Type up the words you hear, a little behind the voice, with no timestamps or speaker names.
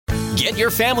Get your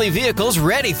family vehicles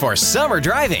ready for summer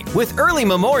driving with early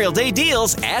Memorial Day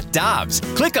deals at Dobbs.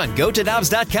 Click on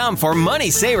GoToDobbs.com for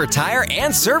money saver tire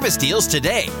and service deals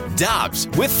today. Dobbs,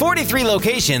 with 43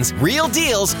 locations, real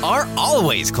deals are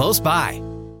always close by.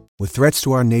 With threats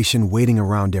to our nation waiting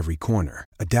around every corner,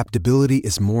 adaptability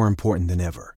is more important than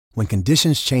ever. When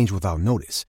conditions change without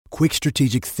notice, quick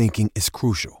strategic thinking is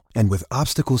crucial. And with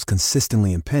obstacles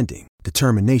consistently impending,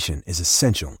 determination is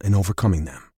essential in overcoming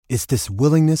them. It's this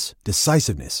willingness,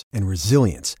 decisiveness, and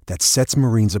resilience that sets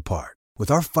Marines apart. With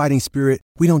our fighting spirit,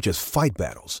 we don't just fight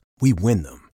battles, we win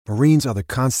them. Marines are the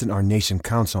constant our nation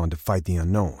counts on to fight the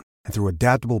unknown. And through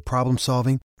adaptable problem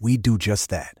solving, we do just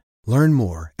that. Learn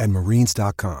more at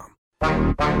marines.com.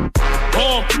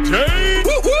 Hump Day!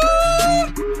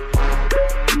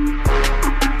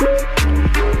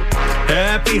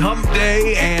 Happy Hump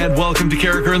Day and welcome to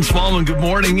Carricker and Smallman. Good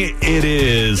morning. It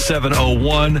is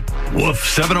 7:01. Woof,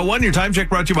 7:01. Your time check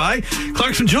brought to you by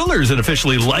Clarkson Jewelers, an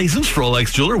officially licensed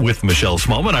Rolex jeweler with Michelle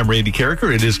Smallman. I'm Randy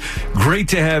Carricker. It is great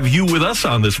to have you with us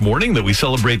on this morning that we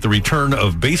celebrate the return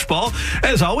of baseball.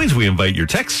 As always, we invite your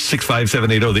texts,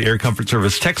 65780, the Air Comfort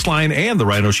Service text line, and the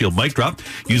Rhino Shield mic drop.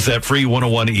 Use that free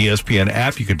 101 ESPN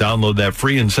app. You can download that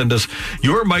free and send us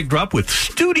your mic drop with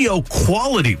studio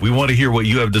quality. We want to hear what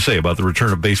you have to say about the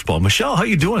return of baseball. Michelle, how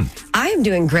you doing? I am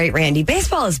doing great, Randy.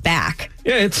 Baseball is back.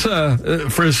 Yeah, it's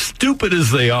for as stupid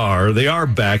as they are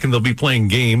back, and they'll be playing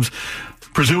games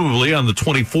presumably on the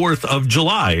 24th of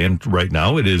July. And right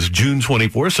now it is June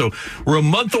 24th, so we're a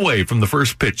month away from the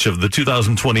first pitch of the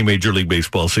 2020 Major League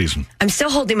Baseball season. I'm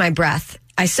still holding my breath.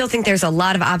 I still think there's a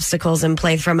lot of obstacles in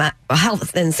play from a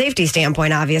health and safety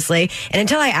standpoint, obviously. And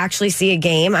until I actually see a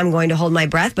game, I'm going to hold my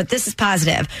breath. But this is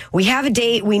positive. We have a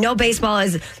date. We know baseball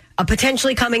is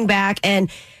potentially coming back.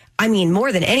 And I mean,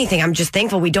 more than anything, I'm just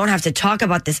thankful we don't have to talk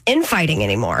about this infighting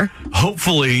anymore.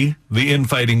 Hopefully, the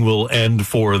infighting will end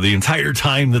for the entire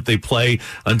time that they play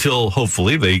until,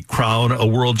 hopefully, they crown a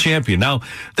world champion. Now,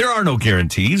 there are no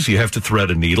guarantees. You have to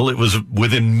thread a needle. It was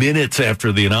within minutes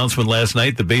after the announcement last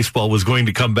night that baseball was going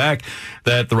to come back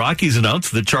that the Rockies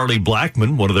announced that Charlie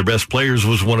Blackmon, one of their best players,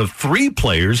 was one of 3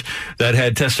 players that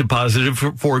had tested positive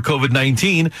for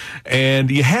COVID-19. And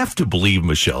you have to believe,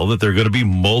 Michelle, that there are going to be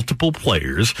multiple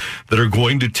players that are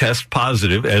going to test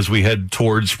positive as we head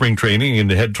towards spring training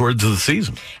and head towards the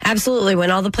season. Absolutely.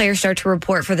 When all the players start to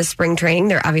report for the spring training,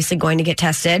 they're obviously going to get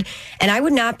tested. And I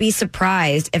would not be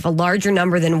surprised if a larger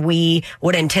number than we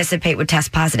would anticipate would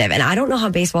test positive. And I don't know how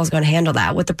baseball is going to handle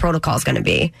that, what the protocol is going to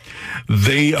be.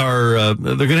 They are,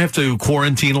 they're going to have to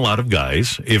quarantine a lot of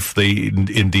guys if they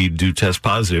indeed do test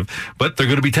positive, but they're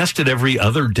going to be tested every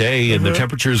other day, and the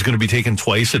temperature is going to be taken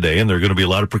twice a day, and there are going to be a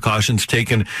lot of precautions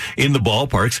taken in the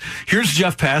ballparks. Here's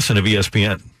Jeff Passan of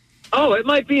ESPN. Oh, it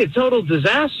might be a total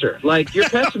disaster. Like, your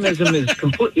pessimism is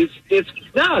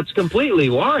it's completely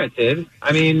warranted.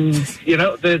 I mean, you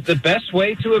know, the best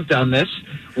way to have done this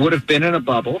would have been in a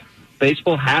bubble.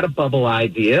 Baseball had a bubble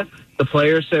idea. The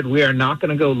players said, we are not going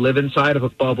to go live inside of a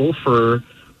bubble for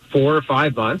 4 or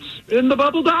 5 months, and the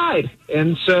bubble died.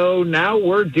 And so now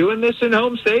we're doing this in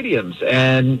home stadiums,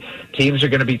 and teams are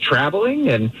going to be traveling,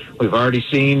 and we've already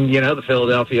seen, you know, the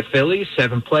Philadelphia Phillies,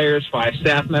 7 players, 5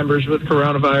 staff members with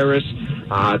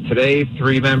coronavirus. Today,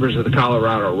 3 members of the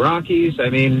Colorado Rockies. I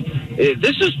mean,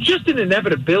 this is just an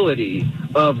inevitability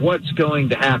of what's going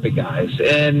to happen, guys.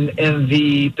 And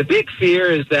the big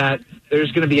fear is that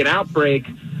there's going to be an outbreak,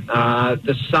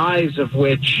 the size of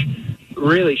which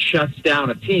really shuts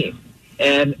down a team.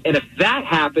 And if that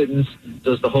happens,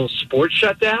 does the whole sport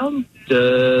shut down?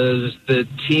 Does the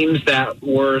teams that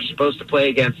were supposed to play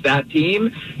against that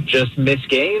team just miss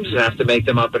games and have to make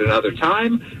them up at another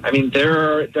time? I mean,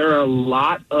 there are a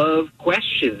lot of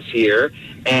questions here,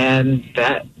 and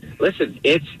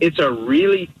it's a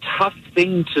really tough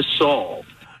thing to solve.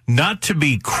 Not to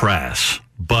be crass,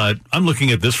 but I'm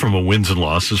looking at this from a wins and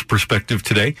losses perspective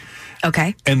today.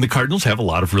 Okay. And the Cardinals have a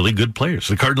lot of really good players.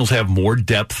 The Cardinals have more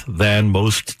depth than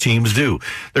most teams do.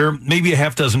 There are maybe a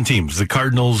half dozen teams, the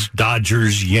Cardinals,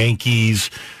 Dodgers, Yankees,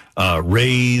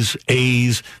 Rays,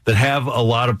 A's, that have a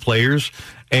lot of players,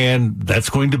 and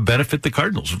that's going to benefit the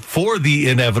Cardinals for the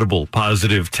inevitable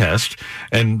positive test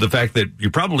and the fact that you're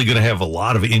probably going to have a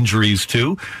lot of injuries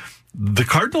too. The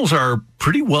Cardinals are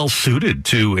pretty well suited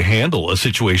to handle a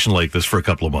situation like this for a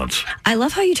couple of months. I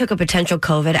love how you took a potential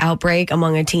COVID outbreak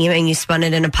among a team and you spun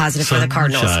it in a positive for the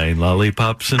Cardinals. Sunshine,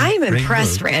 lollipops, and I am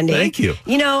impressed, Randy. Thank you.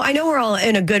 You know, I know we're all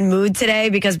in a good mood today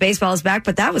because baseball is back,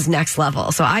 but that was next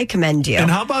level. So I commend you. And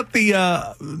how about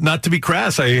the, not to be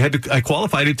crass, I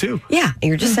qualified it too. Yeah,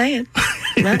 you're just saying.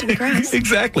 not to be cross.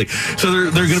 Exactly. So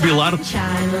there are going to be a lot of...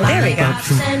 There we go.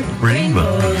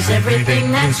 Rainbows,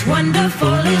 everything that's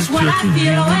wonderful is what I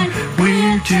feel when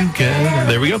we're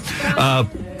together. There we go.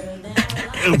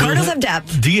 The Cardinals have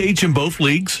depth. DH in both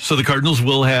leagues, so the Cardinals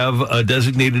will have a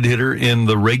designated hitter in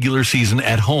the regular season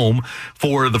at home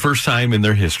for the first time in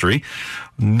their history.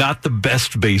 Not the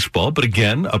best baseball, but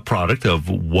again, a product of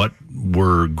what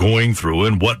we're going through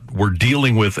and what we're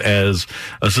dealing with as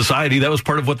a society. That was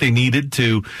part of what they needed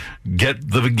to get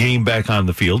the game back on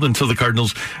the field. And so the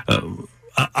Cardinals...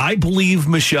 I believe,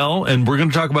 Michelle, and we're going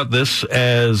to talk about this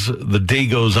as the day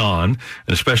goes on,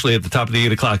 and especially at the top of the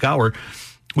 8 o'clock hour.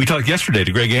 We talked yesterday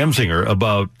to Greg Amsinger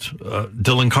about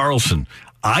Dylan Carlson.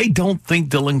 I don't think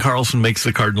Dylan Carlson makes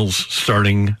the Cardinals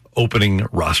starting opening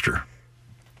roster.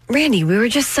 Randy, we were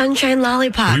just sunshine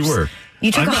lollipops. We were.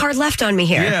 You took a hard left on me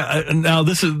here. Yeah, now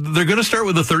they're going to start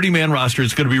with a 30-man roster.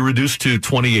 It's going to be reduced to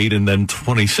 28 and then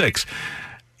 26.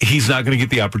 He's not going to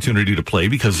get the opportunity to play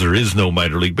because there is no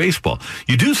minor league baseball.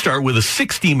 You do start with a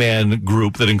 60-man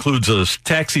group that includes a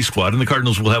taxi squad, and the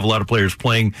Cardinals will have a lot of players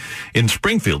playing in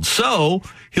Springfield. So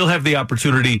he'll have the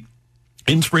opportunity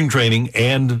in spring training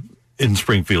and in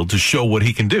Springfield to show what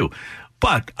he can do.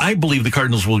 But I believe the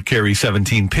Cardinals will carry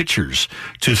 17 pitchers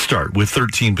to start with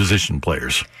 13 position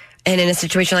players. And in a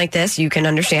situation like this, you can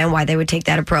understand why they would take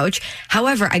that approach.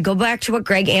 However, I go back to what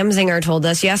Greg Amsinger told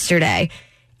us yesterday.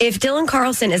 If Dylan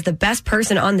Carlson is the best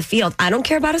person on the field, I don't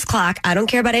care about his clock. I don't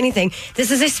care about anything.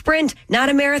 This is a sprint, not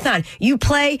a marathon. You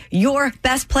play your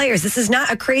best players. This is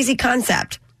not a crazy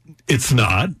concept. It's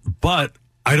not, but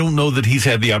I don't know that he's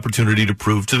had the opportunity to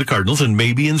prove to the Cardinals, and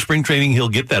maybe in spring training he'll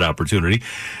get that opportunity,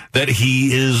 that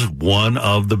he is one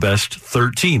of the best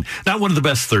 13. Not one of the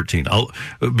best 13,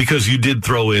 because you did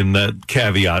throw in that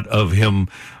caveat of him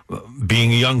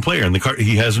being a young player, and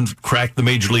he hasn't cracked the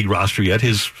major league roster yet.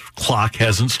 His clock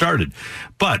hasn't started.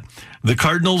 But the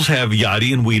Cardinals have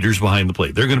Yadi and Wieters behind the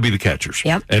plate. They're going to be the catchers.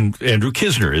 Yep. And Andrew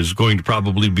Kisner is going to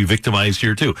probably be victimized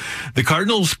here, too. The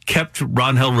Cardinals kept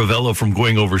Rangel Ravelo from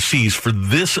going overseas for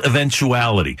this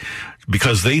eventuality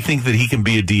because they think that he can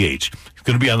be a DH. He's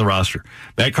going to be on the roster.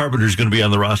 Matt Carpenter is going to be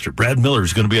on the roster. Brad Miller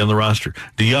is going to be on the roster.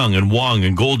 DeYoung and Wong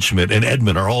and Goldschmidt and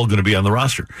Edman are all going to be on the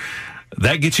roster.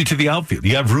 That gets you to the outfield.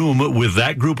 You have room with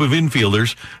that group of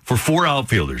infielders for 4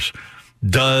 outfielders.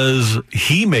 Does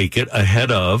he make it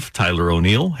ahead of Tyler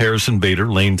O'Neill, Harrison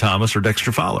Bader, Lane Thomas, or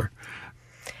Dexter Fowler?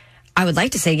 I would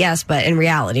like to say yes, but in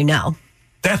reality, no.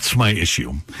 That's my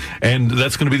issue. And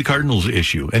that's going to be the Cardinals'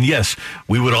 issue. And yes,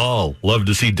 we would all love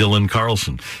to see Dylan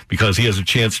Carlson because he has a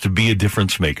chance to be a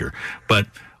difference maker. But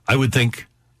I would think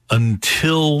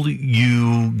until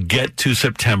you get to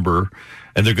September,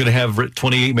 and they're going to have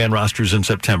 28-man rosters in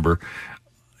September,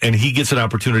 and he gets an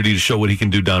opportunity to show what he can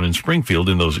do down in Springfield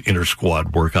in those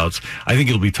inter-squad workouts, I think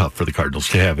it'll be tough for the Cardinals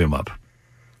to have him up.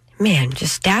 Man,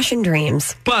 just dashing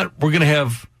dreams. But we're going to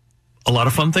have a lot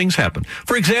of fun things happen.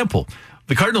 For example,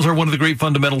 the Cardinals are one of the great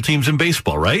fundamental teams in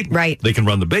baseball, right? Right. They can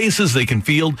run the bases. They can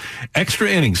field extra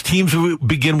innings. Teams who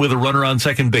begin with a runner on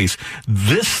second base.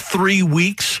 This 3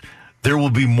 weeks, there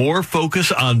will be more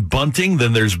focus on bunting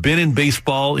than there's been in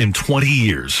baseball in 20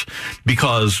 years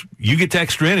because you get to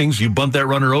extra innings, you bunt that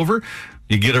runner over,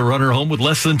 you get a runner home with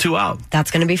less than 2 out.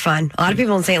 That's going to be fun. A lot of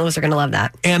people in St. Louis are going to love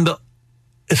that. And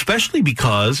especially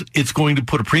because it's going to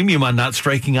put a premium on not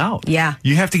striking out. Yeah.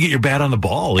 You have to get your bat on the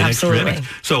ball in Absolutely. extra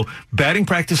innings. So batting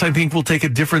practice, I think, will take a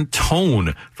different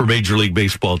tone for Major League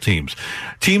Baseball teams.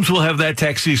 Teams will have that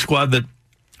taxi squad that,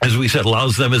 as we said,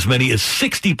 allows them as many as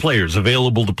 60 players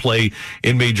available to play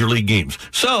in Major League games.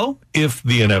 So, if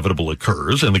the inevitable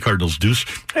occurs and the Cardinals do,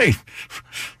 hey,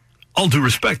 all due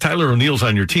respect, Tyler O'Neill's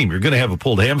on your team. You're going to have a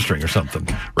pulled hamstring or something,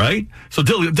 right? So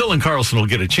Dylan Carlson will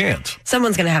get a chance.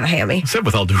 Someone's going to have a hammy. Said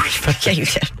with all due respect. Yeah, you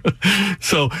did.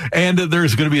 So, and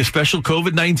there's going to be a special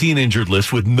COVID-19 injured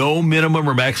list with no minimum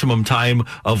or maximum time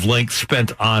of length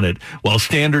spent on it, while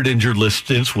standard injured list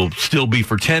stints will still be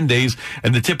for 10 days,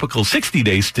 and the typical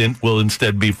 60-day stint will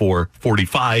instead be for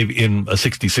 45 in a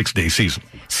 66-day season.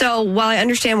 So, while I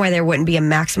understand why there wouldn't be a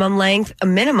maximum length, a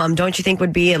minimum, don't you think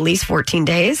would be at least 14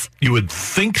 days? You would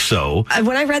think so.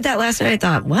 When I read that last night, I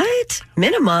thought, what?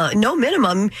 Minimum? No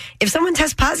minimum. If someone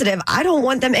tests positive, I don't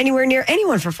want them anywhere near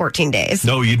anyone for 14 days.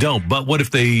 No, you don't. But what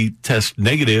if they test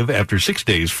negative after 6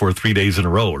 days for 3 days in a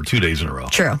row or 2 days in a row?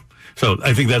 True. So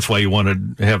I think that's why you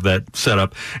want to have that set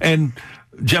up. And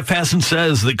Jeff Passan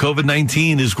says that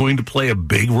COVID-19 is going to play a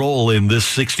big role in this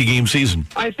 60-game season.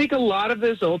 I think a lot of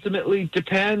this ultimately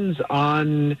depends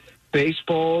on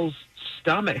baseball's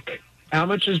stomach. How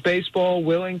much is baseball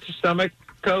willing to stomach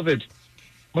COVID?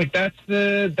 Like that's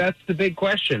the big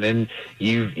question. And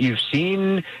you've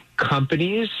seen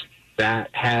companies that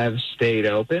have stayed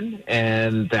open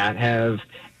and that have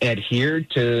adhered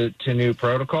to new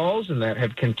protocols and that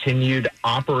have continued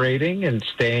operating and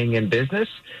staying in business.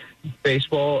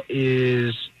 Baseball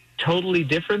is totally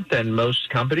different than most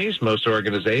companies, most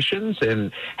organizations,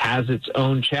 and has its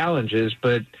own challenges.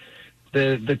 But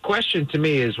the question to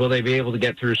me is, will they be able to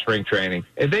get through spring training?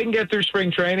 If they can get through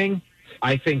spring training,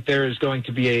 I think there is going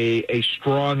to be a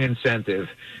strong incentive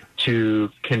to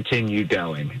continue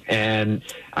going. And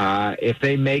if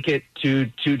they make it to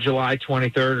July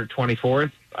 23rd or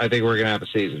 24th, I think we're going to have a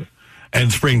season.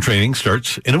 And spring training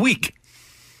starts in a week,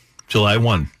 July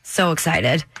 1. So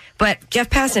excited. But Jeff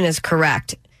Passan is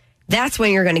correct. That's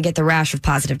when you're going to get the rash of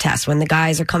positive tests, when the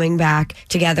guys are coming back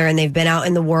together and they've been out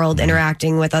in the world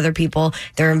interacting with other people.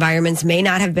 Their environments may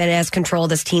not have been as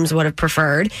controlled as teams would have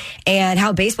preferred. And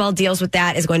how baseball deals with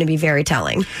that is going to be very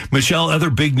telling. Michelle, other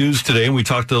big news today, and we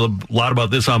talked a lot about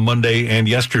this on Monday and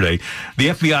yesterday. The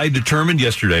FBI determined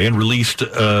yesterday and released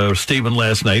a statement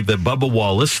last night that Bubba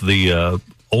Wallace, the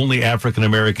only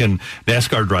African-American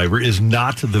NASCAR driver, is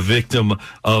not the victim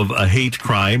of a hate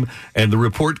crime. And the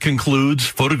report concludes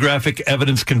photographic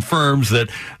evidence confirms that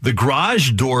the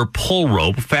garage door pull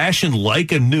rope, fashioned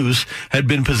like a noose, had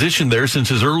been positioned there since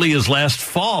as early as last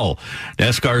fall.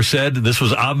 NASCAR said this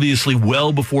was obviously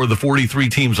well before the 43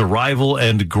 team's arrival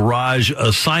and garage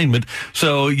assignment.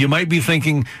 So you might be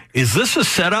thinking, is this a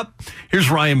setup?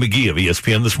 Here's Ryan McGee of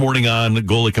ESPN this morning on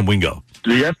Golic and Wingo.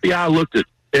 The FBI looked at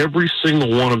every single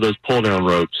one of those pull-down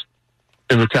ropes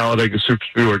in the Talladega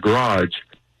Superspeedway garage,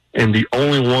 and the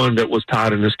only one that was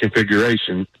tied in this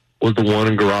configuration was the one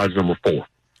in garage number 4.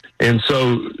 And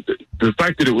so the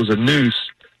fact that it was a noose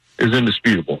is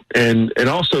indisputable. And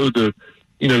also the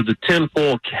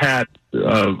tinfoil hat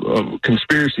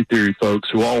conspiracy theory folks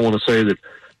who all want to say that,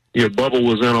 Bubba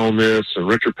was in on this and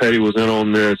Richard Petty was in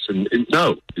on this. And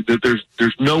no,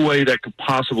 there's no way that could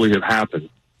possibly have happened,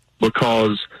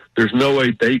 because there's no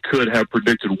way they could have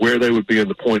predicted where they would be in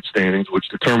the point standings, which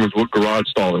determines what garage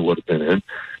stall they would have been in.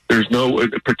 There's no,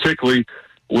 particularly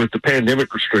with the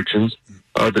pandemic restrictions,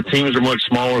 the teams are much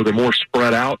smaller. They're more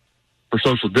spread out for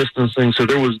social distancing. So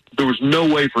there was no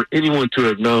way for anyone to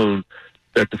have known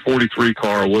that the 43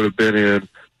 car would have been in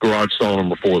garage stall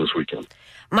number 4 this weekend.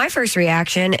 My first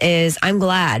reaction is I'm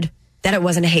glad that it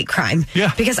wasn't a hate crime.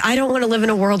 Yeah. Because I don't want to live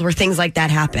in a world where things like that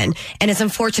happen. And it's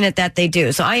unfortunate that they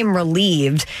do. So I am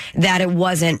relieved that it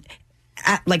wasn't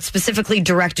specifically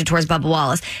directed towards Bubba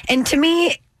Wallace. And to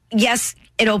me, yes,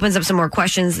 it opens up some more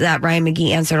questions that Ryan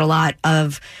McGee answered a lot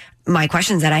of my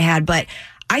questions that I had. But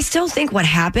I still think what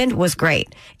happened was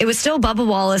great. It was still Bubba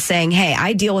Wallace saying, hey,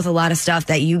 I deal with a lot of stuff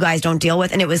that you guys don't deal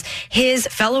with. And it was his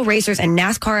fellow racers and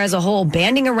NASCAR as a whole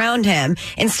banding around him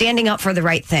and standing up for the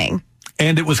right thing.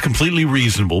 And it was completely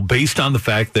reasonable based on the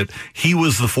fact that he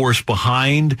was the force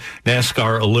behind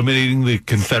NASCAR eliminating the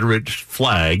Confederate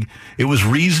flag. It was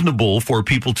reasonable for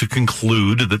people to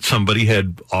conclude that somebody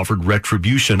had offered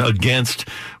retribution against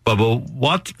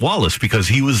Bubba Wallace, because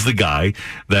he was the guy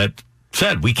that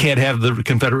said we can't have the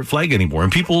Confederate flag anymore.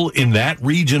 And people in that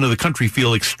region of the country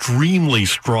feel extremely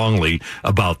strongly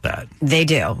about that. They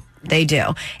do.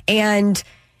 And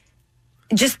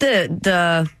just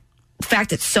the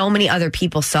fact that so many other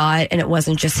people saw it and it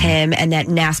wasn't just him, and that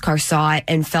NASCAR saw it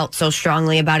and felt so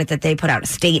strongly about it that they put out a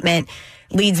statement,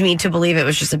 leads me to believe it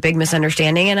was just a big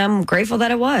misunderstanding, and I'm grateful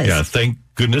that it was. Yeah, thank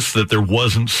goodness that there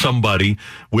wasn't somebody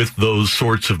with those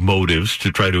sorts of motives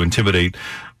to try to intimidate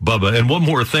Bubba. And one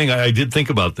more thing, I did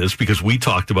think about this because we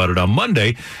talked about it on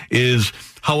Monday, is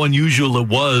how unusual it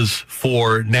was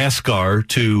for NASCAR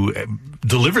to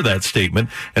deliver that statement,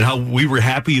 and how we were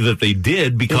happy that they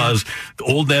did, because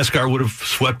old NASCAR would have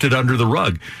swept it under the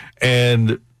rug.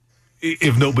 And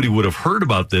if nobody would have heard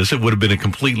about this, it would have been a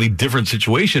completely different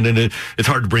situation. And it's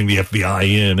hard to bring the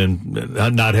FBI in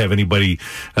and not have anybody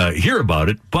hear about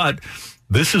it. But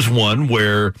this is one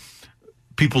where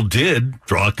people did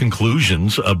draw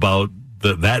conclusions about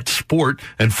that sport.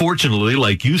 And fortunately,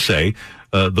 like you say,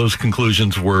 those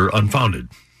conclusions were unfounded.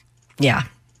 Yeah.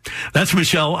 That's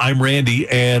Michelle. I'm Randy,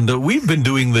 and we've been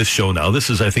doing this show now. This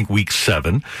is, I think, week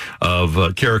 7 of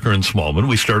Carricker and Smallman.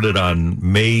 We started on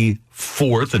May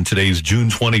 4th, and today's June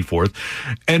 24th.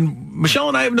 And Michelle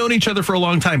and I have known each other for a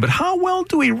long time, but how well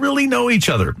do we really know each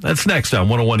other? That's next on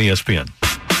 101 ESPN.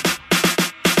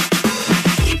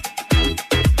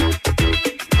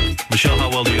 Michelle, how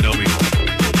well do you know me?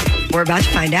 We're about to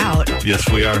find out. Yes,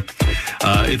 we are.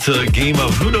 It's a game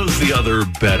of who knows the other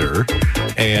better.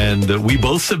 And we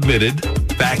both submitted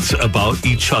facts about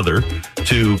each other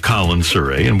to Colin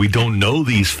Surrey. And we don't know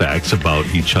these facts about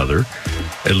each other.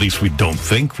 At least we don't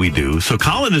think we do. So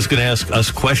Colin is going to ask us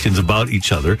questions about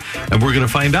each other, and we're going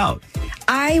to find out.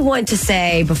 I want to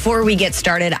say, before we get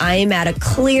started, I am at a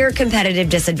clear competitive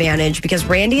disadvantage because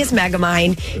Randy is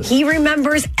Megamind. He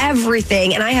remembers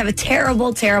everything, and I have a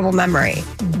terrible, terrible memory.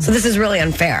 So this is really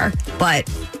unfair, but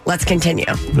let's continue.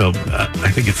 No,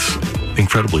 I think it's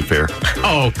incredibly fair.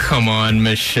 Oh, come on,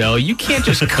 Michelle. You can't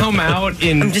just come out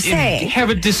and, I'm just saying. and have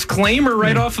a disclaimer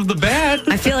right off of the bat.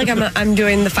 I feel like I'm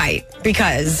doing the fight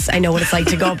because I know what it's like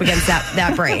to go up against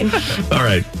that brain. All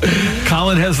right.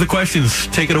 Colin has the questions.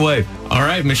 Take it away. All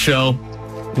right, Michelle.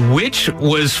 Which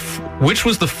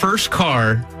was the first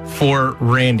car for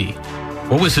Randy?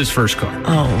 What was his first car?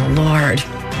 Oh, Lord.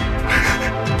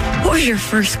 What was your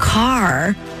first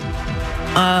car?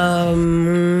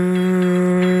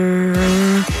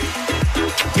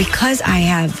 Because I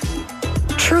have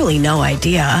truly no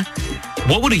idea.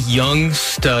 What would a young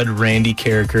stud Randy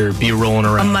Carricker be rolling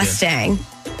around A Mustang.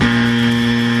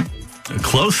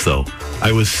 Close, though.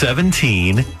 I was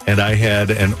 17, and I had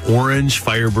an orange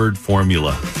Firebird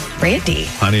Formula. Randy.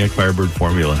 Pontiac Firebird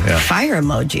Formula, yeah. Fire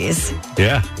emojis.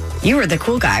 Yeah. You were the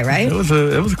cool guy, right? It was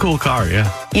a cool car,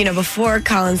 yeah. You know, before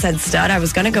Colin said stud, I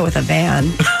was going to go with a van.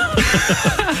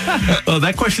 Oh,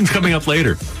 that question's coming up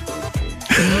later.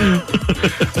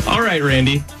 All right,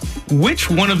 Randy. Which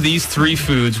one of these three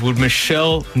foods would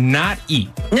Michelle not eat?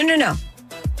 No.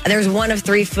 There's one of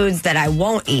three foods that I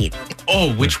won't eat.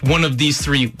 Oh, which one of these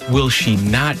three will she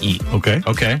not eat? Okay.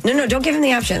 No, don't give him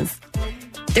the options.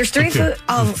 There's three foods.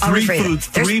 I'll rephrase it.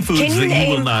 Three foods that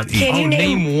you will not eat.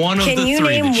 Name one of the three. Can you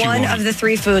name one of the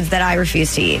three foods that I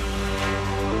refuse to eat?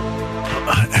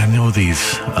 I know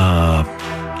these.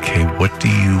 Okay, what do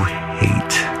you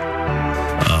hate?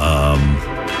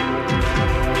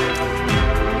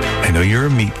 I know you're a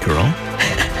meat girl.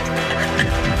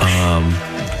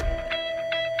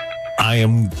 I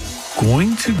am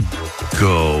going to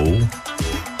go.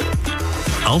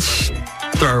 I'll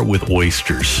start with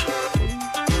oysters.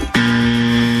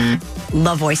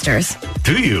 Love oysters.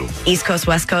 Do you? East Coast,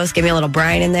 West Coast. Give me a little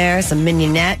brine in there, some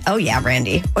mignonette. Oh, yeah,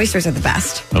 Randy. Oysters are the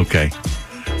best. Okay.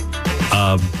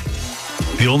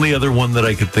 The only other one that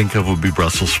I could think of would be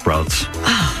Brussels sprouts.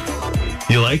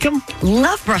 You like them?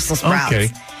 Love Brussels sprouts. Okay.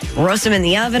 Roast them in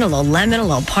the oven, a little lemon, a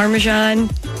little Parmesan.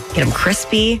 Get them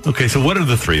crispy. Okay, so what are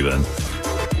the three then?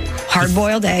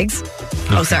 Hard-boiled eggs.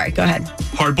 Okay. Oh, sorry. Go ahead.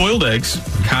 Hard-boiled eggs,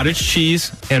 cottage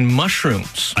cheese, and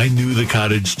mushrooms. I knew the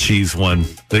cottage cheese one.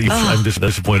 I'm just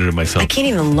disappointed in myself. I can't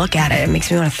even look at it. It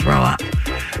makes me want to throw up.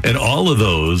 And all of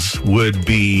those would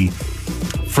be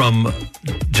from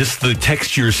just the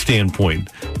texture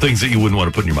standpoint, things that you wouldn't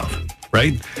want to put in your mouth,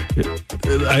 right?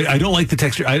 I don't like the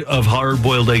texture of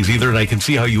hard-boiled eggs either, and I can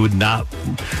see how you would not.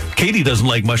 Katie doesn't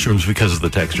like mushrooms because of the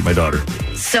texture, my daughter.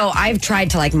 So I've tried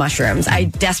to like mushrooms. I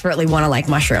desperately want to like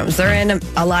mushrooms. They're in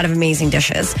a lot of amazing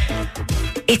dishes.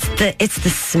 It's the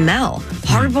smell.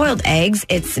 Hard-boiled eggs,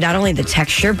 it's not only the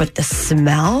texture, but the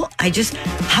smell.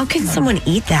 How can someone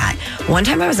eat that? One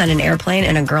time I was on an airplane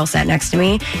and a girl sat next to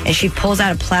me and she pulls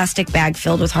out a plastic bag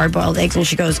filled with hard-boiled eggs and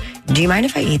she goes, "Do you mind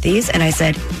if I eat these?" And I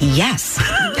said, "Yes."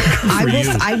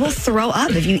 I will throw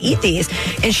up if you eat these.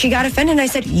 And she got offended and I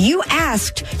said, "You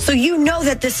asked, so you know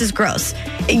that this is gross.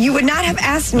 You would not have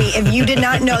asked me if you did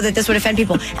not know that this would offend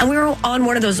people." And we were on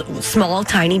one of those small,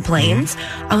 tiny planes.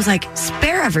 I was like,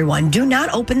 spare everyone. Do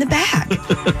not open the bag.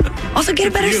 Also, get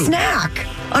a better snack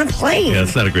on a plane. Yeah,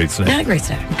 it's not a great snack. Not a great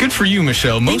snack. Good for you,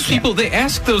 Michelle. Most you. people, they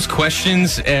ask those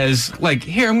questions as like,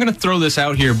 here, I'm going to throw this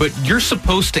out here, but you're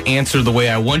supposed to answer the way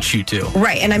I want you to.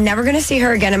 Right, and I'm never going to see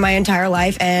her again in my entire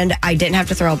life, and I didn't have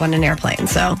to throw up on an airplane,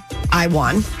 so I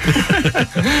won.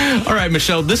 All right,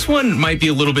 Michelle, this one might be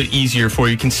a little bit easier for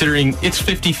you considering it's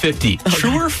 50-50. Okay.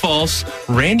 True or false,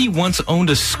 Randy once owned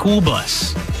a school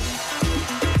bus?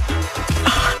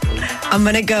 I'm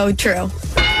going to go true.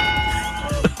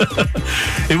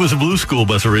 It was a blue school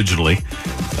bus originally,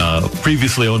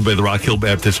 previously owned by the Rock Hill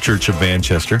Baptist Church of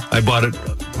Manchester. I bought it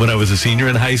when I was a senior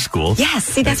in high school. Yes,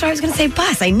 see, that's why I was going to say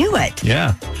bus. I knew it.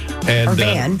 Yeah. And or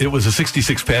van. It was a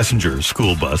 66-passenger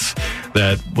school bus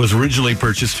that was originally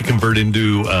purchased to convert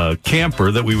into a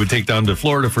camper that we would take down to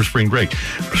Florida for spring break.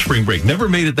 Never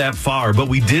made it that far, but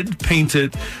we did paint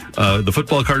it. The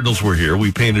football Cardinals were here.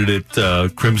 We painted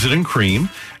it crimson and cream,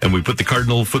 and we put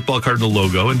the football Cardinal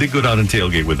logo and did go down and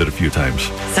tailgate with it a few times.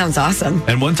 Sounds awesome.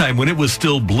 And one time when it was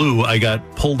still blue, I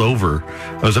got pulled over.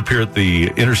 I was up here at the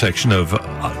intersection of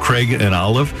Craig and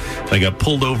Olive. I got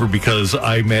pulled over because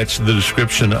I matched the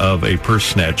description of a purse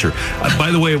snatcher.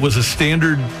 By the way, it was a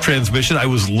standard transmission. I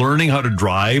was learning how to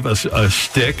drive a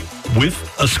stick with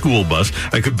a school bus.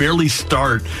 I could barely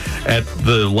start at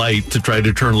the light to try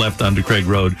to turn left onto Craig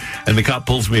Road, and the cop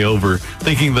pulls me over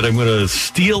thinking that I'm going to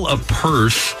steal a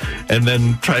purse and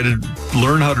then try to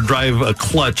learn how to drive a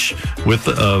clutch with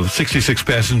a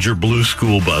 66-passenger blue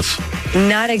school bus.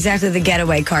 Not exactly the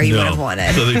getaway car you would have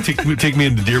wanted. So they take me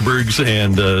into Deerberg's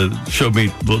and showed me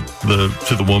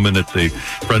to the woman at the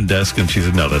front desk, and she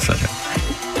said, "No, that's not him."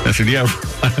 I said, "Yeah,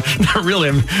 not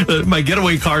really. My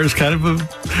getaway car is kind of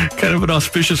an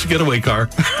auspicious getaway car."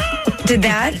 Did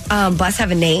that bus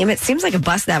have a name? It seems like a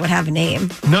bus that would have a name.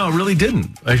 No, it really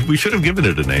didn't. We should have given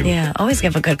it a name. Yeah, always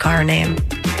give a good car a name.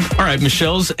 All right,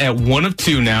 Michelle's at 1 of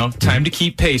 2 now. Time to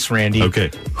keep pace, Randy.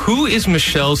 Okay. Who is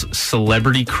Michelle's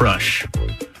celebrity crush?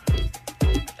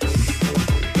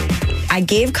 I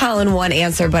gave Colin one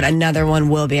answer, but another one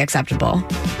will be acceptable.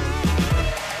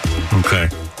 Okay.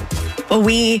 Well,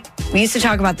 we used to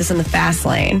talk about this in the fast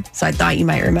lane, so I thought you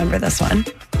might remember this one.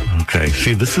 Okay.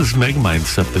 See, this is Megamind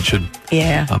stuff that should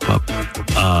up.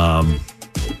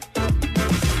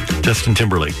 Justin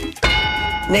Timberlake.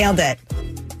 Nailed it.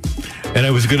 And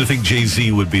I was going to think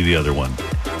Jay-Z would be the other one.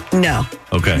 No.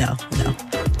 Okay. No.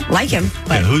 Like him.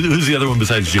 But Yeah, who's the other one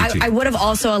besides JT? I would have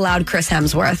also allowed Chris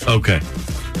Hemsworth, Okay.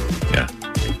 Yeah.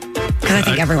 because I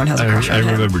think everyone has a crush on I him.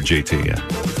 remember JT, yeah.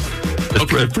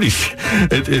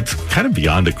 It's kind of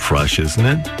beyond a crush, isn't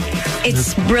it?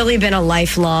 It's really been a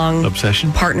lifelong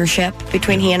Obsession? partnership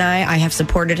between he and I. I have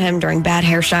supported him during bad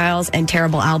hairstyles and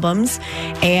terrible albums,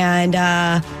 and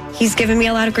he's given me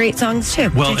a lot of great songs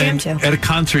too. Well, to jam and to. at a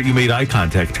concert, you made eye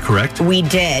contact, correct? We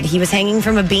did. He was hanging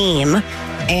from a beam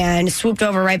and swooped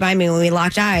over right by me when we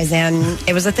locked eyes, and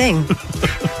it was a thing.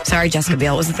 Sorry, Jessica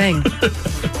Biel, it was a thing.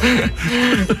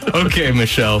 Okay,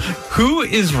 Michelle. Who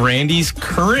is Randy's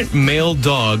current male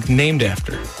dog named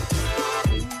after?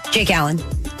 Jake Allen.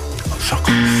 So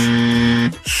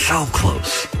close. So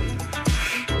close.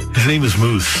 His name is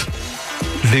Moose.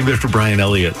 He's named after Brian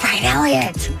Elliott. Brian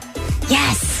Elliott.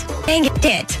 Yes. Dang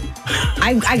it.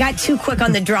 I got too quick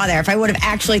on the draw there. If I would have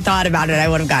actually thought about it, I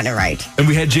would have gotten it right. And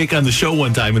we had Jake on the show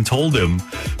one time and told him,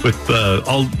 with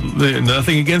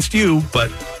nothing against you,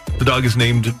 but the dog is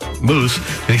named Moose.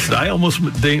 And he said, I almost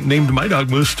named my dog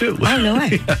Moose too. Oh, no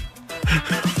way.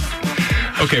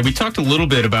 Okay, we talked a little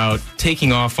bit about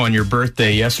taking off on your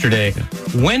birthday yesterday.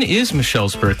 When is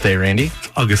Michelle's birthday, Randy?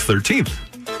 August 13th.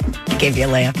 Gave you a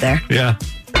layup there. Yeah.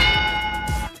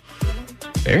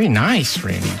 Very nice,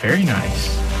 Randy. Very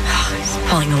nice. He's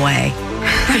pulling away.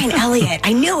 Brian Elliott.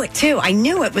 I knew it too. I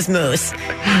knew it was Moose.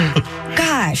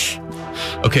 Gosh.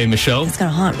 Okay, Michelle. It's going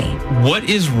to haunt me. What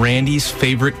is Randy's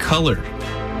favorite color?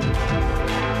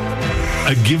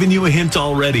 I've given you a hint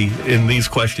already in these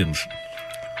questions.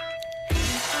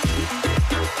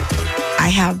 I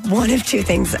have one of two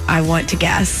things I want to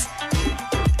guess.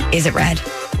 Is it red?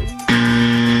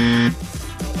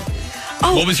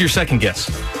 What was your second guess?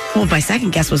 Well, my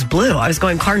second guess was blue. I was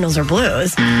going Cardinals or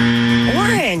Blues.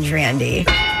 Orange, Randy.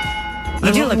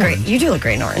 You do look great. You do look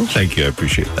great in orange. Thank you. I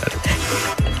appreciate that.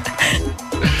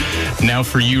 Now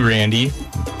for you, Randy.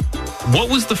 What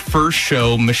was the first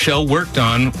show Michelle worked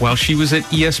on while she was at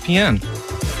ESPN?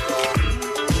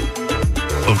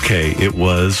 Okay, it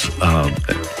was...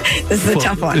 This is a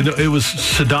tough one. It was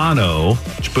Sedano,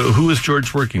 but who was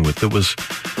George working with? It was...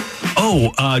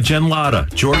 Jen Latta.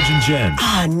 George and Jen.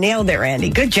 Oh, nailed it, Randy.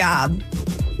 Good job.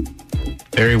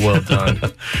 Very well done.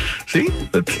 See?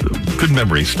 That's good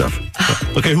memory stuff.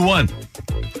 Okay, who won?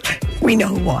 We know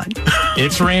who won.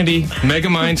 It's Randy.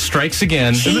 Megamind strikes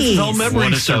again. This is all memory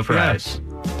What a stuff. surprise.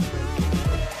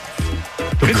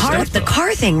 The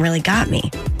car thing really got me.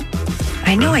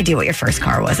 I had no idea what your first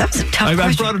car was. That was a tough I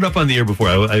question. brought it up on the air before.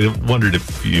 I wondered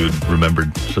if you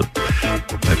remembered. So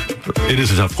it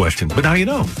is a tough question, but now you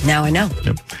know. Now I know.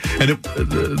 Yep. And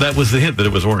that was the hint that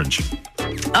it was orange.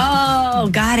 Oh,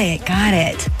 got it.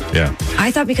 Yeah.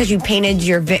 I thought because you painted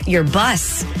your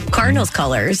bus Cardinals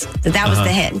colors that was the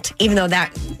hint, even though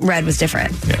that red was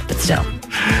different. Yeah. But still.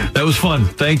 That was fun.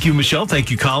 Thank you, Michelle.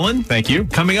 Thank you, Colin. Thank you.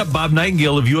 Coming up, Bob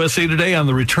Nightingale of USA Today on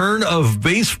the return of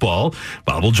baseball.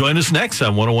 Bob will join us next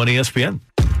on 101 ESPN.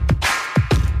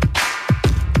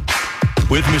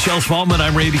 With Michelle Smallman,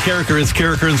 I'm Randy Carricker. It's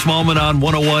Carricker and Smallman on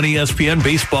 101 ESPN.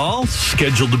 Baseball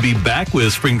scheduled to be back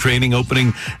with spring training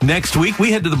opening next week.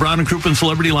 We head to the Brown and Crouppen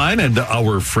Celebrity Line, and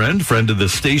our friend of the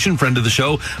station, friend of the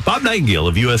show, Bob Nightingale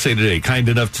of USA Today, kind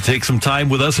enough to take some time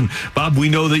with us. And Bob, we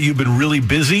know that you've been really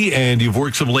busy and you've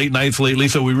worked some late nights lately,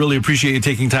 so we really appreciate you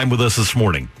taking time with us this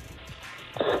morning.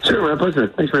 Sure, my pleasure.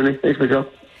 Thanks, Randy. Thanks, Michelle.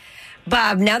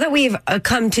 Bob, now that we've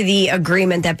come to the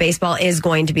agreement that baseball is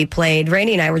going to be played,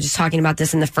 Randy and I were just talking about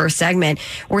this in the first segment.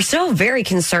 We're still very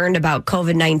concerned about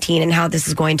COVID-19 and how this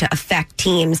is going to affect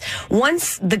teams.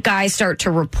 Once the guys start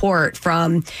to report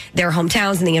from their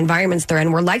hometowns and the environments they're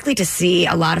in, we're likely to see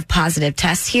a lot of positive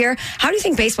tests here. How do you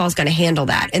think baseball is going to handle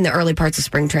that in the early parts of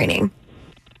spring training?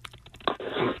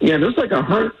 Yeah, there's like a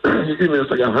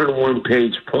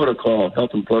 101-page protocol,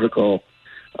 health and protocol,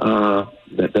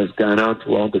 that's gone out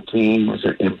to all the teams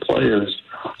and players.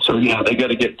 So, yeah, they got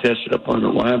to get tested upon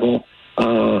arrival.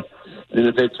 And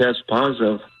if they test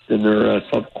positive, then they're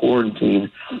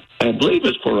self-quarantine. I believe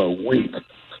it's for a week.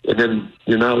 And then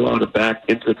you're not allowed to back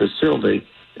into the facility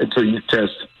until you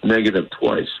test negative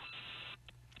twice.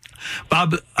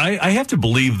 Bob, I have to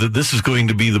believe that this is going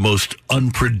to be the most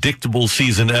unpredictable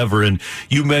season ever. And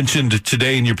you mentioned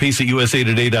today in your piece at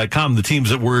usatoday.com the teams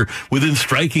that were within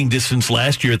striking distance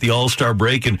last year at the All-Star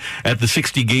break and at the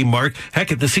 60-game mark.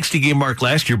 Heck, at the 60-game mark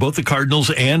last year, both the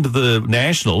Cardinals and the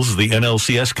Nationals, the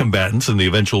NLCS combatants and the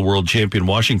eventual world champion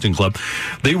Washington Club,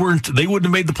 they wouldn't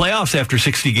have made the playoffs after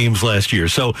 60 games last year.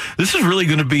 So this is really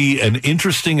going to be an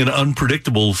interesting and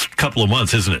unpredictable couple of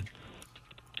months, isn't it?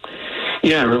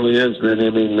 Yeah, it really is, man.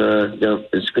 I mean,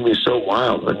 it's going to be so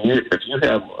wild. I mean, if you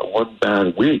have one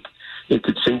bad week, it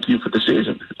could sink you for the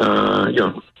season.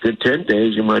 In 10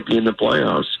 days, you might be in the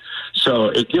playoffs. So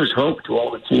it gives hope to all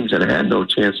the teams that had no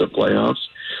chance of playoffs.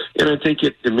 And I think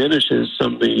it diminishes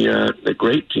some of the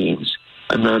great teams.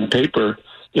 And on paper,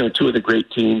 two of the great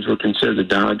teams were considered the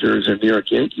Dodgers and New York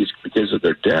Yankees because of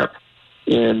their depth.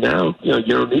 And now, you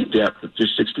don't need depth with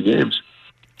just 60 games.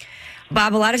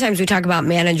 Bob, a lot of times we talk about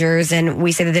managers and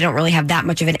we say that they don't really have that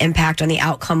much of an impact on the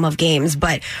outcome of games.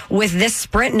 But with this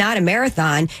sprint, not a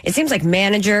marathon, it seems like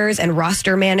managers and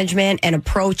roster management and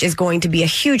approach is going to be a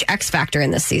huge X factor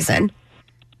in this season.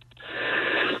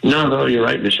 No, you're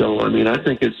right, Michelle. I mean, I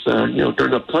think it's,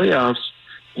 during the playoffs,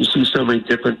 you see so many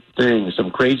different things, some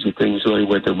crazy things really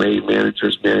with the way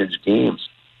managers manage games.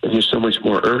 And there's so much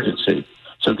more urgency.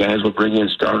 So guys will bring in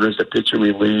starters to pitch a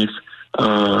relief,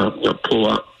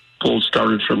 pull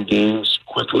starters from games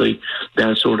quickly,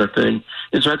 that sort of thing.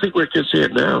 And so I think we're going to see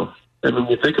it now. And when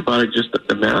you think about it, just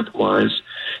the math-wise,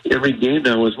 every game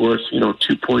now is worth,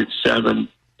 2.7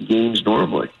 games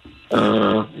normally.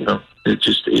 So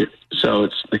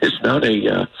it's not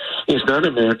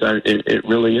a marathon. It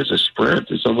really is a sprint.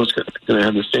 It's almost going to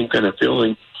have the same kind of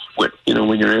feeling when your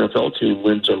NFL team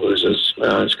wins or loses.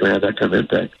 It's going to have that kind of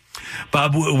impact.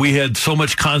 Bob, we had so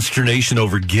much consternation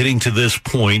over getting to this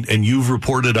point, and you've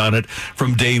reported on it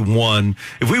from day one.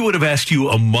 If we would have asked you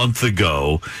a month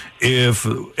ago if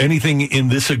anything in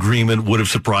this agreement would have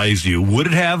surprised you, would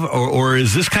it have, or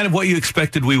is this kind of what you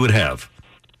expected we would have?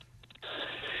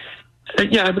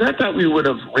 Yeah, I mean, I thought we would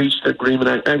have reached an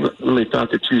agreement. I really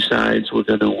thought the two sides were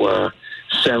going to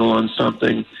settle on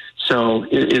something. So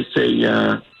it's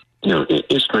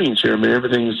it's strange here. I mean,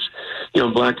 everything's,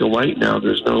 black and white now.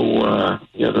 There's no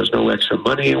extra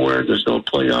money anywhere. There's no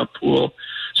playoff pool.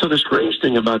 So the strange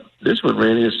thing about this one,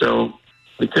 Randy, is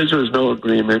because there was no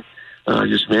agreement,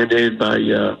 just mandated by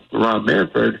Rob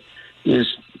Manfred, is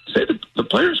say the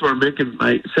players were making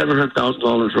like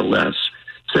 $700,000 or less.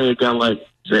 Say a guy like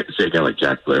Jack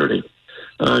Flaherty.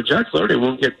 Jack Flaherty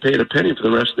won't get paid a penny for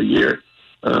the rest of the year.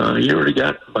 He already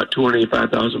got about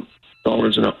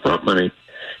 $285,000 in upfront money.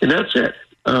 And that's it.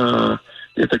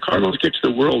 If the Cardinals get to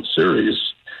the World Series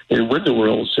and win the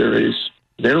World Series,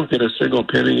 they don't get a single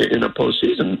penny in a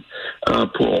postseason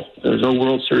pool. There's no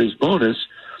World Series bonus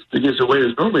because the way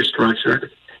it's normally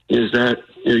structured is that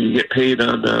you get paid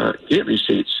on gate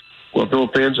receipts. Well, if no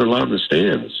fans are allowed in the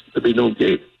stands, there'll be no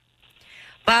gate.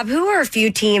 Bob, who are a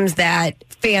few teams that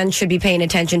fans should be paying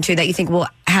attention to that you think will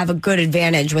have a good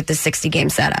advantage with the 60-game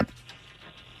setup?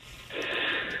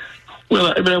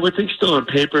 Well, I mean, I would think still on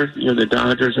paper, the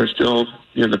Dodgers are still,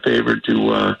 the favorite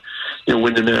to,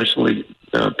 win the National League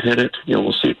pennant.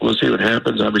 We'll see what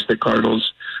happens. Obviously, the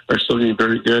Cardinals are still getting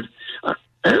very good.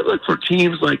 I look for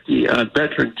teams like the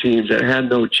veteran teams that had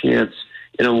no chance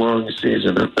in a long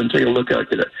season. I'm taking a look at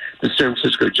the San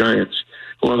Francisco Giants,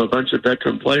 who have a bunch of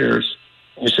veteran players.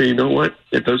 You say, you know what?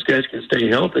 If those guys can stay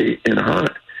healthy and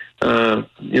hot,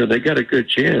 they got a good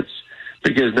chance.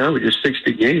 Because now with just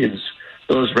 60 games,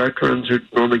 those veterans who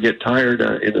normally get tired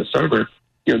in the summer,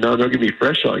 now they're going to be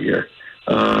fresh all year.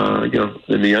 And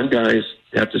the young guys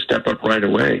have to step up right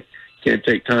away. Can't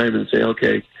take time and say,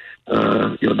 okay,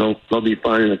 they'll be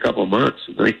fine in a couple of months.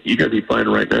 You got to be fine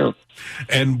right now.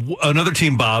 And another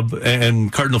team, Bob,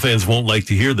 and Cardinal fans won't like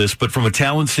to hear this, but from a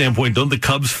talent standpoint, don't the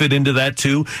Cubs fit into that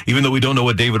too? Even though we don't know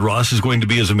what David Ross is going to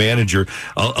be as a manager,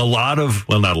 a lot of,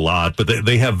 well, not a lot, but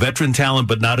they have veteran talent,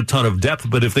 but not a ton of depth.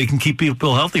 But if they can keep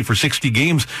people healthy for 60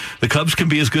 games, the Cubs can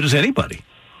be as good as anybody.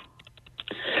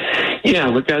 Yeah,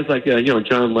 with guys like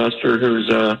John Lester, who's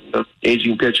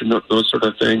aging pitcher, those sort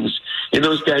of things, and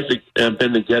those guys that have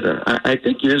been together, I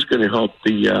think it is going to help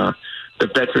the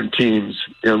veteran teams,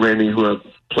 Randy, who have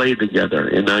played together,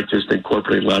 and not just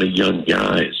incorporate a lot of young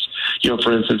guys.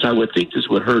 For instance, I would think this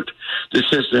would hurt the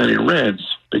Cincinnati Reds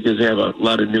because they have a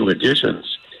lot of new additions.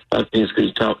 I think it's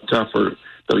going to be tough for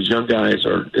those young guys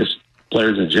or just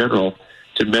players in general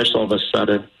to mesh all of a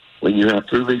sudden when you have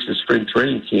 3 weeks of spring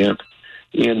training camp.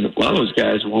 And a lot of those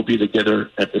guys won't be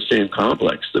together at the same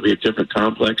complex. They'll be at different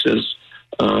complexes.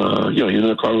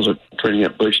 The Cardinals are training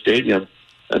at Busch Stadium.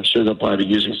 I'm sure they'll probably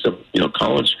be using some,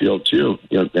 college field too,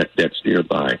 that's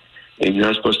nearby. And you're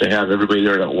not supposed to have everybody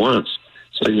there at once.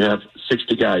 So you have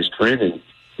 60 guys training.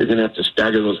 You're going to have to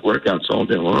stagger those workouts all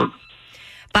day long.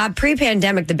 Bob,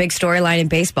 pre-pandemic, the big storyline in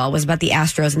baseball was about the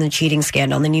Astros and the cheating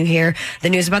scandal. And then you hear the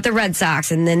news about the Red Sox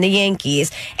and then the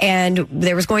Yankees. And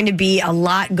there was going to be a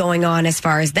lot going on as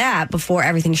far as that before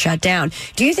everything shut down.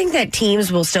 Do you think that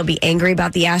teams will still be angry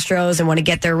about the Astros and want to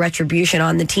get their retribution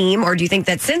on the team? Or do you think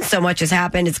that since so much has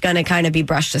happened, it's going to kind of be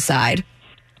brushed aside?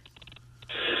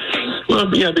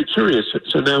 Well, yeah, I'd be curious.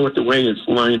 So now with the way it's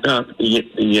lined up, the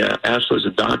Astros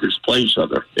and Dodgers play each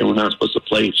other. They were not supposed to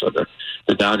play each other.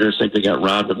 The Dodgers think they got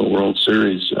robbed of the World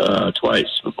Series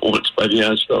twice. Once by the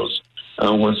Astros,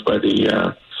 once by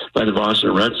the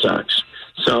Boston Red Sox.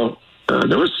 So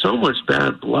there was so much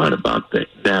bad blood about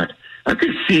that. I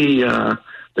could see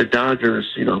the Dodgers,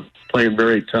 playing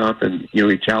very tough and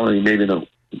retaliating, maybe no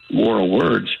moral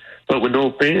words, but with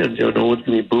no fans, no one's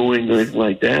going to be booing or anything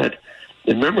like that.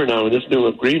 And remember now, in this new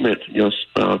agreement,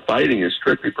 fighting is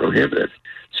strictly prohibited.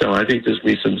 So I think there's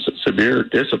going to be some severe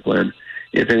discipline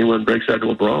if anyone breaks out into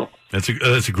a brawl. That's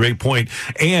a great point.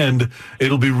 And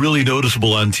it'll be really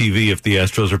noticeable on TV if the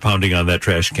Astros are pounding on that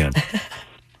trash can.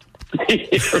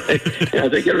 Right. Yeah, I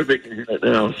think everybody can hear it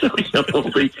now. So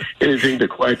hopefully anything to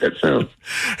quiet that sound.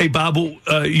 Hey, Bob,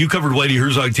 you covered Whitey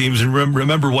Herzog teams, and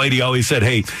remember Whitey always said,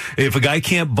 hey, if a guy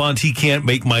can't bunt, he can't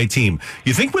make my team.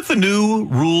 You think with the new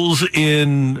rules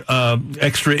in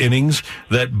extra innings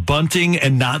that bunting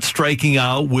and not striking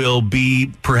out will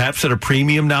be perhaps at a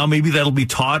premium now? Maybe that'll be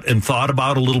taught and thought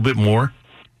about a little bit more?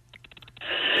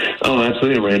 Oh,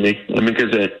 absolutely, Randy. I mean,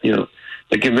 because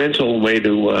the conventional way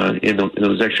to, in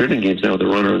those extra inning games now, the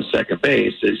runner on second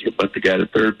base is you bunt the guy to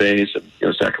third base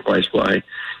and, sacrifice fly,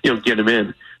 get him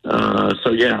in.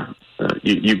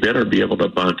 You better be able to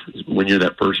bunt when you're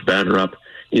that first batter up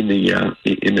in the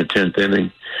 10th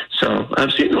inning. So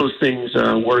I've seen those things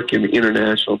work in the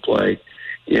international play,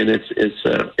 and if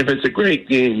it's a great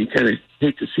game, you kind of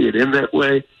hate to see it in that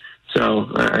way.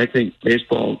 So I think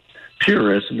baseball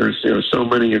purists, and there's so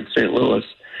many in St. Louis,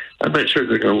 I'm not sure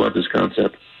they're going to love this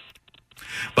concept.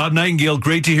 Bob Nightingale,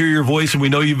 great to hear your voice, and we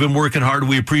know you've been working hard.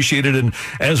 We appreciate it, and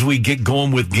as we get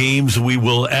going with games, we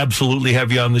will absolutely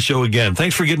have you on the show again.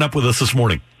 Thanks for getting up with us this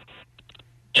morning.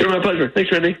 Sure, my pleasure.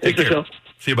 Thanks, Randy. Thanks, Michelle.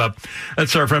 See you, Bob.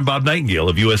 That's our friend Bob Nightingale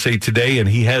of USA Today, and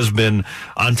he has been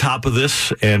on top of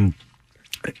this, and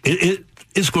it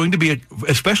is going to be,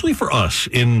 especially for us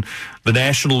in the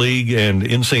National League and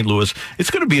in St. Louis, it's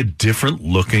going to be a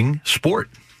different-looking sport.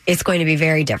 It's going to be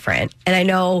very different. And I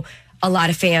know a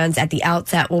lot of fans at the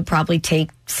outset will probably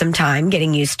take some time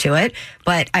getting used to it.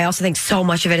 But I also think so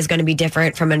much of it is going to be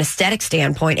different from an aesthetic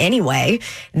standpoint anyway,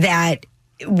 that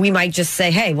we might just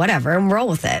say, hey, whatever, and roll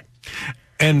with it.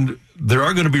 And there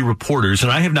are going to be reporters,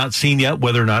 and I have not seen yet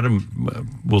whether or not,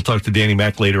 we'll talk to Danny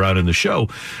Mack later on in the show.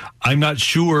 I'm not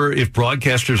sure if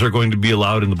broadcasters are going to be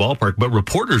allowed in the ballpark, but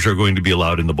reporters are going to be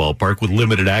allowed in the ballpark with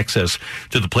limited access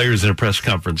to the players in a press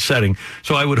conference setting.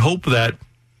 So I would hope that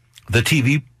the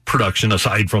TV production,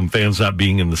 aside from fans not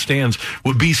being in the stands,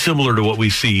 would be similar to what we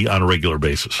see on a regular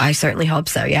basis. I certainly hope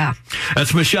so, yeah.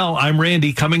 That's Michelle. I'm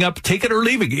Randy. Coming up, take it or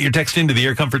leave it. Get your text into the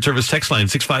Air Comfort Service text line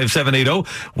 65780.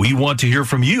 We want to hear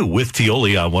from you with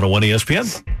Tioli on 101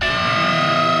 ESPN.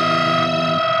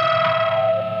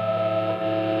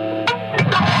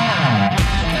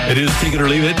 It is Take It or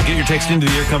Leave It. Get your text into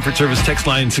the Air Comfort Service text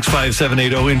line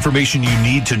 65780. Information you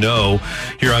need to know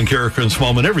here on Carricker and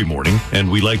Smallman every morning,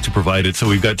 and we like to provide it. So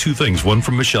we've got two things, one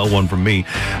from Michelle, one from me.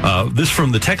 This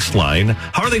from the text line.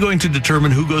 How are they going to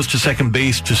determine who goes to second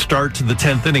base to start the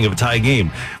 10th inning of a tie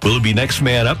game? Will it be next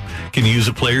man up? Can you use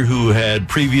a player who had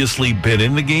previously been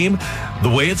in the game? The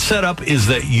way it's set up is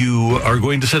that you are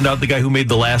going to send out the guy who made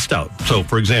the last out. So,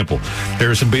 for example,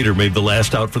 Harrison Bader made the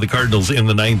last out for the Cardinals in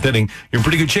the 9th inning. You're in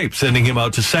pretty good shape sending him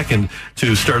out to second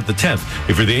to start the 10th.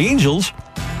 If you're the Angels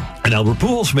and Albert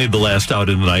Pujols made the last out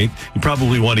in the 9th, you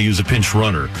probably want to use a pinch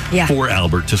runner for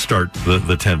Albert to start the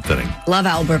 10th inning. Love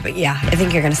Albert, but I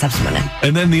think you're going to sub someone in.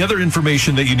 And then the other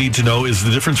information that you need to know is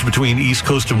the difference between East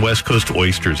Coast and West Coast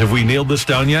oysters. Have we nailed this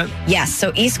down yet? Yes.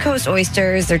 So East Coast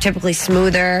oysters, they're typically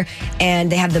smoother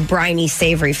and they have the briny,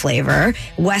 savory flavor.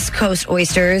 West Coast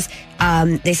oysters,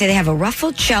 they say they have a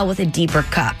ruffled shell with a deeper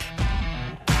cup.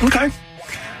 Okay.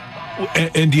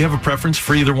 And do you have a preference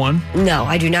for either one? No,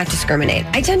 I do not discriminate.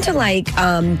 I tend to like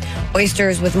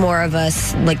oysters with more of the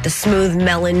smooth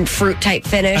melon fruit type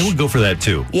finish. I would go for that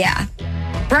too. Yeah.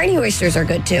 Briny oysters are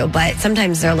good too, but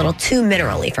sometimes they're a little too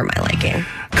minerally for my liking.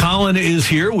 Colin is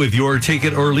here with your Take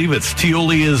It or Leave It.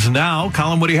 Tioli is now.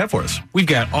 Colin, what do you have for us? We've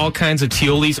got all kinds of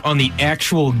Tiolis on the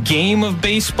actual game of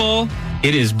baseball.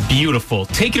 It is beautiful.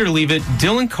 Take it or leave it.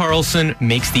 Dylan Carlson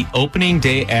makes the opening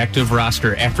day active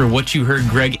roster after what you heard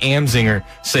Greg Amsinger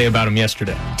say about him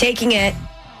yesterday. Taking it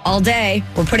all day.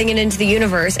 We're putting it into the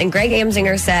universe. And Greg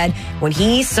Amsinger said when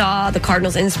he saw the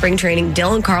Cardinals in spring training,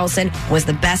 Dylan Carlson was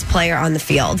the best player on the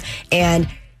field. And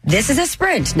this is a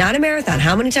sprint, not a marathon.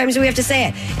 How many times do we have to say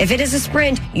it? If it is a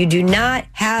sprint, you do not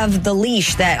have the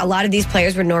leash that a lot of these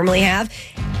players would normally have.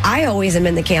 I always am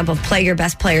in the camp of play your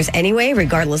best players anyway,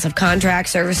 regardless of contract,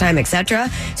 service time, etc.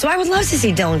 So I would love to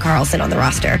see Dylan Carlson on the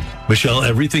roster. Michelle,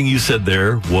 everything you said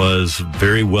there was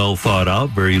very well thought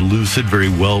out, very lucid, very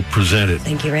well presented.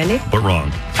 Thank you, Randy. But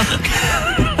wrong.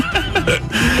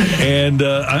 And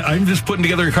I'm just putting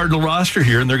together a Cardinal roster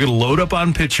here, and they're going to load up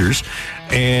on pitchers,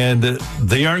 and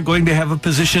they aren't going to have a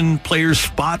position player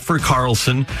spot for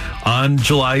Carlson on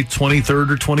July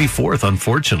 23rd or 24th,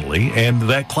 unfortunately, and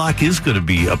that clock is going to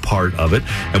be a part of it.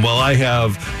 And while I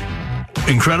have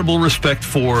incredible respect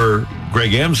for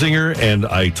Greg Amsinger, and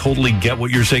I totally get what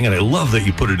you're saying, and I love that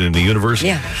you put it in the universe,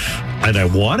 and I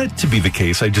want it to be the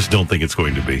case, I just don't think it's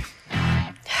going to be.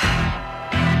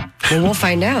 Well, we'll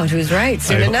find out who's right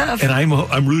soon enough. And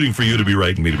I'm rooting for you to be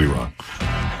right and me to be wrong.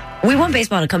 We want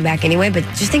baseball to come back anyway, but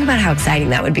just think about how exciting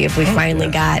that would be if we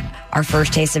finally got our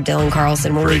first taste of Dylan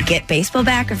Carlson. When we get baseball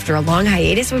back after a long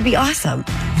hiatus, it would be awesome.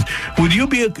 Would you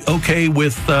be okay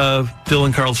with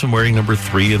Dylan Carlson wearing number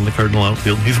 3 in the Cardinal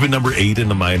outfield? He's been number 8 in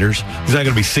the minors. He's not going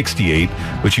to be 68,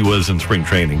 which he was in spring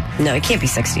training. No, he can't be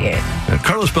 68.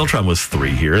 Carlos Beltran was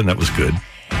 3 here, and that was good.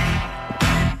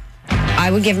 I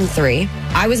would give him 3.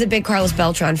 I was a big Carlos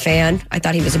Beltran fan. I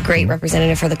thought he was a great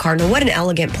representative for the Cardinal. What an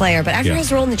elegant player. But after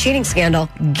his role in the cheating scandal,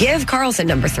 give Carlson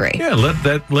number 3. Yeah,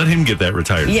 let him get that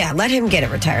retired. Yeah, let him get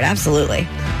it retired. Absolutely.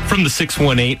 From the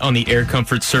 618 on the Air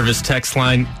Comfort Service text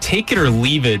line, take it or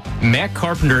leave it. Matt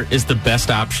Carpenter is the best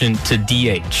option to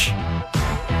DH.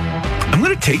 I'm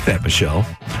going to take that, Michelle.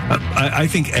 I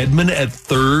think Edman at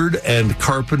 3rd and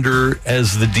Carpenter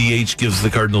as the DH gives the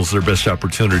Cardinals their best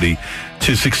opportunity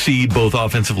to succeed both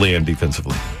offensively and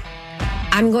defensively.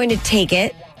 I'm going to take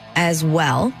it as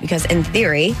well because in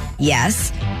theory,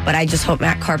 yes, but I just hope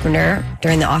Matt Carpenter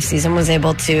during the offseason was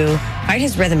able to find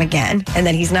his rhythm again and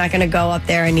that he's not going to go up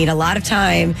there and need a lot of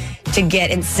time to get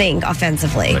in sync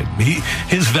offensively. Right.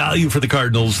 His value for the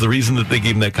Cardinals, the reason that they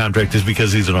gave him that contract is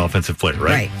because he's an offensive player,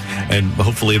 right? And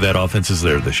hopefully that offense is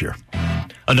there this year.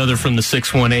 Another from the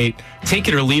 618, take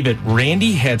it or leave it.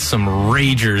 Randy had some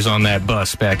ragers on that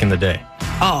bus back in the day.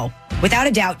 Oh, without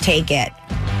a doubt, take it.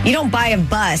 You don't buy a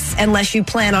bus unless you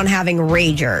plan on having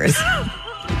ragers.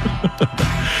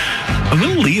 I'm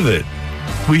going to leave it.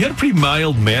 We had a pretty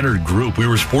mild-mannered group. We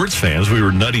were sports fans. We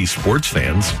were nutty sports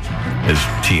fans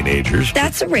as teenagers.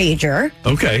 That's a rager.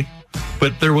 Okay.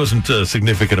 But there wasn't a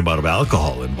significant amount of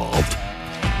alcohol involved.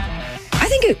 I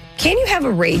think, can you have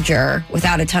a rager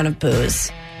without a ton of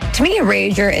booze? To me, a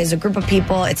rager is a group of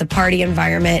people. It's a party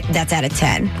environment. That's out of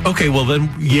 10. Okay, well then,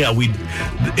 yeah,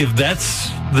 if that's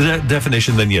the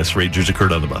definition, then yes, ragers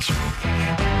occurred on the bus.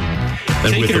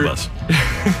 And with the bus.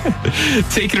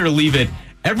 Take it or leave it.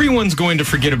 Everyone's going to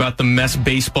forget about the mess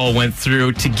baseball went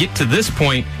through to get to this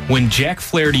point when Jack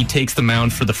Flaherty takes the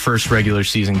mound for the first regular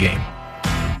season game.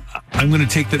 I'm going to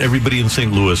take that everybody in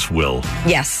St. Louis will.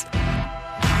 Yes.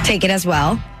 Take it as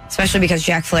well. Especially because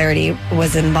Jack Flaherty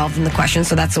was involved in the question,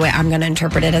 so that's the way I'm going to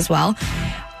interpret it as well.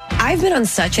 I've been on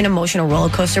such an emotional roller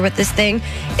coaster with this thing.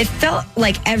 It felt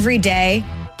like every day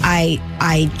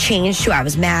I changed who I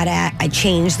was mad at. I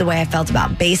changed the way I felt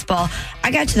about baseball.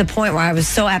 I got to the point where I was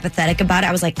so apathetic about it.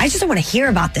 I was like, I just don't want to hear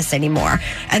about this anymore.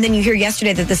 And then you hear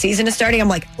yesterday that the season is starting. I'm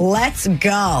like, let's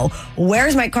go.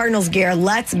 Where's my Cardinals gear?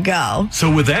 Let's go.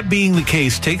 So with that being the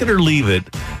case, take it or leave it,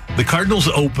 the Cardinals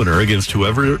opener against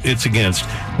whoever it's against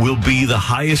will be the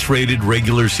highest rated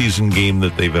regular season game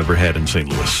that they've ever had in St.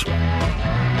 Louis.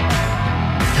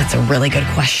 That's a really good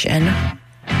question.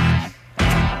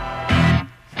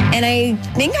 And I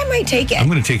think I might take it. I'm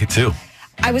going to take it too.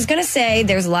 I was going to say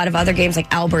there's a lot of other games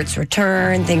like Albert's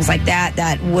Return, things like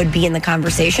that would be in the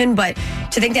conversation. But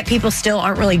to think that people still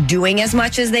aren't really doing as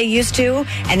much as they used to,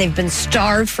 and they've been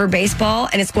starved for baseball,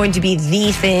 and it's going to be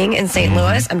the thing in St.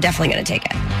 Louis, I'm definitely going to take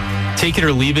it. Take it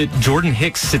or leave it. Jordan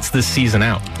Hicks sits this season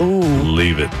out. Ooh.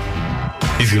 Leave it.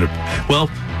 He's going to... Well,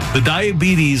 the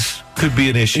diabetes could be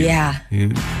an issue. Yeah. You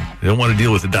don't want to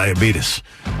deal with the diabetes.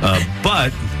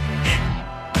 But...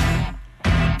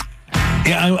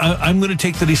 Yeah, I'm going to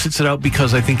take that he sits it out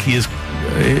because I think he's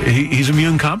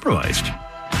immune compromised.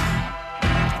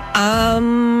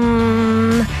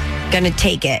 Going to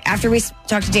take it. After we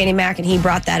talked to Danny Mac and he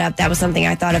brought that up, that was something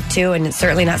I thought of too, and it's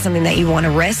certainly not something that you want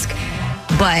to risk.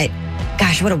 But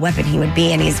gosh, what a weapon he would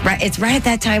be, and it's right at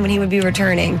that time when he would be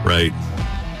returning. Right.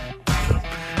 So,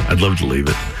 I'd love to leave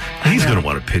it. He's going to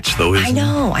want to pitch, though, isn't he?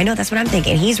 I know. That's what I'm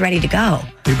thinking. He's ready to go.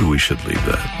 Maybe we should leave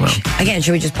that. Well, again,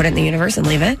 should we just put it in the universe and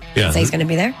leave it? Yeah. Say he's going to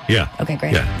be there? Yeah. Okay,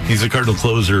 great. Yeah. He's a Cardinal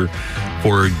closer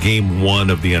for Game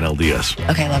 1 of the NLDS.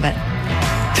 Okay, love it.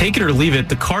 Take it or leave it.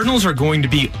 The Cardinals are going to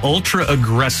be ultra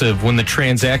aggressive when the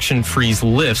transaction freeze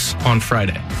lifts on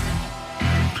Friday.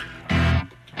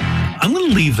 I'm going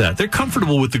to leave that. They're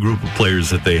comfortable with the group of players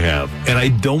that they have. And I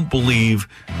don't believe...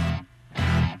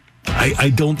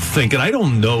 I don't think, and I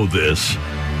don't know this,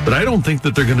 but I don't think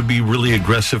that they're going to be really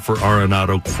aggressive for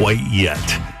Arenado quite yet.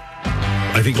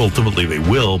 I think ultimately they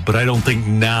will, but I don't think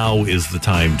now is the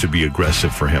time to be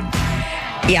aggressive for him.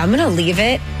 Yeah, I'm going to leave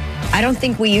it. I don't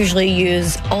think we usually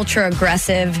use ultra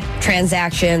aggressive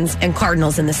transactions and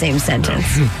Cardinals in the same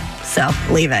sentence. No. So,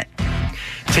 leave it.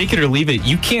 Take it or leave it.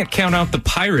 You can't count out the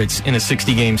Pirates in a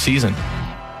 60-game season.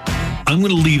 I'm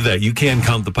going to leave that. You can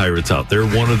count the Pirates out. They're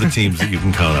one of the teams that you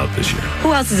can count out this year.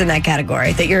 Who else is in that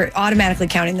category that you're automatically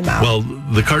counting them out? Well,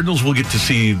 the Cardinals will get to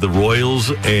see the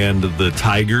Royals and the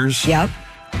Tigers. Yep.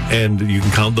 And you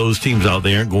can count those teams out.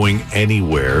 They aren't going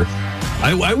anywhere.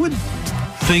 I would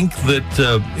think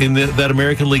that in that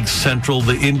American League Central,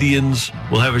 the Indians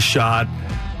will have a shot.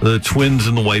 The Twins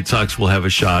and the White Sox will have a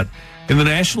shot. In the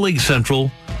National League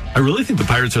Central, I really think the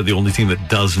Pirates are the only team that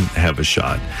doesn't have a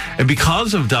shot. And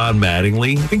because of Don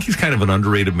Mattingly, I think he's kind of an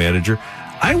underrated manager.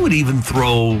 I would even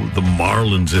throw the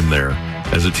Marlins in there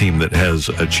as a team that has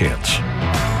a chance.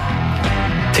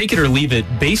 Take it or leave it.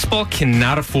 Baseball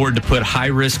cannot afford to put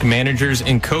high-risk managers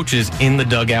and coaches in the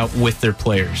dugout with their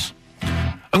players.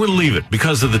 I'm going to leave it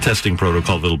because of the testing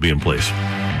protocol that'll be in place.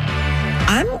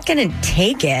 I'm going to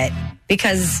take it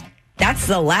because... that's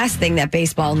the last thing that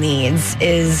baseball needs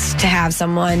is to have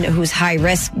someone who's high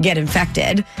risk get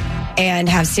infected and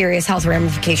have serious health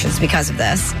ramifications because of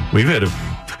this. We've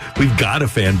got a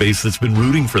fan base that's been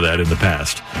rooting for that in the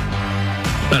past.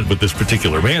 Not with this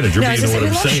particular manager, but you know what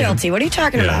I'm saying. Shelty. What are you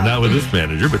talking about? Not with this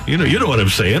manager, but you know what I'm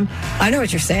saying. I know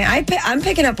what you're saying. I'm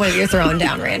picking up what you're throwing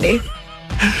down, Randy.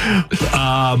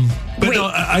 But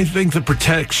no, I think the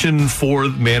protection for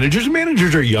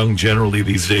managers are young generally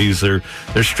these days. They're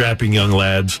strapping young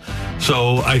lads.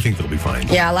 So I think they'll be fine.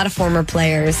 Yeah, a lot of former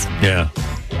players. Yeah.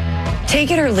 Take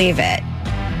it or leave it.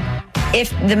 If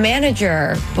the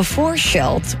manager before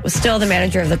Schilt was still the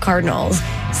manager of the Cardinals,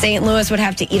 St. Louis would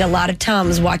have to eat a lot of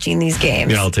Tums watching these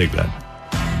games. Yeah, I'll take that.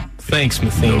 Thanks,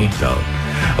 Matheny. No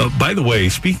doubt. By the way,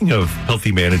 speaking of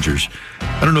healthy managers,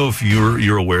 I don't know if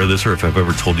you're aware of this or if I've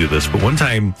ever told you this, but one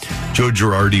time Joe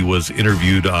Girardi was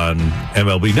interviewed on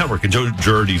MLB Network, and Joe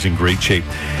Girardi's in great shape.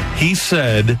 He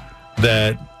said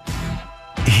that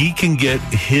he can get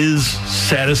his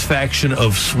satisfaction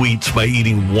of sweets by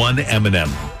eating one M&M.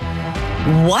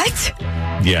 What?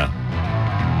 Yeah.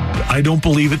 I don't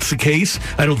believe it's the case.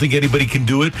 I don't think anybody can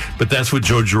do it, but that's what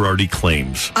Joe Girardi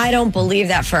claims. I don't believe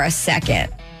that for a second.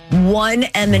 One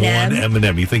M&M? One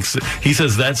M&M. He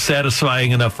says that's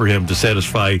satisfying enough for him to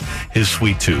satisfy his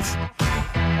sweet tooth.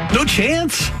 No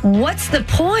chance. What's the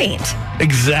point?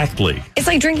 Exactly. It's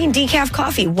like drinking decaf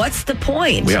coffee. What's the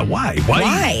point? Yeah, why?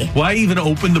 Why even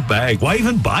open the bag? Why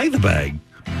even buy the bag?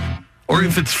 Or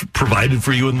if it's provided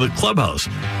for you in the clubhouse.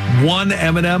 One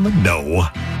M&M? No.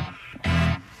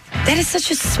 That is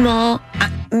such a small.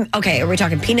 Okay, are we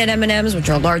talking peanut M&Ms, which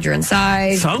are larger in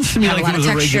size? Sounds to me have like lot it was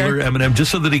of a texture? regular M&M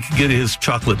just so that he could get his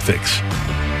chocolate fix.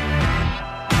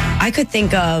 I could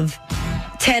think of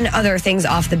 10 other things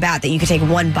off the bat that you could take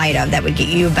one bite of that would get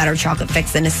you a better chocolate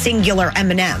fix than a singular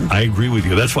M&M. I agree with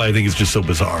you. That's why I think it's just so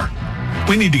bizarre.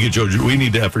 We need to get We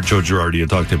need to effort Joe Girardi and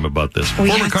talk to him about this.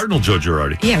 Former Cardinal Joe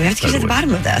Girardi. Yeah, we have to get to the way.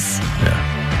 bottom of this.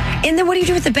 Yeah. And then what do you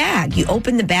do with the bag? You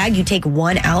open the bag, you take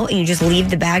one out, and you just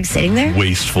leave the bag sitting there?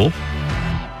 Wasteful.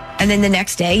 And then the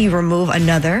next day, you remove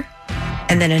another,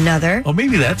 and then another. Oh,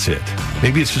 maybe that's it.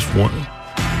 Maybe it's just one.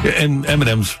 And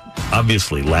M&M's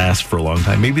obviously last for a long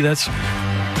time. Maybe that's...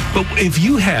 But if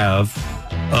you have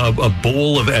a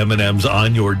bowl of M&M's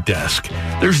on your desk,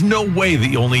 there's no way that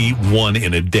you only eat one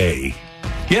in a day.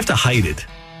 You have to hide it.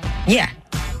 Yeah.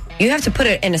 You have to put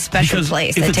it in a special Because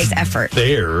place if that it's takes effort.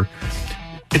 There,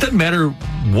 it doesn't matter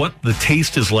what the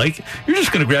taste is like. You're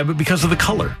just going to grab it because of the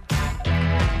color.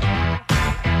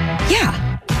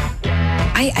 Yeah.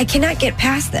 I cannot get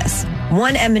past this.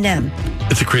 One M&M.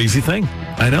 It's a crazy thing.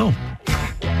 I know.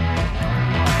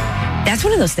 That's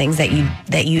one of those things that you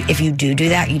if you do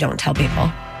that, you don't tell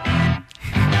people.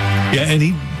 Yeah, and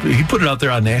he put it out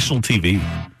there on national TV.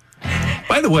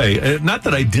 By the way, not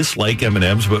that I dislike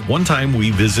M&M's, but one time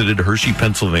we visited Hershey,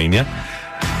 Pennsylvania,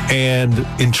 and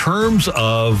in terms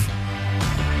of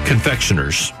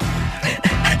confectioners,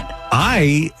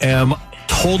 I am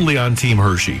totally on Team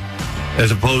Hershey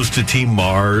as opposed to Team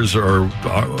Mars or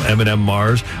M&M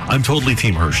Mars. I'm totally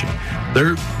Team Hershey.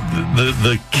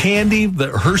 The candy that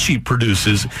Hershey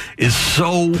produces is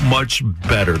so much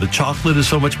better. The chocolate is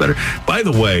so much better. By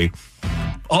the way,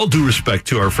 all due respect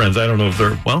to our friends, I don't know if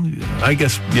they're, well, I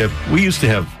guess, yeah, we used to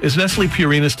have, is Nestle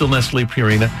Purina still Nestle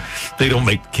Purina? They don't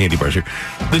make candy bars here.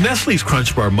 The Nestle's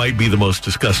Crunch Bar might be the most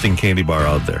disgusting candy bar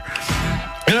out there.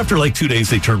 And after like 2 days,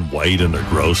 they turn white and they're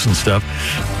gross and stuff.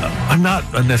 I'm not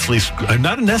a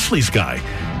Nestle's guy.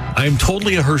 I'm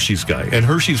totally a Hershey's guy. And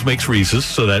Hershey's makes Reese's,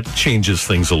 so that changes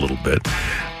things a little bit.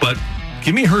 But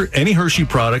give me any Hershey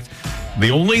product.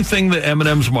 The only thing that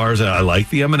M&M's Mars, and I like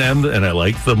the M&M and I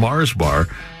like the Mars bar,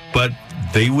 but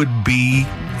they would be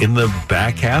in the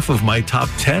back half of my top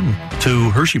 10 to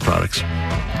Hershey products.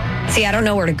 See, I don't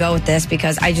know where to go with this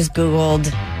because I just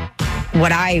Googled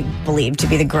what I believe to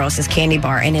be the grossest candy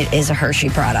bar, and it is a Hershey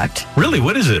product. Really?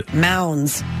 What is it?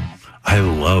 Mounds. I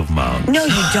love Mounds. No,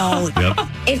 you don't. Yep.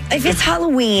 If it's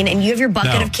Halloween and you have your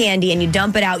bucket of candy and you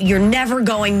dump it out, you're never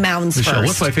going Mounds Michelle, first.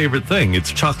 what's my favorite thing?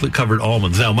 It's chocolate-covered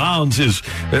almonds. Now, Mounds is,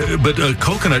 but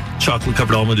coconut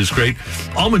chocolate-covered almond is great.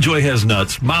 Almond Joy has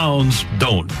nuts. Mounds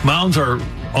don't. Mounds are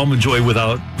Almond Joy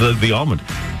without the almond.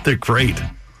 They're great.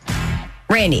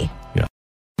 Randy. Yeah.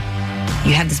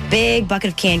 You have this big bucket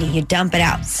of candy. You dump it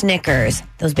out. Snickers,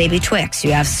 those baby Twix.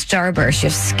 You have Starburst. You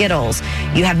have Skittles.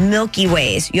 You have Milky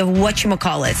Ways. You have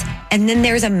whatchamacallits. And then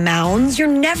there's a Mounds. You're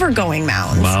never going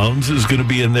Mounds. Mounds is going to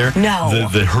be in there. No.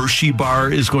 The Hershey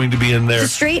bar is going to be in there. The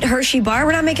straight Hershey bar.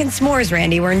 We're not making s'mores,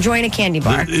 Randy. We're enjoying a candy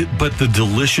bar. But the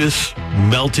delicious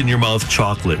melt-in-your-mouth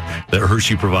chocolate that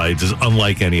Hershey provides is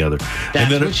unlike any other.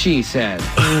 That's what she said.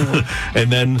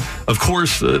 And then, of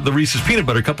course, the Reese's Peanut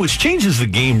Butter Cup, which changes the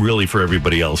game really for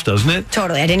everybody else, doesn't it?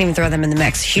 Totally. I didn't even throw them in the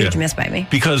mix. Huge miss by me.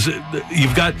 Because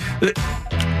you've got,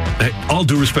 all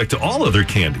due respect to all other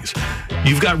candies,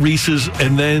 you've got Reese's,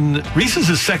 and then Reese's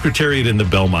is Secretariat in the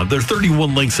Belmont. They're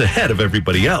 31 links ahead of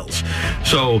everybody else.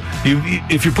 So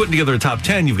if you're putting together a top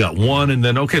 10, you've got one, and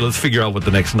then, okay, let's figure out what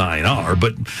the next 9 are.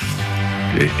 But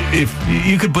if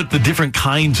you could put the different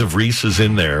kinds of Reese's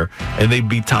in there, and they'd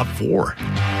be top 4.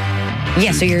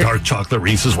 Yeah, so you're dark chocolate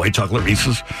Reese's, white chocolate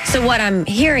Reese's. So what I'm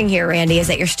hearing here, Randy, is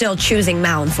that you're still choosing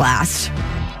Mounds last.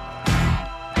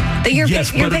 That you're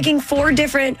picking 4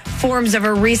 different forms of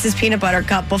a Reese's Peanut Butter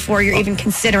Cup before you're even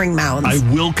considering Mounds.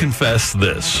 I will confess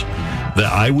this, that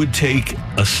I would take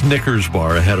a Snickers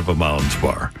bar ahead of a Mounds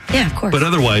bar. Yeah, of course. But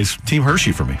otherwise, Team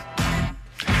Hershey for me.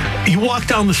 You walk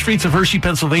down the streets of Hershey,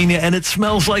 Pennsylvania, and it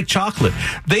smells like chocolate.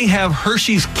 They have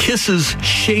Hershey's Kisses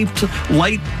shaped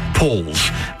light poles.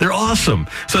 They're awesome.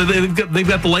 So they've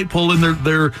got the light pole, and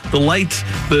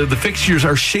the fixtures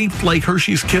are shaped like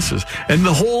Hershey's Kisses, and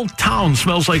the whole town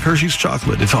smells like Hershey's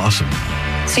chocolate. It's awesome.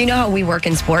 So you know how we work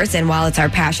in sports, and while it's our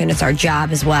passion, it's our job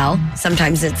as well.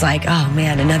 Sometimes it's like, oh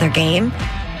man, another game.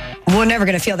 We're never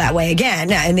going to feel that way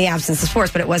again in the absence of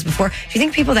sports, but it was before. Do you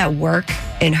think people that work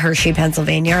in Hershey,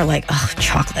 Pennsylvania are like, oh,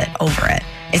 chocolate, over it?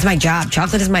 It's my job.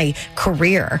 Chocolate is my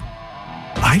career.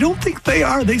 I don't think they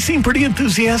are. They seem pretty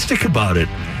enthusiastic about it.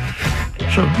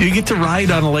 So you get to ride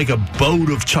on a boat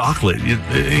of chocolate,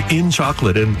 in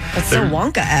chocolate. And it's so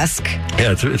Wonka-esque.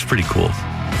 Yeah, it's pretty cool.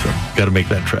 So got to make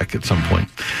that trek at some point.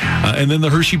 And then the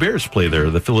Hershey Bears play there.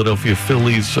 The Philadelphia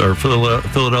Phillies or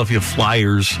Philadelphia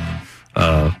Flyers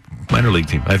minor league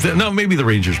team. Maybe the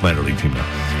Rangers minor league team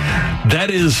now. That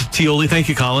is Tioli. Thank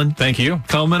you, Colin. Thank you.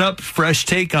 Coming up, Fresh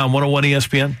Take on 101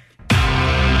 ESPN.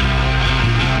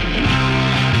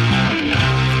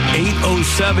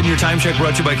 8:07, your time check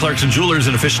brought to you by Clarkson Jewelers,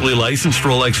 an officially licensed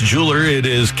Rolex jeweler. It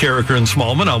is Carricker and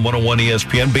Smallman on 101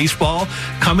 ESPN. Baseball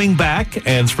coming back,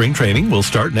 and spring training will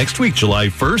start next week, July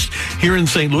 1st, here in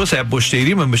St. Louis at Busch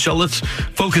Stadium. And Michelle, let's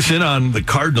focus in on the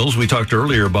Cardinals. We talked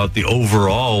earlier about the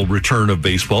overall return of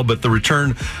baseball, but the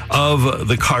return of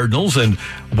the Cardinals and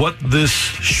what this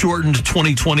shortened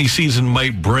 2020 season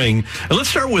might bring. And let's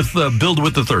start with Bill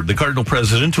DeWitt III, the Cardinal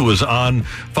president, who was on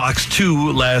Fox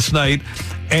 2 last night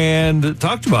and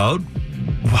talked about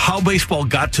how baseball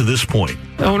got to this point.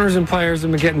 Owners and players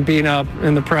have been getting beat up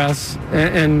in the press,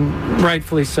 and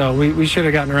rightfully so. We should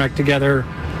have gotten our act together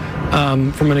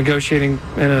from a negotiating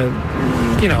and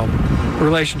a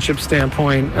relationship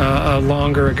standpoint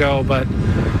longer ago. But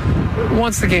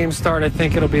once the games start, I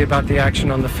think it'll be about the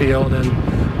action on the field.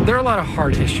 And there are a lot of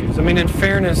hard issues. I mean, in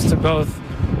fairness to both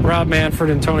Rob Manfred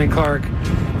and Tony Clark,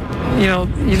 you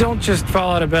don't just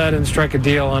fall out of bed and strike a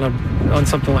deal on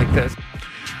something like this.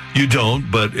 You don't,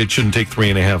 but it shouldn't take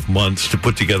 3.5 months to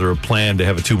put together a plan to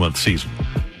have a 2-month season.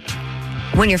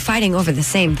 When you're fighting over the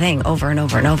same thing over and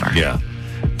over and over. Yeah.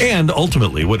 And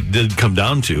ultimately, what it did come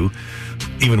down to,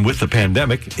 even with the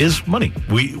pandemic, is money.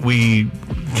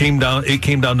 It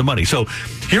came down to money. So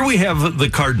here we have the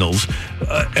Cardinals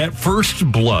at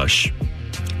first blush.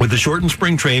 With the shortened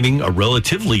spring training, a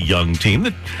relatively young team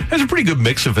that has a pretty good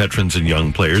mix of veterans and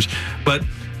young players. But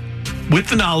with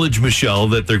the knowledge, Michelle,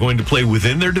 that they're going to play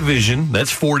within their division, that's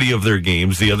 40 of their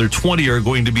games. The other 20 are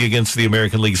going to be against the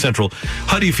American League Central.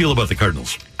 How do you feel about the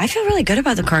Cardinals? I feel really good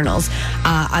about the Cardinals.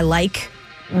 I like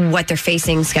what they're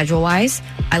facing schedule-wise.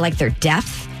 I like their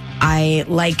depth. We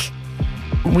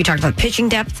talked about pitching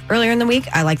depth earlier in the week.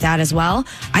 I like that as well.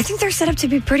 I think they're set up to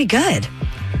be pretty good.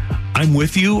 I'm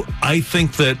with you. I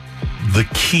think that the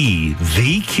key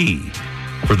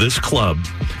for this club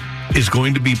is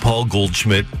going to be Paul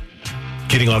Goldschmidt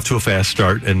getting off to a fast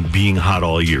start and being hot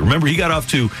all year. Remember, he got off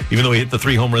to, even though he hit the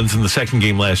 3 home runs in the second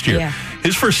game last year,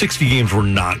 his first 60 games were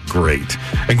not great.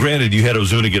 And granted, you had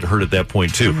Ozuna get hurt at that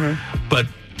point too. Mm-hmm. But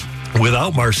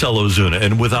without Marcell Ozuna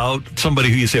and without somebody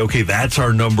who you say, okay, that's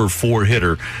our number 4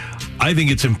 hitter, I think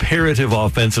it's imperative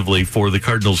offensively for the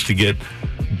Cardinals to get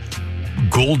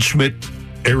Goldschmidt,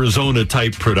 Arizona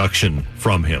type production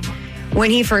from him. When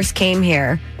he first came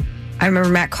here, I remember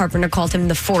Matt Carpenter called him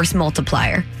the force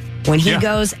multiplier. When he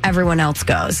goes, everyone else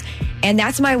goes. And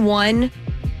that's my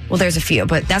there's a few,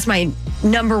 but that's my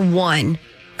number one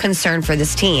concern for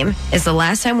this team is the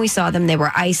last time we saw them, they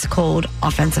were ice cold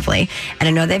offensively. And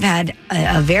I know they've had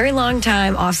a very long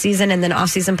time off season and then off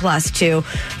season plus to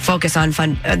focus on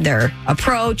their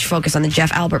approach, focus on the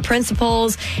Jeff Albert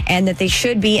principles, and that they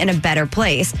should be in a better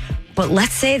place. But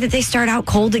let's say that they start out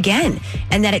cold again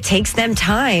and that it takes them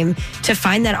time to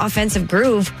find that offensive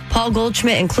groove, Paul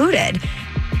Goldschmidt included.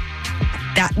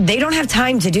 That they don't have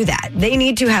time to do that. They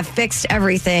need to have fixed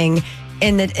everything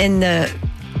in the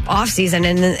off season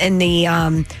and in the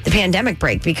pandemic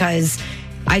break, because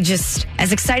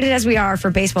as excited as we are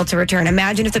for baseball to return,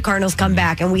 imagine if the Cardinals come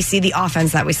back and we see the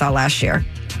offense that we saw last year.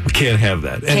 We can't have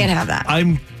that. Can't have that.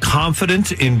 I'm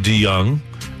confident in DeYoung.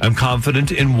 I'm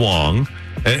confident in Wong.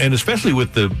 And especially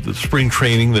with the spring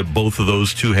training that both of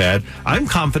those two had, I'm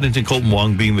confident in Colton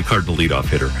Wong being the Cardinal leadoff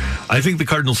hitter. I think the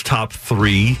Cardinals' top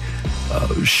 3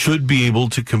 should be able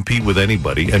to compete with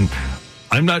anybody. And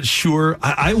I'm not sure.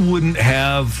 I wouldn't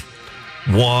have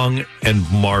Wong and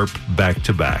Marp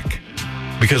back-to-back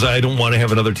because I don't want to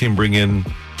have another team bring in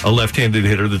a left-handed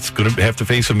hitter that's going to have to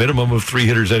face a minimum of 3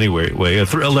 hitters anyway, a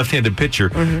left-handed pitcher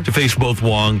to face both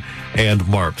Wong and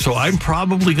Marp. So I'm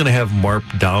probably going to have Marp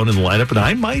down in the lineup, and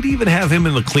I might even have him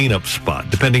in the cleanup spot,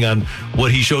 depending on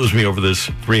what he shows me over this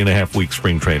 3.5-week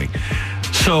spring training.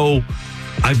 So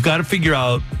I've got to figure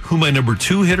out who my number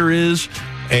 2 hitter is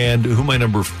and who my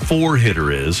number 4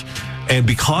 hitter is. And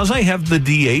because I have the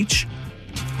DH,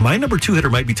 my number 2 hitter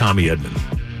might be Tommy Edman.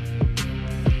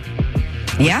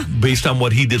 Yeah. Based on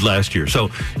what he did last year.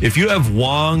 So if you have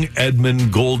Wong,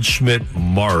 Edman, Goldschmidt,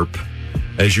 Marp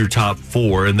as your top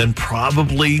 4, and then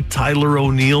probably Tyler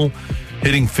O'Neill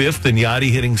hitting 5th and Yachty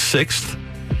hitting 6th,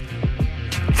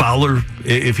 Fowler,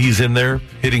 if he's in there,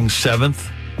 hitting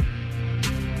 7th,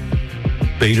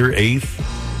 Bader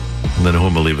 8th, and then who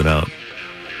am I leaving out?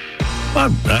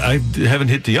 I haven't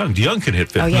hit DeYoung. DeYoung can hit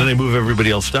 5th, and then they move everybody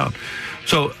else down.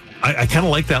 So I kind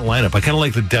of like that lineup. I kind of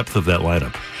like the depth of that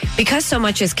lineup. Because so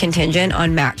much is contingent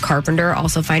on Matt Carpenter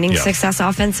also finding success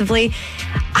offensively,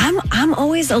 I'm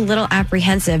always a little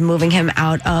apprehensive moving him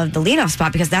out of the leadoff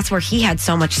spot because that's where he had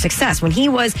so much success. When he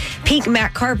was peak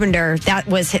Matt Carpenter, that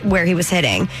was where he was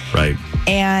hitting. Right.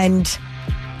 And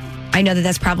I know that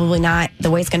that's probably not the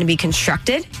way it's going to be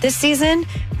constructed this season,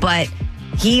 but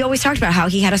he always talked about how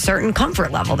he had a certain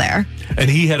comfort level there. And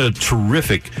he had a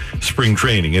terrific spring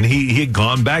training, and he had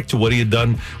gone back to what he had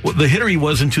done, the hitter he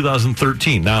was in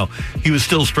 2013. Now, he was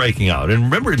still striking out. And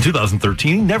remember, in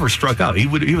 2013, he never struck out. He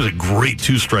was a great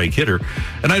two-strike hitter,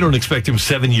 and I don't expect him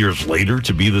 7 years later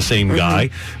to be the same guy,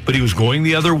 but he was going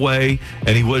the other way,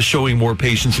 and he was showing more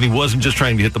patience, and he wasn't just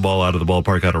trying to hit the ball out of the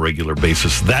ballpark on a regular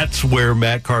basis. That's where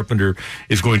Matt Carpenter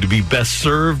is going to be best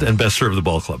served and best serve the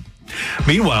ball club.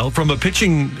 Meanwhile, from a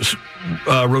pitching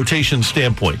rotation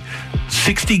standpoint,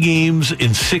 60 games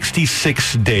in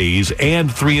 66 days and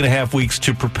 3.5 weeks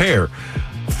to prepare.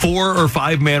 4 or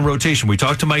 5-man rotation. We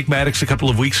talked to Mike Maddox a couple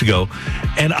of weeks ago,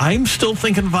 and I'm still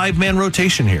thinking 5-man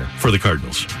rotation here for the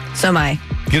Cardinals. So am I.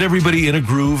 Get everybody in a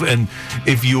groove, and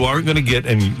if you aren't going to get,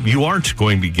 and you aren't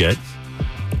going to get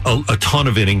a ton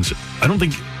of innings, I don't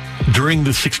think during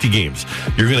the 60 games,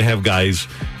 you're going to have guys,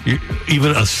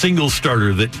 even a single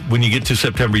starter that when you get to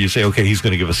September, you say, okay, he's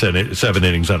going to give us 7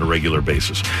 innings on a regular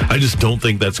basis. I just don't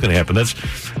think that's going to happen. That's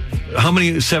how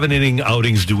many 7-inning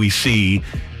outings do we see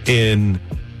in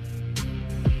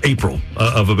April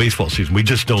of a baseball season? We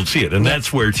just don't see it. And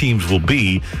that's where teams will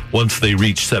be once they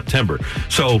reach September.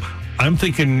 So I'm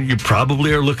thinking you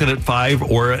probably are looking at 5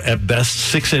 or at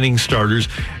best 6-inning starters.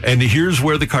 And here's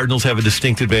where the Cardinals have a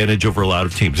distinct advantage over a lot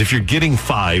of teams. If you're getting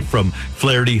 5 from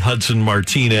Flaherty, Hudson,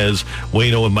 Martinez,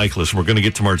 Waino, and Michaelis, we're going to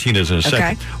get to Martinez in a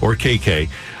second, or KK,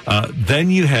 then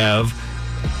you have,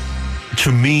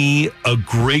 to me, a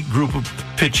great group of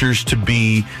pitchers to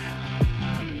be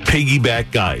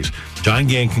piggyback guys. John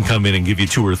Gant can come in and give you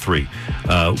 2 or 3.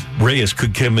 Reyes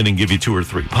could come in and give you 2 or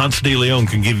 3. Ponce de Leon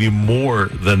can give you more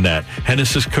than that.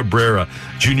 Genesis Cabrera,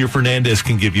 Junior Fernandez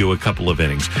can give you a couple of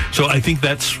innings. So I think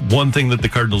that's one thing that the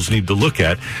Cardinals need to look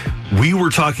at. We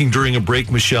were talking during a break,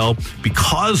 Michelle,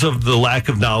 because of the lack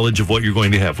of knowledge of what you're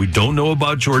going to have. We don't know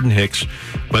about Jordan Hicks,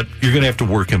 but you're going to have to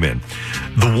work him in.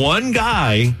 The one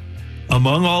guy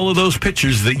among all of those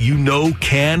pitchers that you know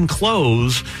can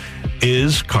close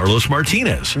is Carlos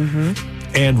Martinez.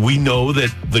 And we know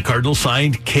that the Cardinals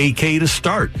signed KK to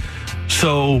start.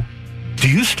 So do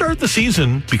you start the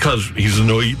season, because he's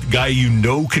a guy you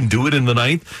know can do it in the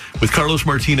 9th, with Carlos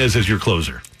Martinez as your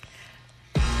closer?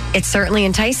 It's certainly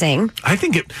enticing. I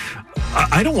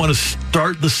don't want to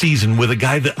start the season with a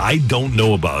guy that I don't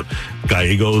know about.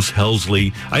 Gallegos,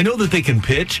 Helsley. I know that they can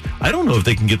pitch. I don't know if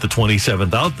they can get the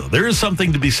 27th out, though. There is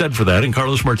something to be said for that, and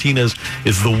Carlos Martinez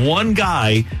is the one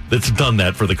guy that's done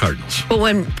that for the Cardinals. But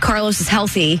when Carlos is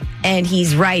healthy and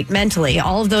he's right mentally,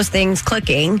 all of those things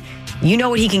clicking, you know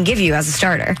what he can give you as a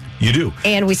starter. You do.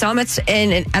 And we saw him at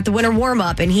the winter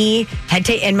warm-up, and he had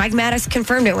and Mike Maddox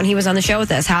confirmed it when he was on the show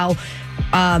with us, how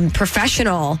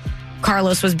professional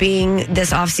Carlos was being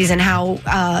this offseason,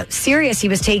 how serious he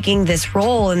was taking this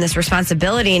role and this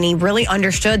responsibility, and he really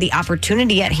understood the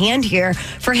opportunity at hand here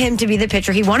for him to be the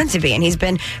pitcher he wanted to be. And he's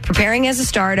been preparing as a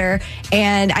starter.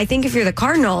 And I think if you're the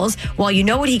Cardinals, while you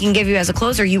know what he can give you as a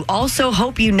closer, you also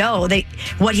hope you know that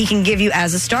what he can give you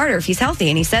as a starter if he's healthy.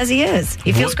 And he says he is.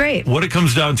 He feels great. What it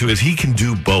comes down to is he can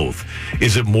do both.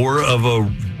 Is it more of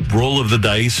a roll of the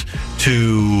dice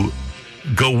to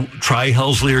go try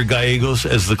Helsley or Gallegos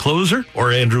as the closer,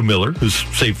 or Andrew Miller, who's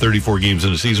saved 34 games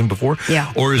in a season before?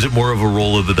 Yeah. Or is it more of a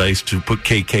roll of the dice to put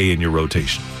KK in your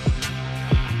rotation?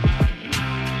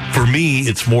 For me,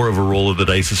 it's more of a roll of the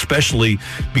dice, especially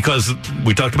because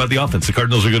we talked about the offense. The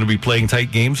Cardinals are going to be playing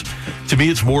tight games. To me,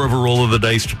 it's more of a roll of the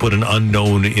dice to put an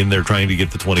unknown in there trying to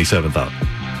get the 27th out.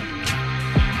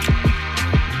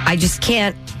 I just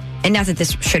can't, and not that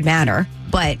this should matter,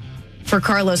 but for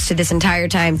Carlos to this entire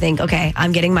time think, okay,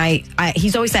 I'm getting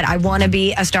he's always said, I want to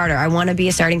be a starter. I want to be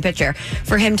a starting pitcher.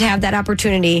 For him to have that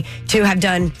opportunity to have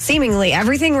done seemingly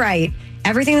everything right,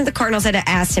 everything that the Cardinals had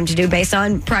asked him to do based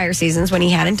on prior seasons when he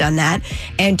hadn't done that,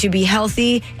 and to be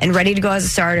healthy and ready to go as a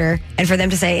starter, and for them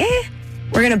to say,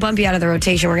 we're going to bump you out of the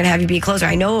rotation. We're going to have you be a closer.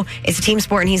 I know it's a team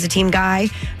sport and he's a team guy,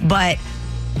 but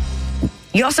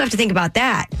you also have to think about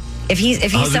that. If he's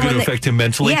How's someone it going to affect him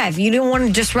mentally? Yeah, if you don't want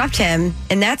to disrupt him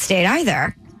in that state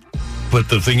either. But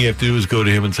the thing you have to do is go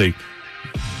to him and say,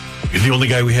 you're the only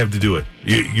guy we have to do it.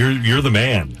 You're the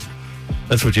man.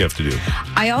 That's what you have to do.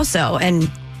 I also, and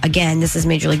again, this is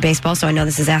Major League Baseball, so I know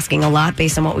this is asking a lot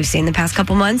based on what we've seen the past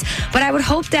couple months, but I would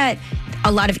hope that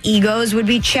a lot of egos would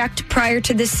be checked prior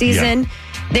to this season.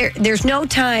 There's no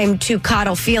time to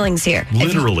coddle feelings here.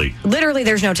 Literally. Literally,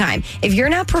 there's no time. If you're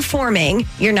not performing,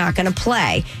 you're not going to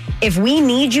play. If we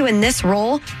need you in this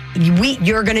role,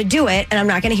 you're going to do it, and I'm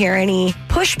not going to hear any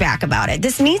pushback about it.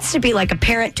 This needs to be like a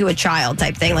parent to a child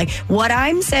type thing. Like, what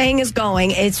I'm saying is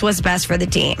going, it's what's best for the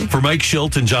team. For Mike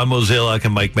Schilt and John Mozeliak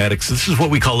and Mike Maddox, this is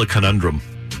what we call a conundrum.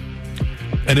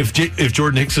 And if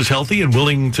Jordan Hicks is healthy and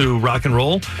willing to rock and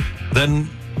roll, then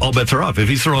all bets are off. If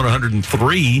he's throwing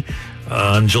 103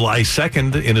 on July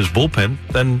 2nd in his bullpen,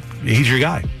 then he's your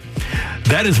guy.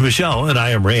 That is Michelle, and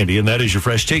I am Randy, and that is your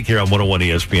Fresh Take here on 101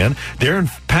 ESPN. Darren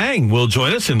Pang will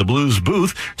join us in the Blues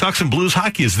booth, talk some Blues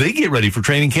hockey as they get ready for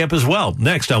training camp as well.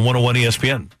 Next on 101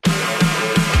 ESPN.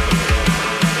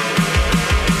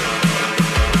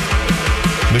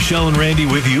 Michelle and Randy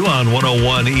with you on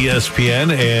 101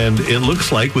 ESPN, and it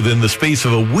looks like within the space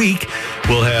of a week,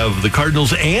 we'll have the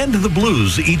Cardinals and the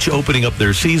Blues each opening up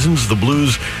their seasons. The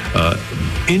Blues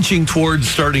inching towards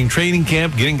starting training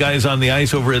camp, getting guys on the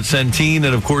ice over at Centene,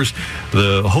 and of course,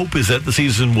 the hope is that the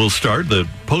season will start, the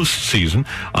postseason,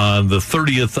 on the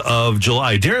 30th of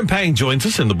July. Darren Pang joins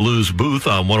us in the Blues booth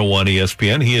on 101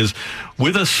 ESPN. He is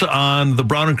with us on the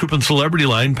Brown and Crouppen Celebrity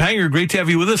Line. Panger, great to have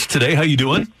you with us today. How you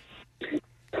doing?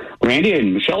 Randy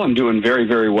and Michelle, I'm doing very,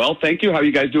 very well. Thank you. How are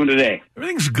you guys doing today?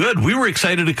 Everything's good. We were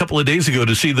excited a couple of days ago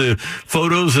to see the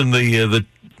photos and the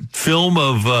film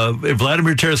of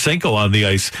Vladimir Tarasenko on the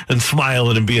ice and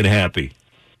smiling and being happy.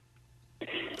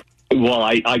 Well,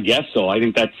 I guess so. I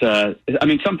think that's,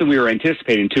 something we were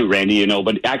anticipating too, Randy,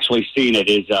 but actually seeing it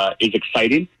is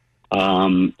exciting.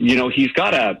 He's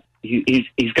got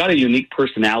a unique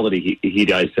personality. He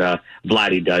does,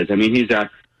 Vladdy does. I mean,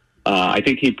 I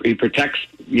think he protects,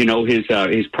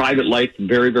 his private life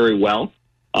very, very well.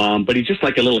 But he's just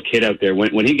like a little kid out there.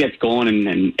 When he gets going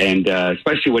and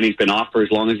especially when he's been off for as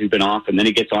long as he's been off, and then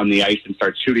he gets on the ice and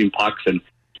starts shooting pucks, and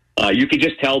you could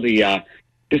just tell the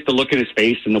look in his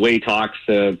face and the way he talks,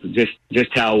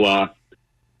 just how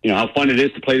fun it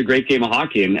is to play the great game of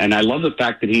hockey. And I love the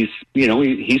fact that he's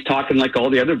talking like all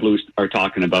the other Blues are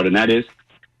talking about, and that is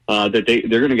that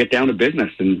they're going to get down to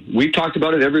business. And we've talked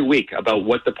about it every week about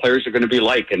what the players are going to be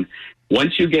like. And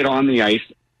once you get on the ice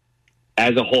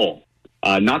as a whole,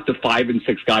 not the 5 and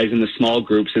 6 guys in the small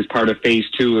groups as part of phase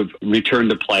 2 of return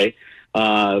to play,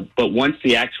 but once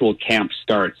the actual camp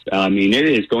starts, it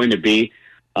is going to be,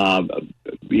 a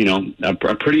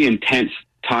pretty intense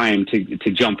time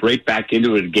to jump right back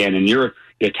into it again. And your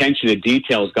attention to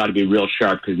detail has got to be real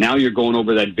sharp, because now you're going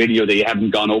over that video that you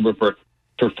haven't gone over for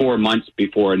 4 months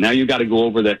before. And now you got to go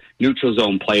over the neutral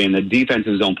zone play and the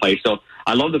defensive zone play. So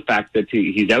I love the fact that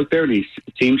he's out there and he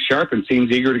seems sharp and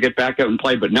seems eager to get back out and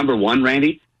play. But number one,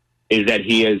 Randy, is that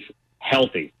he is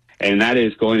healthy. And that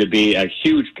is going to be a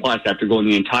huge plus after going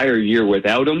the entire year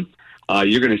without him.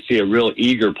 You're going to see a real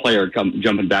eager player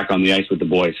jumping back on the ice with the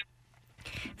boys.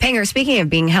 Panger, speaking of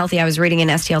being healthy, I was reading in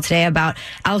STL today about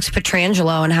Alex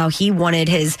Pietrangelo and how he wanted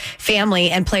his family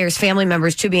and players' family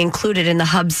members to be included in the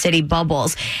Hub City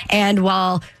bubbles. And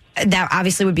while that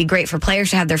obviously would be great for players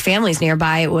to have their families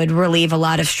nearby, it would relieve a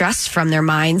lot of stress from their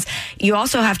minds. You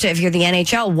also have to, if you're the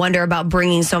NHL, wonder about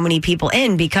bringing so many people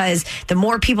in, because the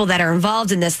more people that are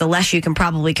involved in this, the less you can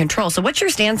probably control. So what's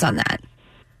your stance on that?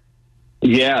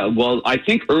 Yeah, well, I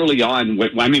think early on,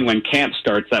 when camp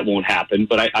starts, that won't happen.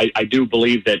 But I do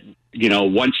believe that,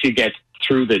 once you get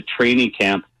through the training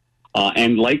camp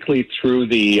and likely through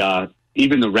the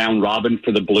even the round robin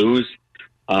for the Blues,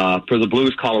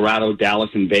 Colorado,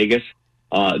 Dallas, and Vegas,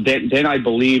 then I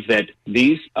believe that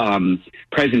these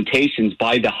presentations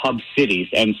by the hub cities,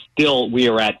 and still we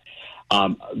are at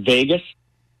Vegas,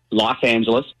 Los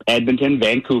Angeles, Edmonton,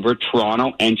 Vancouver,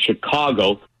 Toronto, and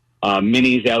Chicago.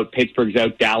 Minnie's out, Pittsburgh's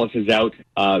out, Dallas is out.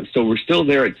 So we're still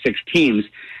there at 6 teams.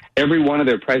 Every one of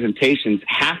their presentations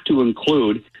have to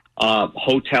include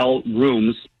hotel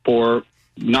rooms for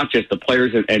not just the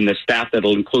players and the staff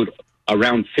that'll include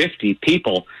around 50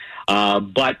 people,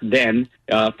 but then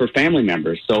for family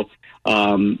members. So,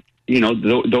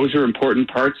 those are important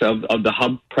parts of the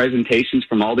hub presentations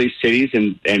from all these cities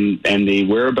and the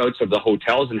whereabouts of the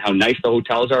hotels and how nice the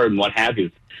hotels are and what have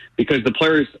you. Because the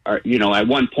players are, at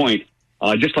one point,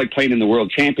 just like playing in the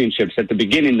World Championships, at the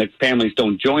beginning, the families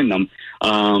don't join them.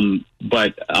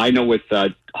 But I know with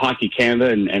Hockey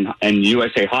Canada and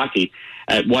USA Hockey,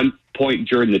 at one point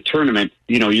during the tournament,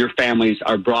 your families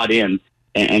are brought in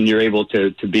and you're able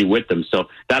to be with them. So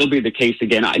that'll be the case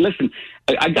again. Listen,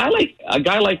 a guy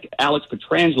like Alex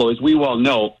Pietrangelo, as we well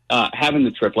know, having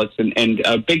the triplets and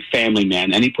a big family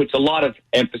man, and he puts a lot of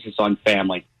emphasis on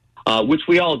family. Which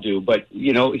we all do, but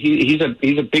he's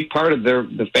a big part of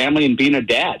the family and being a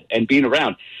dad and being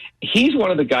around. he's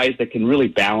one of the guys that can really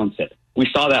balance it. We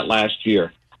saw that last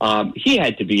year. He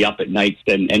had to be up at nights,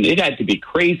 and it had to be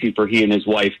crazy for he and his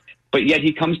wife. But yet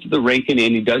he comes to the rink and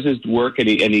he does his work, and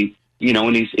he's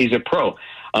a pro.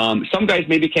 Some guys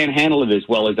maybe can't handle it as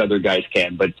well as other guys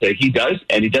can, but he does,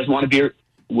 and he doesn't want to be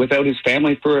without his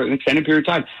family for an extended period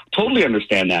of time. Totally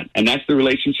understand that, and that's the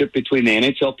relationship between the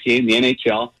NHLPA and the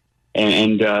NHL,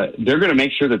 and they're going to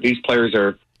make sure that these players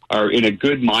are in a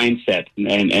good mindset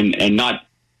and not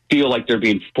feel like they're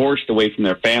being forced away from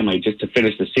their family just to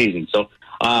finish the season. So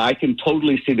I can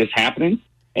totally see this happening.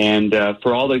 And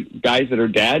for all the guys that are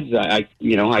dads, I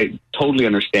totally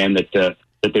understand that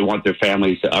they want their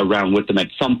families around with them at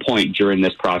some point during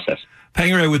this process.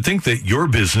 Panger, I would think that your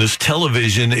business,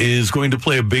 television, is going to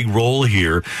play a big role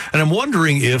here. And I'm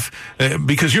wondering if,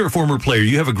 because you're a former player,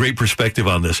 you have a great perspective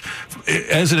on this.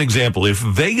 As an example, if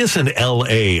Vegas and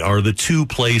LA are the two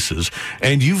places,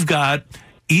 and you've got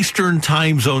Eastern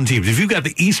time zone teams, if you've got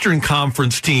the Eastern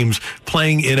Conference teams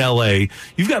playing in LA,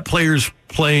 you've got players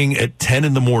playing at 10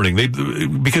 in the morning.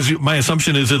 Because my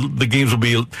assumption is that the games will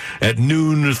be at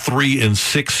noon, 3, and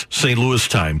 6 St. Louis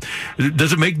time.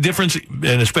 Does it make difference?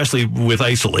 And especially with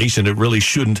isolation, it really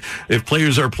shouldn't. If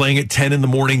players are playing at 10 in the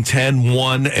morning, 10,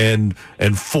 1, and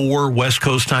 4 West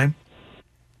Coast time?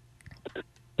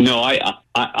 No,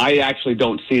 I actually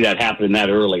don't see that happening that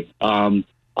early.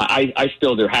 I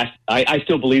still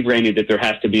believe, Randy, that there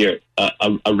has to be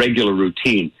a regular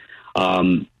routine.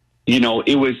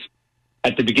 It was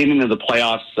at the beginning of the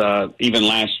playoffs, even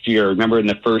last year. Remember in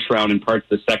the first round and parts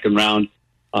of the second round,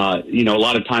 a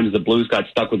lot of times the Blues got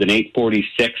stuck with an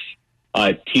 8:46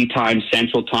 tea time,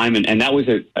 Central time, and that was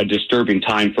a disturbing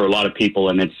time for a lot of people,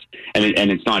 and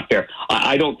it's not fair.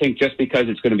 I don't think just because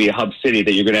it's going to be a hub city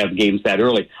that you're going to have games that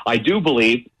early. I do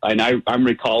believe, and I'm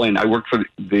recalling, I worked for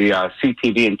the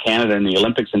CTV in Canada in the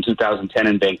Olympics in 2010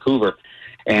 in Vancouver,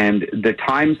 and the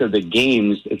times of the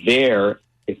games there,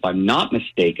 if I'm not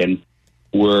mistaken,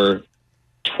 were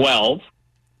 12,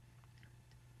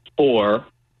 4,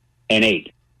 and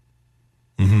 8.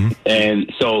 Mm-hmm.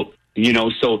 And so,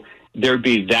 there'd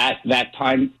be that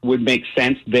time would make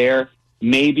sense there,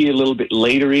 maybe a little bit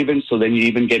later even. So then you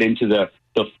even get into the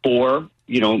 4,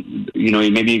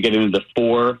 maybe you get into the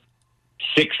 4,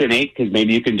 6, and 8, because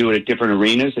maybe you can do it at different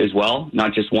arenas as well,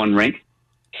 not just one rink.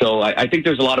 So I think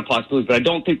there's a lot of possibilities, but I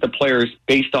don't think the players,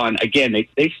 based on, again,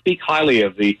 they speak highly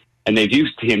of and they've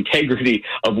used the integrity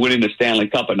of winning the Stanley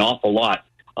Cup an awful lot.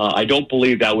 I don't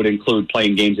believe that would include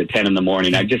playing games at 10 in the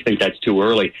morning. I just think that's too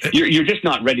early. You're just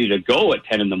not ready to go at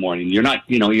 10 in the morning. You're not,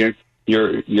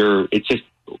 it's just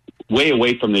way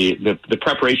away from the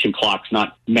preparation clock's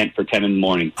not meant for 10 in the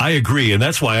morning. I agree, and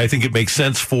that's why I think it makes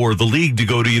sense for the league to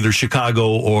go to either Chicago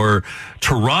or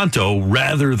Toronto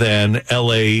rather than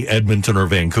LA, Edmonton, or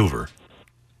Vancouver.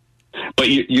 But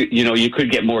you could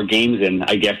get more games in,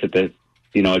 I guess, at the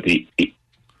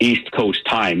East Coast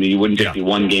time. You wouldn't just be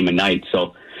one game a night.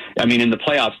 So, I mean, in the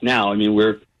playoffs now, I mean,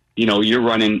 you're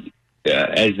running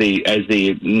as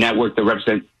the network that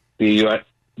represents the U.S.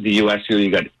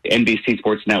 You got NBC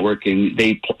Sports Network, and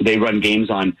they run games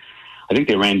on. I think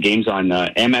they ran games on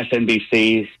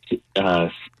MSNBC. I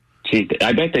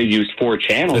bet they used 4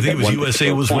 channels. I think it was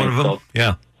USA was one of them. So,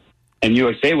 yeah, and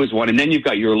USA was one, and then you've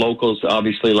got your locals,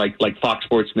 obviously, like Fox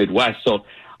Sports Midwest. So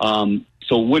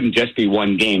it wouldn't just be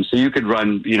one game. So you could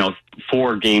run,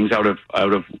 4 games out of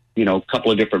a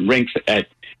couple of different rinks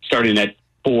starting at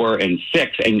 4 and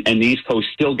 6, and the East Coast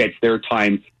still gets their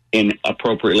time in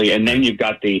appropriately. And then you've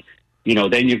got the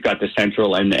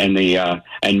Central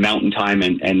and Mountain time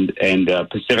and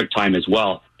Pacific time as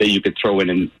well that you could throw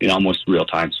in almost real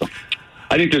time. So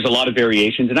I think there's a lot of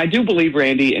variations, and I do believe,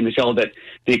 Randy and Michelle, that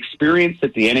the experience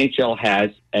that the NHL has,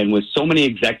 and with so many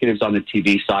executives on the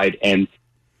TV side, and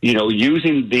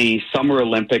using the Summer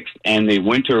Olympics and the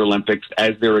Winter Olympics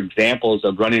as their examples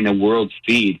of running a world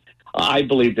feed, I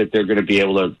believe that they're going to be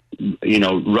able to,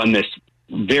 run this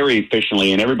very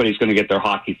efficiently, and everybody's going to get their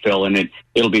hockey fill, and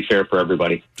it'll be fair for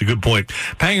everybody. It's a good point.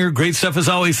 Panger, great stuff as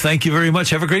always. Thank you very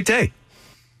much. Have a great day.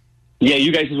 Yeah,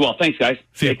 you guys as well. Thanks, guys.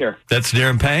 Take care. That's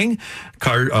Darren Pang,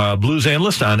 Blues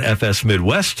analyst on FS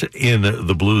Midwest in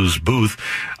the Blues booth.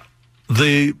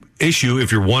 The issue,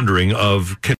 if you're wondering,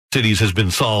 of cities has been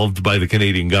solved by the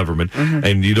Canadian government,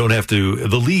 and you don't have to,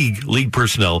 the league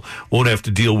personnel won't have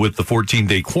to deal with the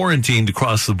 14-day quarantine to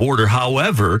cross the border.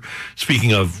 However,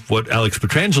 speaking of what Alex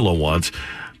Pietrangelo wants,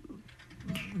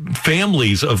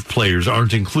 families of players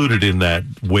aren't included in that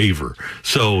waiver.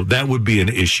 So that would be an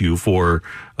issue for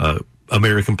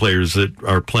American players that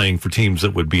are playing for teams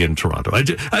that would be in Toronto.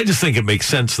 I just think it makes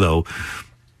sense, though.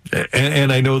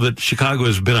 And I know that Chicago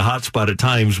has been a hot spot at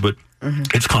times, but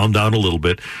It's calmed down a little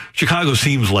bit. Chicago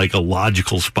seems like a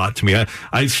logical spot to me.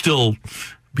 I still,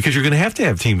 because you're going to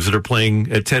have teams that are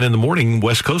playing at 10 in the morning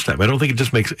West Coast time. I don't think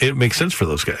it makes sense for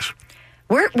those guys.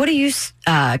 What do you?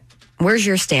 Where's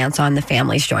your stance on the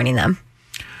families joining them?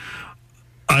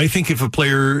 I think if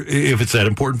it's that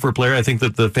important for a player, I think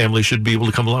that the family should be able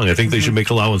to come along. I think they should make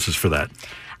allowances for that.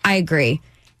 I agree.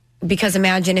 Because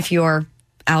imagine if you're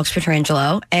Alex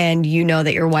Pietrangelo and you know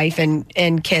that your wife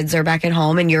and kids are back at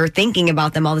home and you're thinking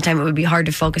about them all the time, it would be hard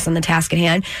to focus on the task at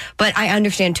hand. But I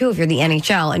understand too if you're the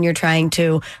NHL and you're trying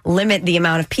to limit the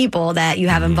amount of people that you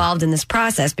have involved in this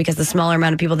process, because the smaller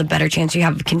amount of people, the better chance you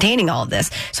have of containing all of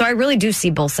this. So I really do see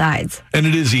both sides. And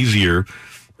it is easier.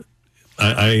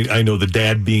 I know the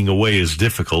dad being away is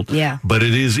difficult, but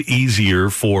it is easier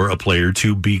for a player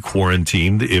to be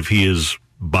quarantined if he is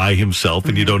by himself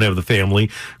and you don't have the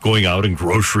family going out and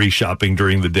grocery shopping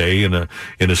during the day in a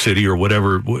city or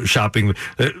whatever shopping.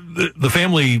 The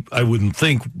family, I wouldn't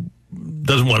think,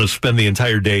 doesn't want to spend the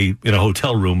entire day in a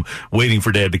hotel room waiting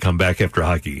for dad to come back after a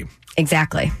hockey game.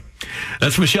 Exactly.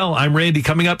 That's Michelle. I'm Randy.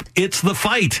 Coming up, it's The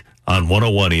Fight on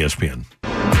 101 ESPN.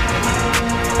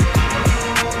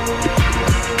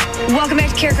 Welcome back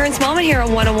to Karraker and Smallman here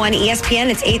on 101 ESPN.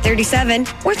 It's 8:37,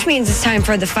 which means it's time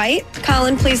for The Fight.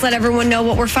 Colin, please let everyone know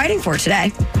what we're fighting for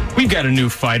today. We've got a new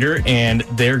fighter, and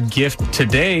their gift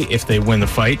today, if they win the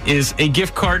fight, is a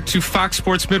gift card to Fox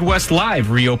Sports Midwest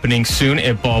Live, reopening soon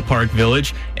at Ballpark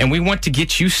Village. And we want to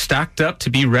get you stocked up to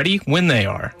be ready when they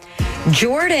are.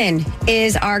 Jordan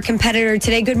is our competitor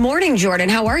today. Good morning, Jordan.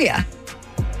 How are you?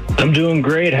 I'm doing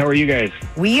great. How are you guys?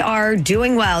 We are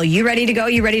doing well. You ready to go?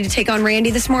 You ready to take on Randy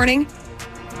this morning?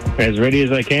 As ready as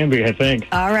I can be, I think.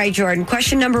 All right, Jordan.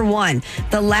 Question number 1.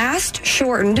 The last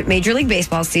shortened Major League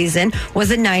Baseball season was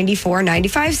the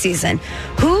 94-95 season.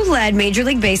 Who led Major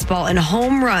League Baseball in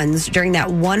home runs during that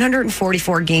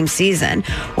 144-game season?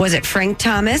 Was it Frank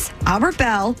Thomas, Albert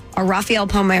Bell, or Rafael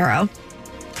Palmeiro?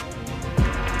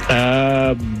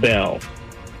 Bell.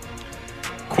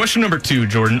 Question number 2,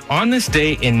 Jordan. On this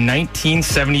day in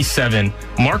 1977,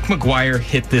 Mark McGwire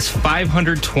hit this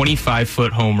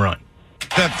 525-foot home run.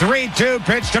 The 3-2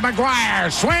 pitch to McGwire.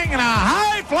 Swinging a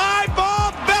high fly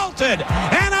ball, belted.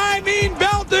 And I mean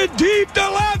belted deep to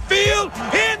left field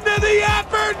into the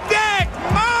upper deck.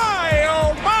 My,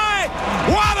 oh my,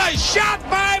 what a shot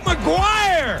by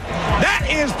McGwire. That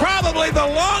is probably the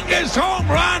longest home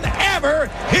run ever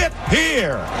hit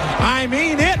here. I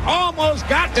mean, it almost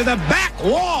got to the back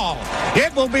wall.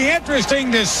 It will be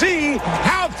interesting to see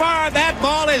how far that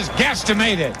ball is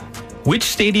guesstimated. Which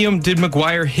stadium did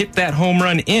McGwire hit that home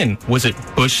run in? Was it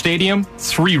Busch Stadium,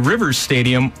 Three Rivers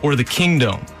Stadium, or the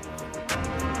Kingdome?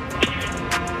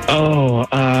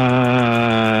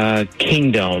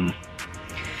 Kingdome.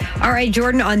 All right,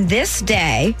 Jordan, on this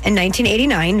day in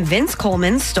 1989, Vince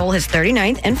Coleman stole his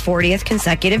 39th and 40th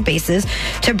consecutive bases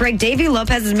to break Davey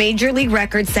Lopez's major league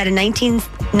record set in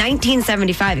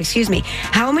 1975.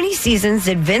 How many seasons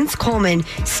did Vince Coleman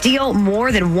steal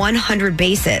more than 100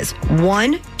 bases?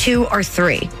 1, 2, or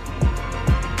 3?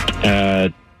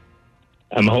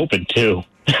 I'm hoping 2.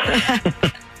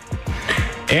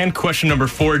 And question number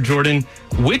 4, Jordan.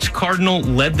 Which Cardinal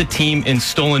led the team in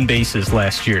stolen bases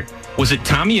last year? Was it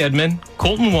Tommy Edman,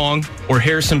 Colton Wong, or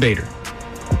Harrison Bader?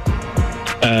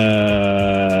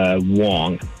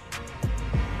 Wong.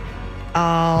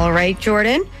 All right,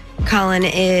 Jordan. Colin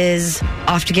is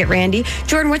off to get Randy.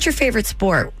 Jordan, what's your favorite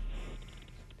sport?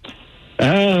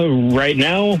 Right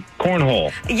now,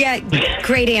 cornhole. Yeah,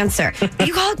 great answer.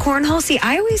 You call it cornhole? See,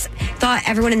 I always thought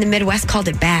everyone in the Midwest called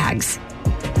it bags.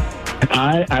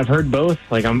 I've heard both.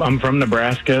 Like, I'm from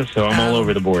Nebraska, so I'm all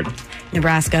over the board.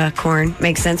 Nebraska, corn,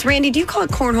 makes sense. Randy, do you call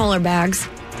it cornhole or bags?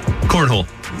 Cornhole.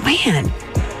 Man,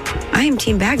 I am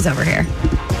team bags over here.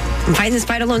 I'm fighting this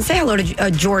fight alone. Say hello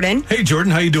to Jordan. Hey,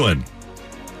 Jordan, how you doing?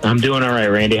 I'm doing all right,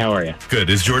 Randy. How are you? Good.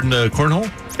 Is Jordan a cornhole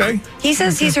guy? He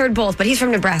says he's heard both, but he's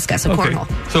from Nebraska, so cornhole.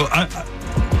 So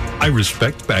I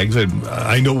respect bags.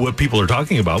 I know what people are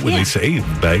talking about when they say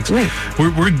bags. Right.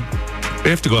 We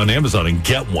have to go on Amazon and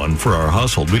get one for our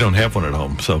household. We don't have one at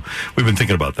home, so we've been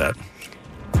thinking about that.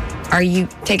 Are you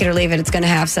take it or leave it? It's going to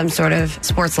have some sort of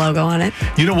sports logo on it.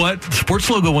 You know what? Sports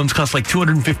logo ones cost like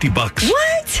 $250.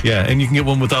 What? Yeah, and you can get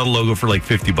one without a logo for like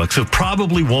 $50. So it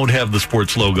probably won't have the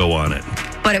sports logo on it.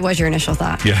 But it was your initial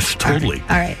thought. Yes, totally.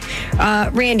 All right.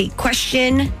 Randy,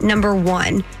 question number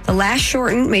 1. The last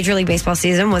shortened Major League Baseball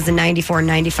season was the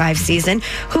 94-95 season.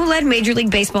 Who led Major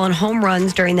League Baseball in home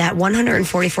runs during that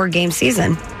 144-game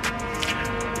season?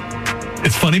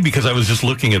 It's funny because I was just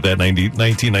looking at that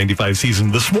 1995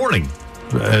 season this morning.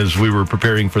 as we were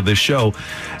preparing for this show.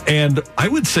 And I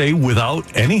would say without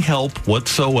any help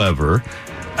whatsoever,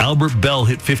 Albert Bell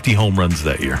hit 50 home runs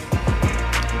that year.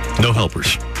 No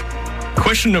helpers.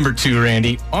 Question number 2,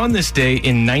 Randy. On this day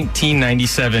in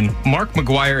 1997, Mark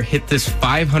McGwire hit this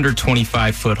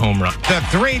 525-foot home run. The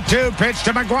 3-2 pitch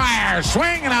to McGwire.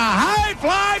 Swinging a high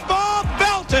fly ball,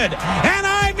 belted. And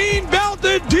I mean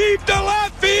belted deep to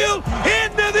left field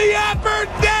into the upper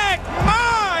deck.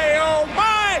 My, oh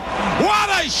my, what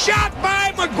a shot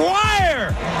by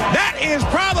McGwire. That is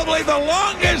probably the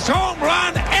longest home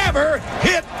run ever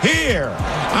hit here.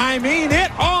 I mean,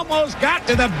 it almost got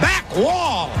to the back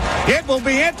wall. It will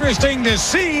be interesting to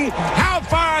see how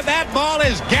far that ball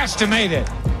is guesstimated.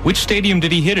 Which stadium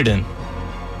did he hit it in?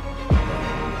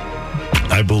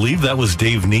 I believe that was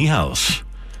Dave Niehaus,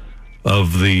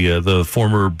 of the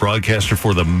former broadcaster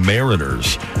for the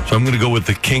Mariners. So I'm going to go with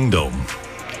the Kingdom.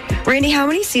 Randy, how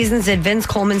many seasons did Vince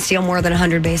Coleman steal more than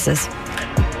 100 bases?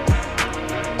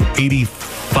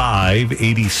 85,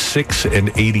 86, and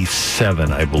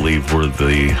 87, I believe, were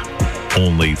the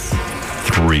only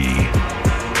 3.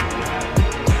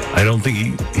 I don't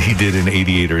think he did in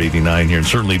 88 or 89 here, and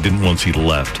certainly didn't once he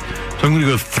left. So I'm going to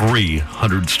go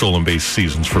 300 stolen base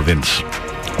seasons for Vince.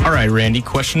 All right, Randy,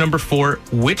 question number 4.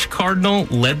 Which Cardinal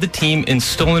led the team in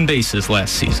stolen bases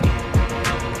last season?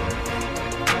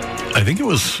 I think it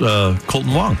was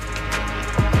Colton Wong.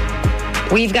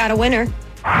 We've got a winner. Go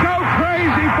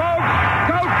crazy, folks!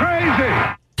 Go crazy!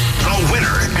 The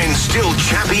winner and still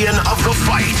champion of the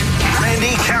fight,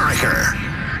 Randy Carricker.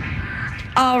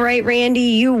 All right, Randy,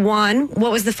 you won.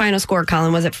 What was the final score,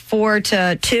 Colin? Was it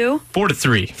 4-2?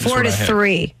 4-3.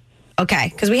 4-3. Okay,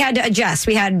 because we had to adjust.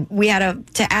 We had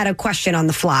to add a question on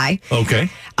the fly. Okay.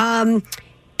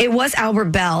 It was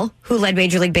Albert Bell who led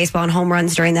Major League Baseball in home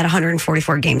runs during that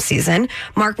 144-game season.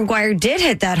 Mark McGwire did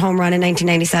hit that home run in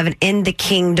 1997 in the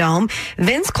Kingdome.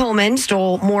 Vince Coleman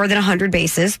stole more than 100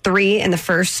 bases, 3 in the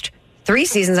first 3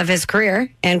 seasons of his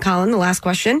career. And Colin, the last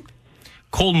question.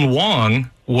 Colton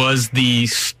Wong was the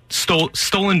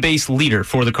stolen base leader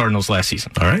for the Cardinals last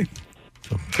season. All right.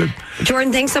 So, good.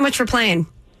 Jordan, thanks so much for playing.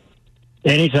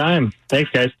 Anytime. Thanks,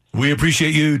 guys. We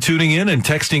appreciate you tuning in and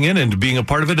texting in and being a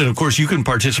part of it. And, of course, you can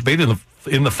participate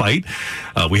in the fight.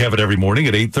 We have it every morning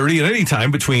at 8:30 and any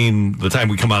time between the time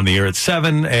we come on the air at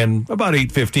 7 and about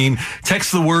 8:15.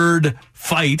 Text the word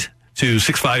FIGHT to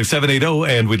 65780,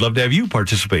 and we'd love to have you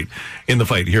participate in the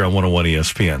fight here on 101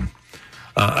 ESPN.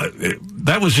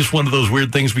 That was just one of those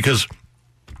weird things because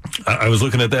I was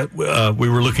looking at that. We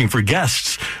were looking for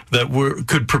guests that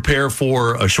could prepare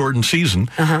for a shortened season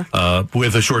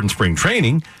with a shortened spring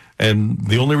training. And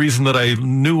the only reason that I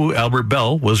knew Albert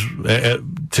Bell was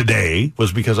today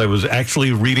was because I was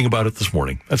actually reading about it this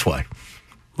morning. That's why.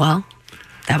 Well,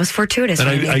 that was fortuitous. And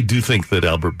I do think that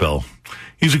Albert Bell,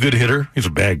 he's a good hitter. He's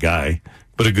a bad guy,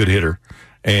 but a good hitter.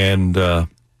 And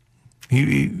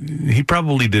he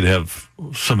probably did have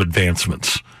some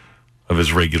advancements of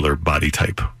his regular body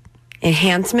type.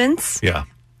 Enhancements? Yeah.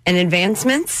 And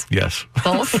advancements? Yes.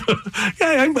 Both?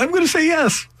 Yeah, I'm going to say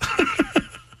yes.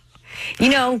 You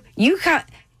know,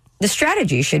 the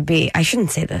strategy should be, I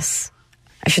shouldn't say this.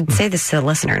 I should say this to the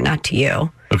listener, not to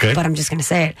you. Okay. But I'm just going to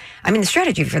say it. I mean, the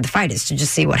strategy for the fight is to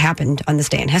just see what happened on this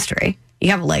day in history.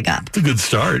 You have a leg up. It's a good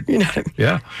start. You know what I mean?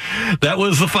 Yeah. That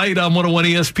was the fight on 101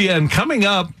 ESPN. Coming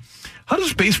up, how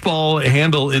does baseball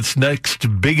handle its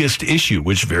next biggest issue,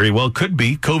 which very well could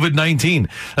be COVID-19?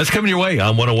 That's coming your way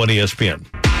on 101 ESPN.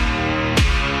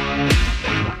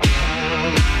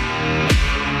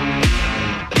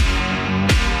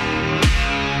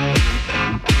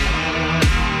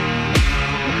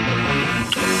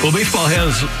 Well, baseball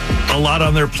has a lot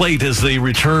on their plate as they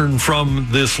return from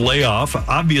this layoff.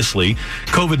 Obviously,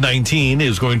 COVID-19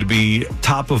 is going to be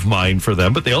top of mind for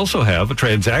them, but they also have a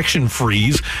transaction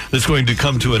freeze that's going to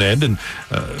come to an end, and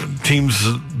teams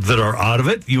that are out of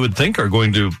it, you would think, are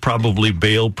going to probably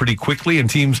bail pretty quickly, and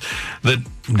teams that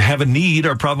have a need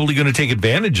are probably going to take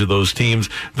advantage of those teams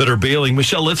that are bailing.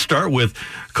 Michelle, let's start with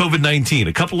COVID-19.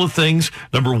 A couple of things.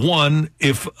 Number one,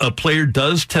 if a player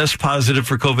does test positive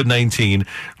for COVID-19,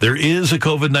 there is a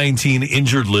COVID-19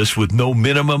 injured list with no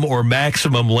minimum or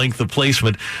maximum length of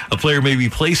placement. A player may be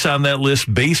placed on that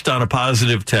list based on a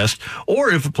positive test,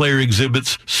 or if a player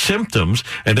exhibits symptoms,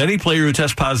 and any player who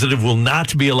tests positive will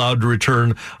not be allowed to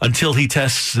return until he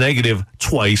tests negative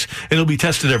twice, and he'll be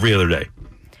tested every other day.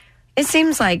 It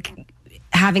seems like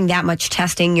having that much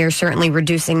testing, you're certainly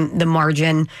reducing the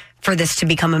margin for this to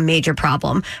become a major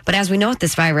problem. But as we know with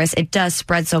this virus, it does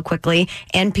spread so quickly,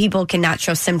 and people cannot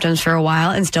show symptoms for a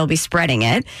while and still be spreading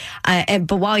it.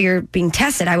 But while you're being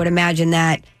tested, I would imagine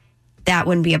that that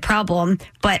wouldn't be a problem.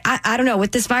 But I don't know,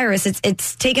 with this virus,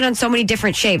 it's taken on so many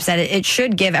different shapes that it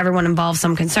should give everyone involved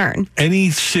some concern. Any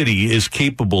city is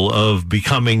capable of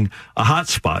becoming a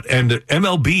hotspot, and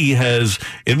MLB has,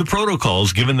 in the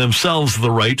protocols, given themselves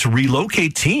the right to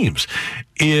relocate teams.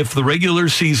 If the regular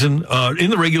season,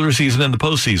 in the regular season and the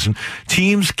postseason,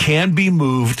 teams can be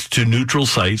moved to neutral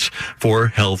sites for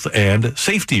health and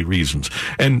safety reasons.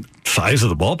 And size of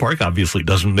the ballpark obviously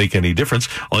doesn't make any difference.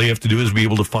 All you have to do is be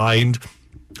able to find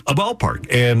a ballpark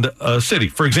and a city.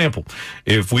 For example,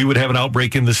 if we would have an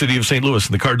outbreak in the city of St. Louis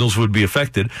and the Cardinals would be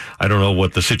affected, I don't know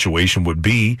what the situation would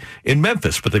be in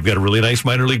Memphis, but they've got a really nice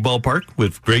minor league ballpark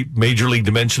with great major league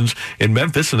dimensions in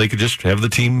Memphis, and they could just have the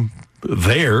team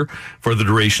there for the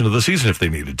duration of the season if they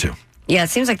needed to. Yeah, it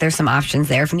seems like there's some options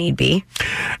there if need be.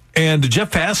 And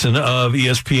Jeff Passan of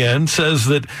ESPN says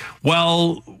that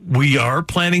while we are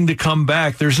planning to come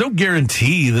back, there's no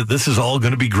guarantee that this is all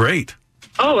going to be great.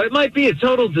 Oh, it might be a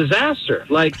total disaster.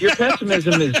 Like, your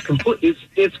pessimism is complete.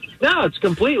 It's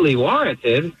completely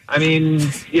warranted. I mean,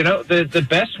 you know, the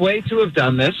best way to have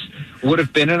done this would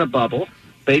have been in a bubble.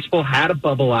 Baseball had a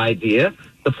bubble idea.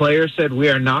 The players said, we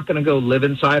are not going to go live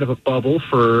inside of a bubble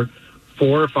for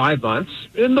 4 or 5 months,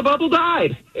 and the bubble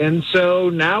died. And so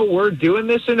now we're doing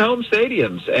this in home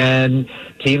stadiums, and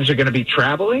teams are going to be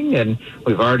traveling, and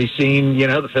we've already seen, you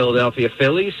know, the Philadelphia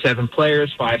Phillies, 7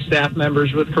 players, 5 staff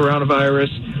members with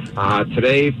coronavirus.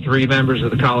 Today, 3 members of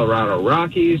the Colorado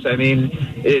Rockies. I mean,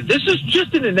 this is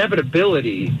just an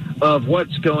inevitability of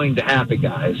what's going to happen,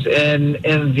 guys. And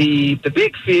the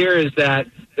big fear is that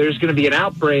there's going to be an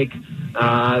outbreak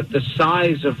the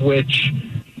size of which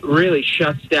really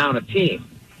shuts down a team.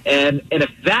 And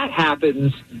if that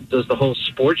happens, does the whole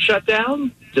sport shut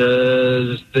down?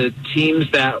 Does the teams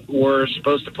that were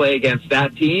supposed to play against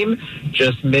that team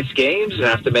just miss games and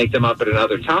have to make them up at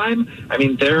another time? I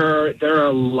mean, there are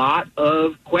a lot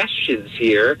of questions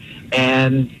here,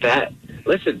 and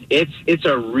listen, it's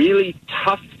a really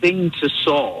tough thing to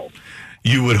solve.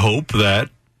 You would hope that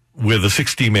with a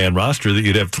 60-man roster that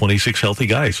you'd have 26 healthy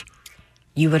guys.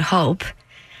 You would hope.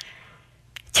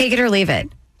 Take it or leave it.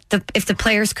 If the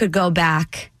players could go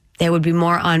back, they would be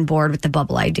more on board with the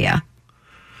bubble idea.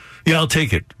 Yeah, I'll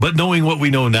take it. But knowing what we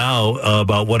know now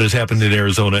about what has happened in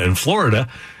Arizona and Florida,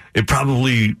 it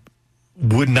probably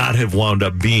would not have wound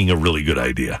up being a really good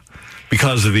idea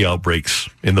because of the outbreaks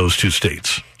in those 2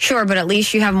 states. Sure, but at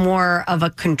least you have more of a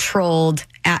controlled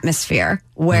atmosphere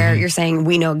where you're saying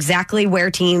we know exactly where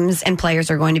teams and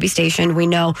players are going to be stationed. We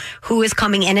know who is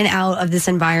coming in and out of this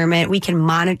environment. We can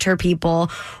monitor people,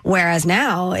 whereas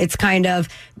now it's kind of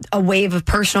a wave of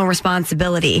personal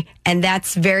responsibility. And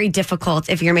that's very difficult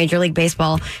if you're Major League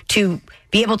Baseball to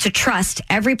be able to trust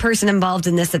every person involved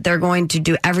in this, that they're going to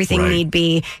do everything need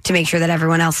be to make sure that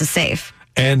everyone else is safe.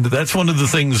 And that's one of the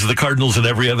things the Cardinals and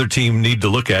every other team need to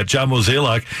look at. John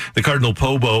Mozeliak, the Cardinal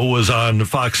Pobo, was on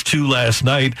Fox 2 last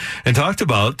night and talked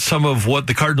about some of what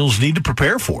the Cardinals need to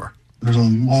prepare for. There's a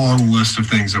long list of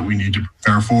things that we need to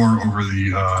prepare for over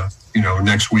the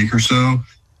next week or so.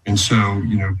 And so,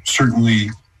 certainly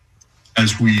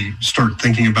as we start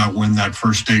thinking about when that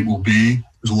first date will be,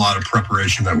 there's a lot of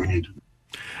preparation that we need to do.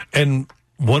 And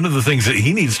one of the things that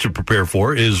he needs to prepare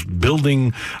for is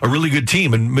building a really good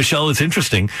team. And Michelle, it's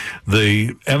interesting.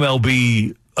 The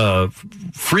MLB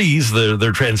freeze,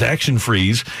 their transaction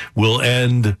freeze, will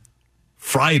end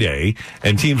Friday,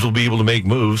 and teams will be able to make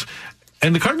moves.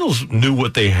 And the Cardinals knew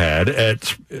what they had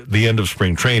at the end of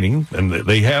spring training, and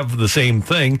they have the same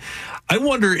thing. I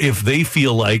wonder if they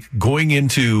feel like going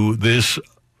into this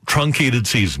truncated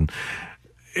season,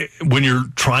 when you're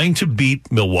trying to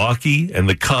beat Milwaukee and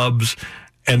the Cubs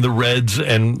and the Reds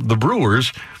and the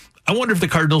Brewers, I wonder if the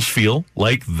Cardinals feel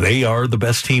like they are the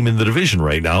best team in the division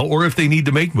right now, or if they need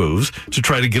to make moves to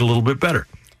try to get a little bit better.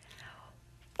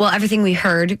 Well, everything we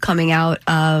heard coming out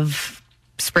of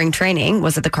spring training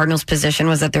was that the Cardinals' position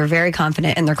was that they're very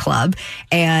confident in their club,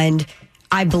 and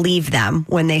I believe them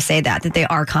when they say that they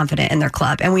are confident in their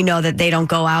club. And we know that they don't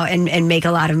go out and make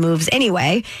a lot of moves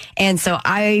anyway. And so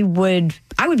I would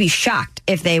be shocked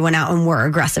if they went out and were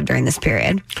aggressive during this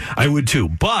period. I would too.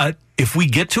 But if we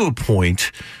get to a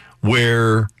point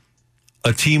where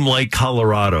a team like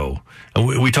Colorado, and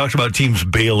we talked about teams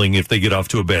bailing if they get off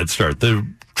to a bad start. The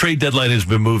trade deadline has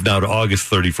been moved now to August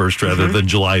 31st rather than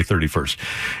July 31st.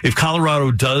 If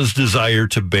Colorado does desire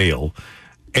to bail,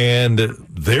 and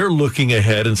they're looking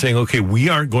ahead and saying, okay, we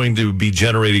aren't going to be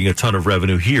generating a ton of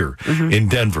revenue here in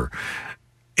Denver,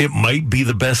 it might be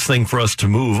the best thing for us to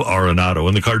move Arenado.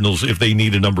 And the Cardinals, if they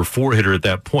need a number 4 hitter at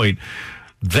that point,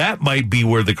 that might be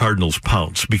where the Cardinals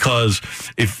pounce, because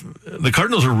if the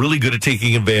Cardinals are really good at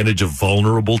taking advantage of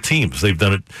vulnerable teams, they've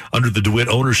done it under the DeWitt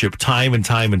ownership time and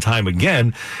time and time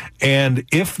again. And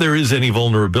if there is any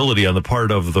vulnerability on the part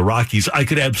of the Rockies, I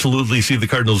could absolutely see the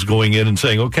Cardinals going in and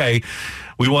saying, okay,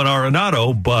 we want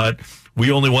Arenado, but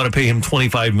we only want to pay him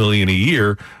 $25 million a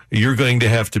year. You're going to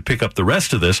have to pick up the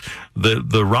rest of this.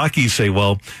 The Rockies say,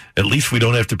 well, at least we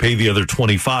don't have to pay the other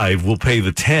 25. We'll pay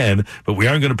the 10, but we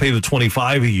aren't going to pay the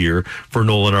 25 a year for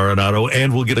Nolan Arenado,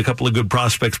 and we'll get a couple of good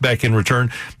prospects back in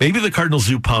return. Maybe the Cardinals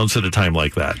do pounce at a time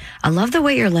like that. I love the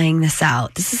way you're laying this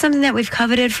out. This is something that we've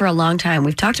coveted for a long time.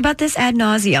 We've talked about this ad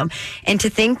nauseum, and to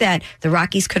think that the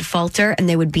Rockies could falter and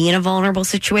they would be in a vulnerable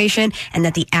situation and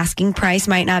that the asking price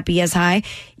might not be as high.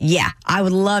 Yeah, I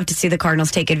would love to see the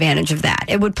Cardinals take advantage of that.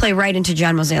 It would play right into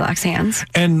John Mozeliak's hands.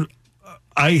 And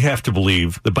I have to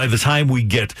believe that by the time we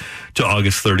get to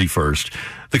August 31st,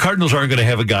 the Cardinals aren't going to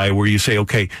have a guy where you say,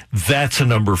 okay, that's a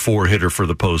number 4 hitter for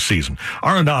the postseason.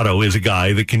 Arenado is a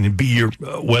guy that can be your,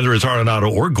 whether it's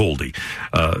Arenado or Goldie.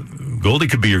 Goldie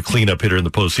could be your cleanup hitter in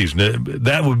the postseason.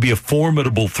 That would be a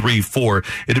formidable 3-4.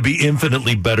 It'd be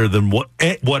infinitely better than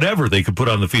whatever they could put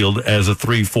on the field as a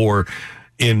 3-4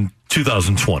 in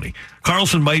 2020.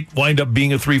 Carlson might wind up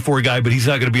being a 3-4 guy, but he's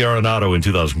not going to be Arenado in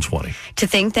 2020. To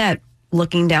think that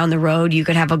looking down the road, you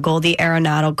could have a Goldie,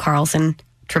 Arenado, Carlson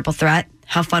triple threat.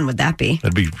 How fun would that be?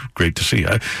 That'd be great to see.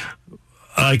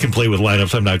 I can play with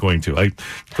lineups. I'm not going to.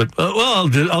 I'll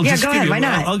just go ahead. Why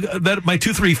not? My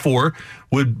 2-3-4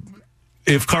 would,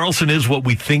 if Carlson is what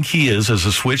we think he is as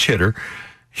a switch hitter,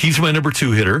 he's my number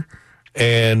 2 hitter.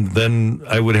 And then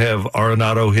I would have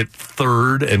Arenado hit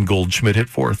 3rd and Goldschmidt hit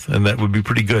 4th, and that would be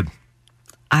pretty good.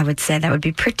 I would say that would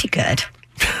be pretty good.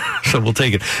 So we'll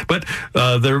take it. But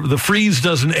the freeze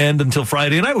doesn't end until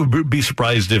Friday, and I would be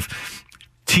surprised if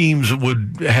teams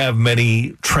would have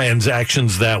many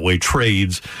transactions that way,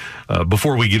 trades,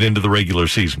 before we get into the regular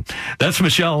season. That's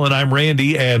Michelle, and I'm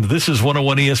Randy, and this is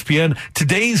 101 ESPN.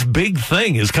 Today's big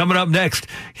thing is coming up next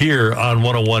here on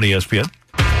 101 ESPN.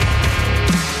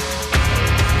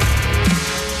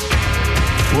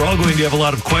 We're all going to have a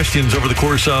lot of questions over the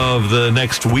course of the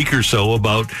next week or so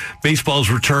about baseball's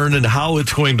return and how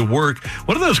it's going to work.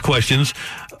 One of those questions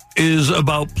is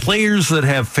about players that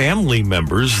have family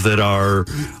members that are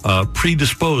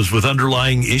predisposed with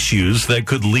underlying issues that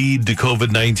could lead to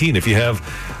COVID-19. If you have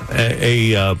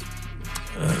an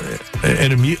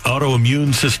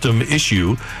autoimmune system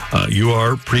issue, you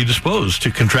are predisposed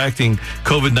to contracting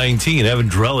COVID-19. Evan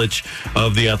Drellich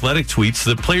of The Athletic tweets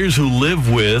that players who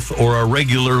live with or are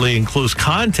regularly in close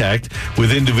contact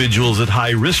with individuals at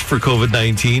high risk for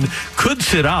COVID-19 could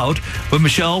sit out, but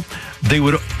Michelle, they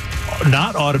would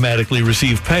not automatically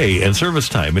receive pay and service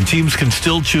time, and teams can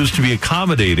still choose to be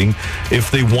accommodating if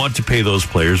they want to pay those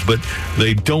players, but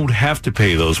they don't have to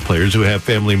pay those players who have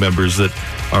family members that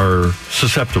are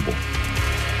susceptible.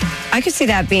 I could see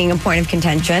that being a point of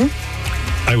contention.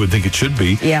 I would think it should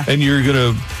be. Yeah. And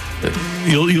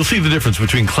you'll see the difference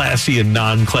between classy and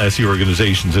non-classy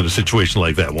organizations in a situation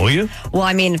like that, won't you? Well,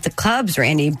 I mean, if the clubs,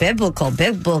 Randy,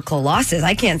 biblical losses,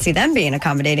 I can't see them being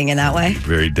accommodating in that way.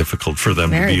 Very difficult for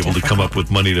them to be able to come up with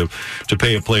money to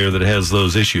pay a player that has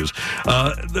those issues.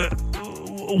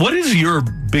 What is your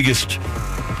biggest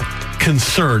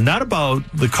concern, not about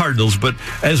the Cardinals, but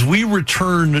as we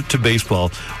return to baseball,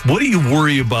 what do you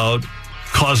worry about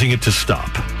causing it to stop?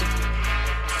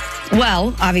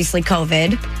 Well, obviously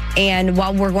COVID. And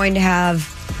while we're going to have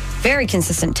very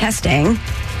consistent testing,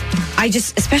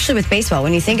 especially with baseball,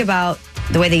 when you think about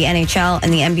the way the NHL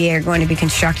and the NBA are going to be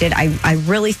constructed, I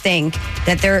really think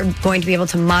that they're going to be able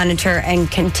to monitor and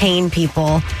contain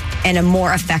people in a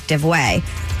more effective way.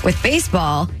 With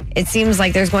baseball, it seems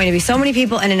like there's going to be so many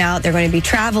people in and out. They're going to be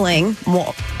traveling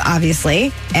more,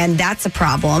 obviously, and that's a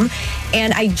problem.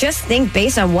 And I just think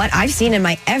based on what I've seen in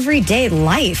my everyday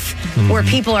life, where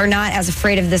people are not as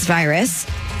afraid of this virus,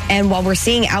 and while we're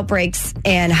seeing outbreaks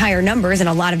and higher numbers in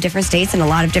a lot of different states and a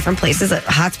lot of different places,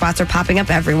 hotspots are popping up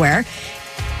everywhere,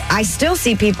 I still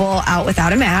see people out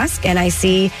without a mask, and I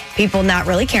see people not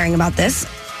really caring about this.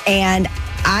 And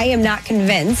I am not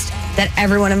convinced that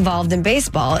everyone involved in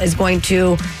baseball is going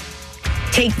to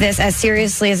take this as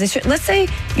seriously as they should. Let's say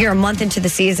you're a month into the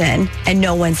season and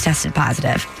no one's tested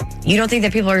positive. You don't think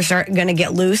that people are going to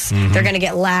get loose? Mm-hmm. They're going to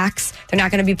get lax. They're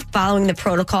not going to be following the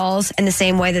protocols in the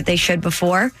same way that they should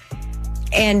before.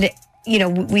 And, you know,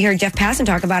 we heard Jeff Passan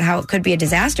talk about how it could be a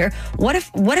disaster. What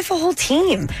if a whole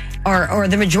team or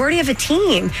the majority of a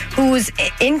team who's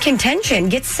in contention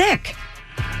gets sick?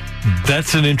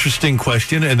 That's an interesting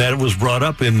question, and that was brought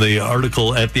up in the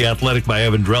article at The Athletic by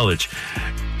Evan Drellich.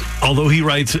 Although he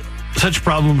writes, such a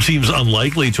problem seems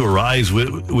unlikely to arise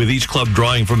with each club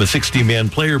drawing from a 60-man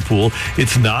player pool,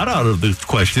 it's not out of the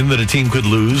question that a team could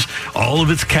lose all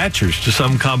of its catchers to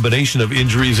some combination of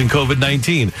injuries and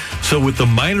COVID-19. So with the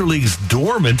minor leagues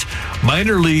dormant,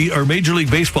 Major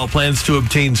League Baseball plans to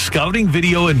obtain scouting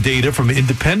video and data from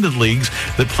independent leagues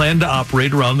that plan to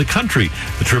operate around the country.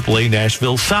 The AAA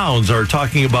Nashville Sounds are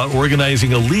talking about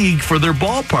organizing a league for their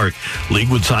ballpark. League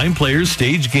would sign players,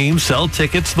 stage games, sell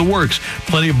tickets, the works.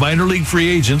 Plenty of minor league free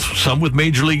agents, some with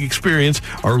major league experience,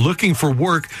 are looking for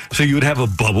work, so you would have a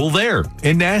bubble there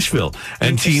in Nashville.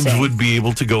 And teams would be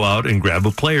able to go out and grab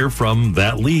a player from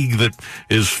that league that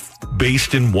is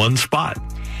based in one spot.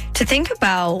 To think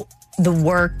about the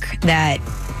work that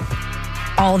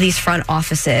all these front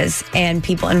offices and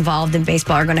people involved in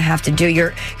baseball are going to have to do.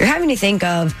 You're having to think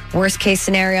of worst case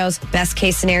scenarios, best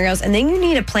case scenarios, and then you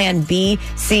need a plan B,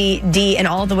 C, D, and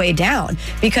all the way down,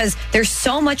 because there's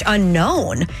so much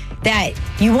unknown that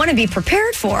you want to be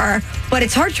prepared for, but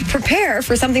it's hard to prepare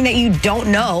for something that you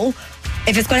don't know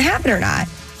if it's going to happen or not.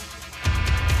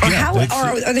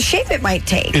 Or the shape it might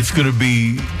take. It's going to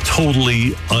be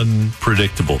totally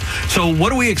unpredictable. So what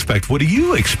do we expect? What do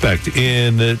you expect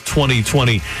in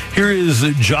 2020? Here is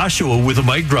Joshua with a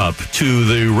mic drop to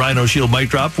the Rhino Shield mic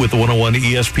drop with the 101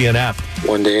 ESPN app.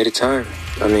 One day at a time.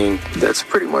 I mean, that's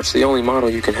pretty much the only model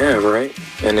you can have, right?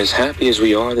 And as happy as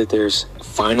we are that there's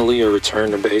finally a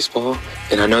return to baseball,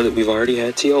 and I know that we've already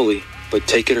had Tioli, but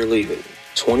take it or leave it.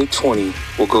 2020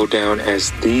 will go down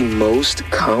as the most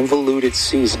convoluted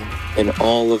season in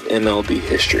all of MLB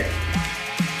history.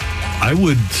 I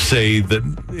would say that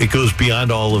it goes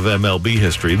beyond all of MLB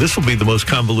history. This will be the most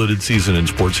convoluted season in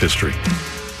sports history.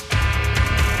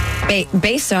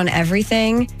 Based on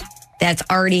everything that's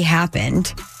already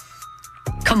happened,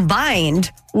 combined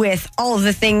with all of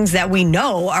the things that we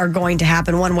know are going to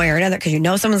happen one way or another, because you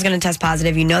know someone's going to test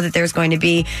positive, you know that there's going to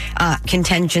be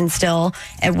contention still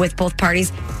with both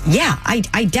parties. Yeah,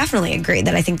 I definitely agree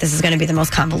that I think this is going to be the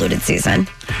most convoluted season.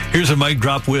 Here's a mic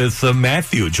drop with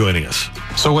Matthew joining us.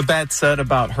 So with that said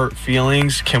about hurt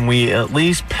feelings, can we at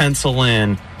least pencil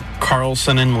in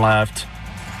Carlson in left,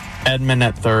 Edman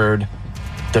at third,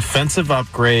 defensive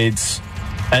upgrades?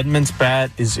 Edman's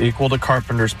bat is equal to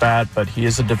Carpenter's bat, but he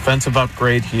is a defensive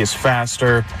upgrade. He is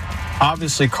faster.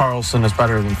 Obviously, Carlson is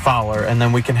better than Fowler, and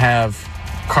then we can have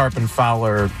Carp and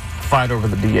Fowler fight over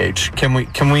the DH.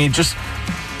 Can we just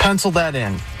pencil that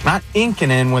in? Not ink it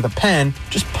in with a pen,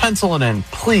 just pencil it in,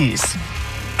 please.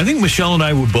 I think Michelle and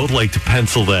I would both like to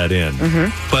pencil that in.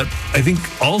 But I think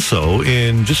also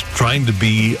in just trying to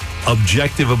be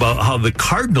objective about how the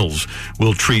Cardinals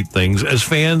will treat things. As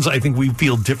fans, I think we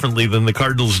feel differently than the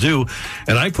Cardinals do.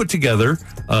 And I put together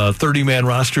a 30-man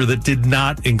roster that did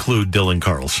not include Dylan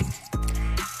Carlson.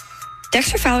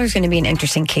 Dexter Fowler is going to be an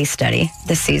interesting case study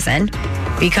this season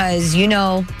because, you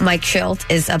know, Mike Shildt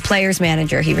is a player's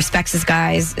manager. He respects his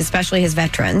guys, especially his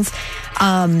veterans.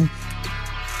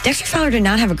 Dexter Fowler did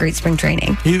not have a great spring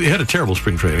training. He had a terrible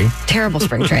spring training. Terrible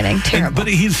spring training. Terrible. But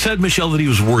he said, Michelle, that he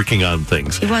was working on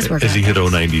things. He was working as he hit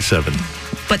 097.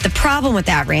 But the problem with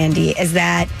that, Randy, is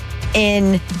that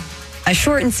in a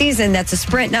shortened season that's a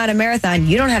sprint, not a marathon,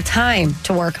 you don't have time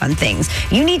to work on things.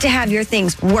 You need to have your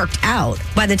things worked out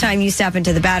by the time you step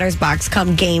into the batter's box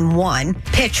come game one,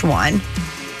 pitch one.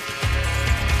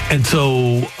 And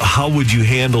so how would you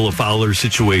handle a Fowler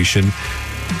situation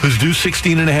who's due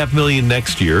 $16.5 million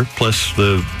next year, plus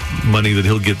the money that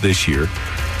he'll get this year?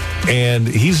 And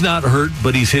he's not hurt,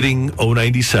 but he's hitting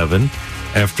 097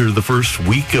 after the first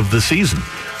week of the season.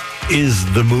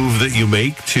 Is the move that you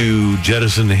make to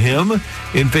jettison him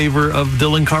in favor of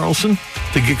Dylan Carlson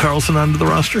to get Carlson onto the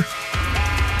roster?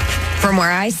 From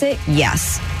where I sit,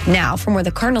 yes. Now, from where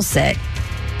the Cardinals sit,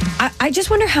 I just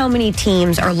wonder how many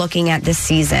teams are looking at this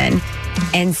season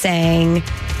and saying,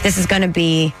 this is going to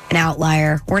be an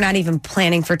outlier. We're not even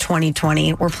planning for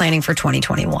 2020. We're planning for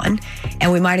 2021.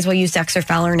 And we might as well use Dexter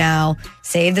Fowler now,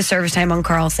 save the service time on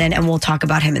Carlson, and we'll talk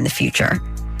about him in the future.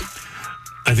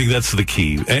 I think that's the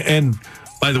key. And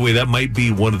by the way, that might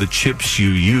be one of the chips you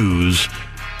use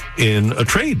in a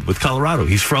trade with Colorado.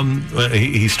 He's from,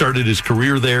 he started his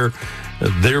career there.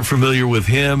 They're familiar with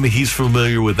him. He's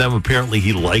familiar with them. Apparently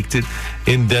he liked it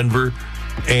in Denver.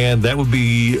 And that would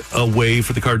be a way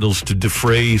for the Cardinals to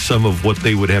defray some of what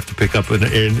they would have to pick up in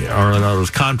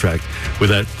Arenado's contract with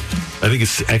that. I think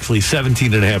it's actually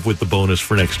 17.5 with the bonus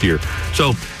for next year.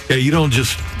 So, yeah, you don't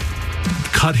just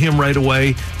cut him right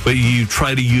away, but you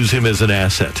try to use him as an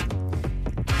asset.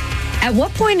 At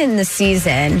what point in the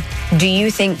season do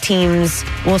you think teams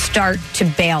will start to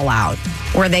bail out,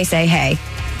 where they say, hey,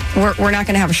 we're not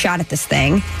going to have a shot at this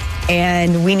thing,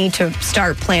 and we need to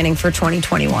start planning for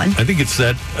 2021. I think it's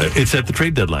at the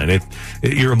trade deadline.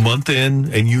 You're a month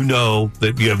in, and you know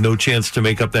that you have no chance to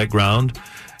make up that ground.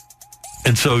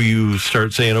 And so you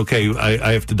start saying, okay,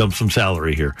 I have to dump some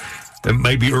salary here. It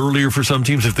might be earlier for some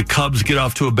teams. If the Cubs get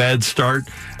off to a bad start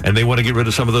and they want to get rid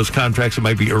of some of those contracts, it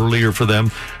might be earlier for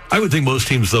them. I would think most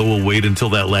teams, though, will wait until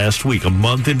that last week. A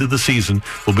month into the season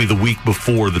will be the week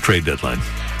before the trade deadline.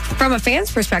 From a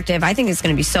fan's perspective, I think it's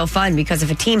going to be so fun because if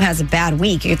a team has a bad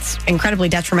week, it's incredibly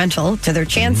detrimental to their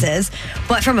chances.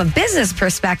 But from a business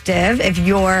perspective, if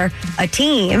you're a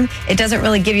team, it doesn't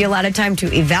really give you a lot of time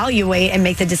to evaluate and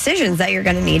make the decisions that you're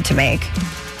going to need to make.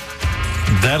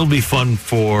 That'll be fun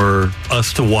for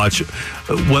us to watch,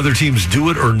 whether teams do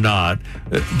it or not.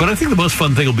 But I think the most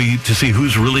fun thing will be to see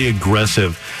who's really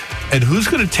aggressive and who's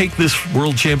going to take this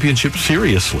World Championship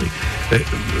seriously.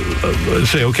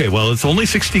 Say, okay, well, it's only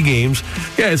 60 games.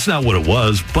 Yeah, it's not what it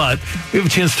was, but we have a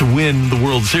chance to win the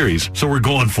World Series, so we're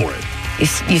going for it.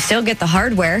 You still get the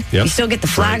hardware. Yep. You still get the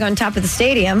flag on top of the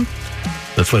stadium.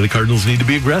 That's why the Cardinals need to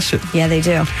be aggressive. Yeah, they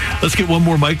do. Let's get one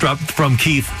more mic drop from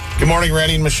Keith. Good morning,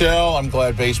 Randy and Michelle. I'm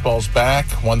glad baseball's back.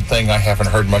 One thing I haven't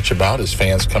heard much about is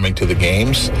fans coming to the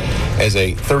games. As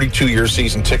a 32-year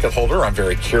season ticket holder, I'm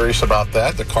very curious about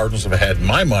that. The Cardinals have had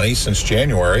my money since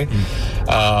January.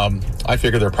 I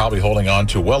figure they're probably holding on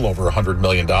to well over $100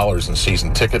 million in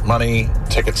season ticket money,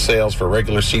 ticket sales for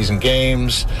regular season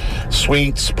games,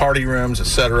 suites, party rooms,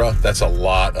 etc. That's a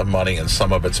lot of money, and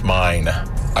some of it's mine.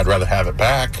 I'd rather have it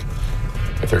back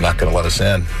if they're not going to let us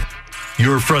in.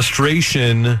 Your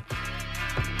frustration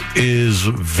is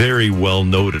very well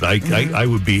noted. I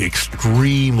would be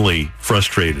extremely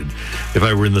frustrated if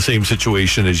I were in the same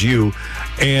situation as you.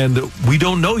 And we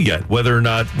don't know yet whether or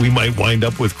not we might wind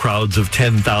up with crowds of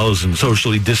 10,000,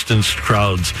 socially distanced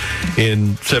crowds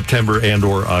in September and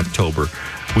or October.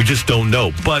 We just don't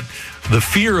know. But the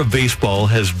fear of baseball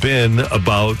has been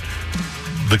about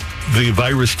the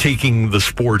virus taking the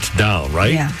sports down,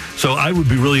 right? Yeah. So I would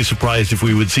be really surprised if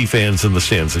we would see fans in the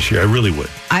stands this year. I really would.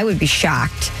 I would be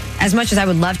shocked. As much as I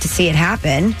would love to see it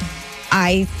happen,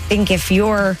 I think if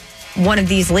you're one of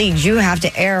these leagues, you have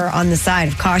to err on the side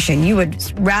of caution. You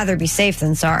would rather be safe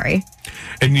than sorry.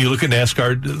 And you look at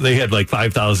NASCAR, they had like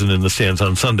 5,000 in the stands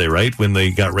on Sunday, right? When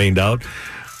they got rained out.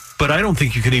 But I don't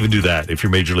think you can even do that if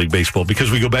you're Major League Baseball, because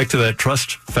we go back to that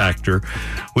trust factor.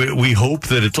 We hope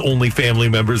that it's only family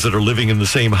members that are living in the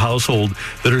same household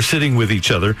that are sitting with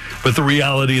each other. But the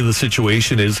reality of the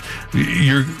situation is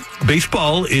your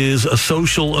baseball is a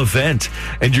social event,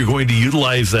 and you're going to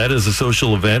utilize that as a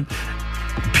social event.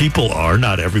 People are,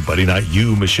 not everybody, not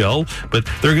you, Michelle, but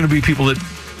there are going to be people that,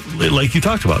 like you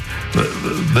talked about,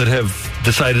 that have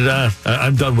decided,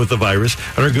 I'm done with the virus,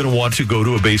 and are going to want to go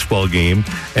to a baseball game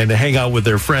and to hang out with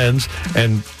their friends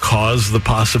and cause the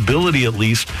possibility, at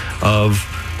least, of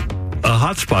a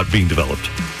hotspot being developed.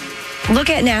 Look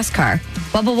at NASCAR.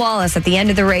 Bubba Wallace at the end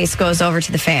of the race goes over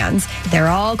to the fans. They're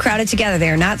all crowded together. They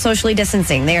are not socially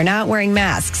distancing. They are not wearing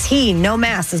masks. He, no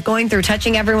mask, is going through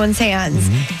touching everyone's hands.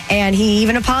 And he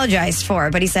even apologized for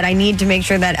it. But he said, I need to make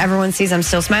sure that everyone sees I'm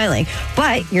still smiling.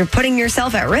 But you're putting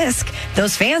yourself at risk.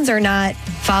 Those fans are not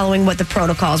following what the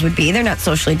protocols would be. They're not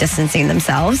socially distancing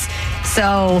themselves.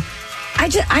 So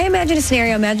I imagine a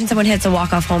scenario. Imagine someone hits a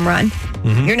walk-off home run.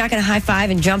 You're not going to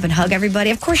high-five and jump and hug everybody.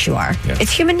 Of course you are. Yeah.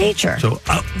 It's human nature. So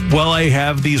while I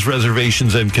have these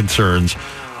reservations and concerns,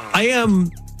 I am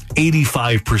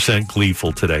 85%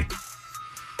 gleeful today.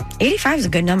 85 is a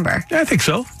good number. Yeah, I think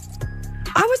so.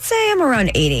 I would say I'm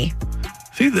around 80.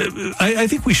 See, I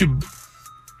think we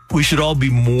should all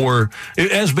be more,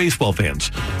 as baseball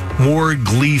fans, more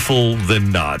gleeful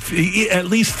than not. At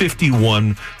least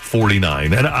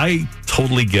 51-49. And I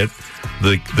totally get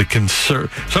the concern.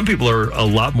 Some people are a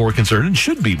lot more concerned and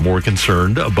should be more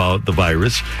concerned about the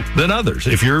virus than others.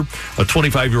 If you're a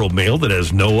 25-year-old male that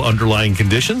has no underlying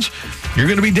conditions, you're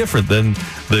going to be different than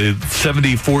the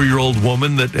 74-year-old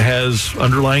woman that has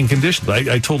underlying conditions.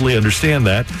 I totally understand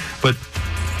that, but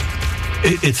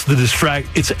it's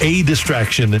a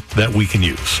distraction that we can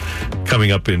use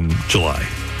coming up in July.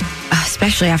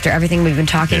 Especially after everything we've been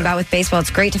talking about with baseball. It's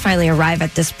great to finally arrive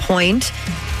at this point.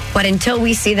 But until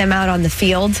we see them out on the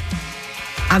field,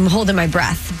 I'm holding my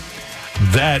breath.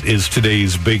 That is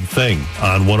today's big thing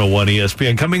on 101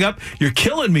 ESPN. Coming up, you're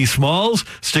killing me, Smalls.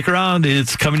 Stick around.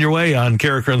 It's coming your way on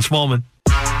Carricker and Smallman.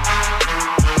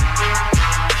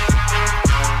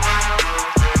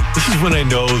 This is when I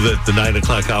know that the 9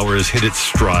 o'clock hour has hit its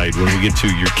stride, when we get to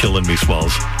You're Killing Me,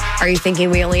 Smalls. Are you thinking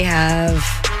we only have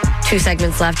 2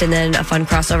 segments left and then a fun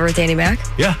crossover with Danny Mac?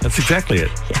 Yeah, that's exactly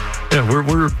it. Yeah,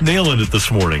 we're nailing it this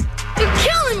morning. You're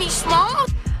killing me, Small.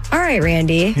 All right,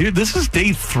 Randy. This is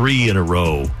day 3 in a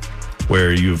row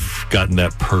where you've gotten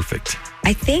that perfect.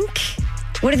 I think,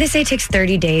 what did they say? It takes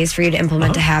 30 days for you to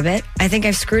implement a habit. I think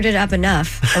I've screwed it up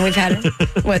enough. And we've had,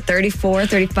 34,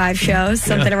 35 shows,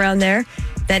 something around there,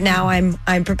 that now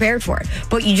I'm prepared for it.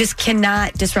 But you just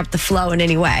cannot disrupt the flow in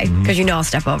any way because you know I'll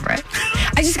step over it.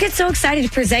 I just get so excited to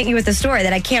present you with a story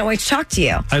that I can't wait to talk to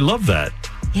you. I love that.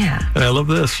 Yeah. And I love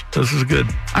this. This is good.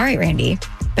 All right, Randy.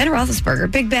 Ben Roethlisberger,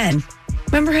 Big Ben.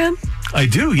 Remember him? I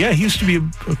do, yeah. He used to be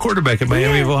a quarterback at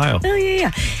Miami of Ohio. Oh,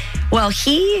 yeah. Well,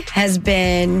 he has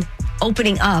been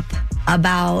opening up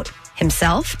about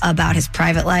himself, about his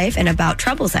private life, and about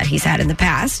troubles that he's had in the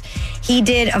past. He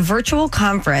did a virtual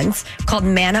conference called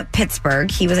Man Up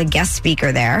Pittsburgh. He was a guest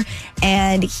speaker there,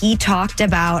 and he talked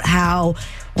about how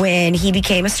when he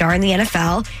became a star in the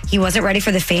NFL, he wasn't ready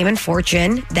for the fame and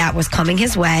fortune that was coming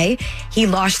his way. He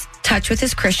lost touch with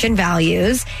his Christian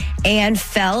values and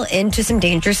fell into some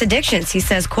dangerous addictions. He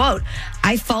says, quote,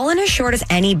 "I've fallen as short as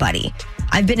anybody.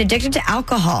 I've been addicted to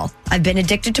alcohol. I've been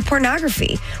addicted to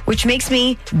pornography, which makes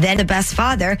me then the best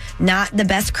father, not the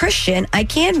best Christian I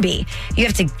can be. You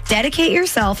have to dedicate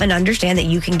yourself and understand that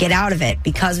you can get out of it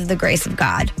because of the grace of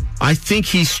God." I think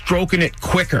he's stroking it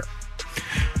quicker.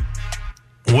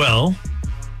 Well,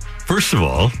 first of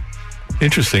all,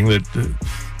 interesting that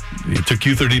it took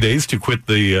you 30 days to quit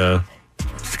the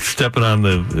stepping on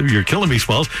you're killing me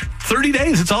smalls. 30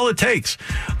 days, it's all it takes.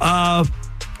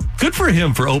 Good for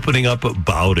him for opening up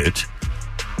about it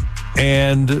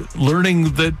and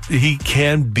learning that he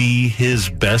can be his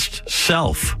best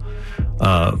self.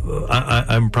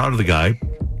 I'm proud of the guy,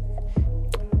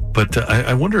 but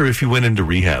I wonder if he went into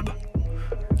rehab.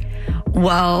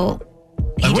 Well,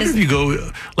 I wonder if you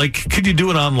go, could you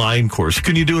do an online course?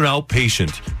 Can you do an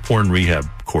outpatient porn rehab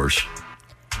course?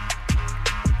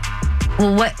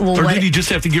 Or did he just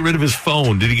have to get rid of his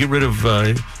phone? Did he get rid of...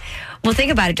 Well,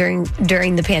 think about it.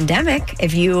 During the pandemic,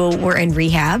 if you were in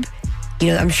rehab,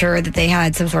 I'm sure that they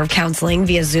had some sort of counseling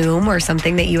via Zoom or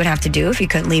something that you would have to do if you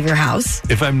couldn't leave your house.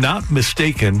 If I'm not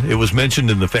mistaken, it was mentioned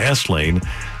in the Fast Lane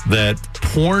that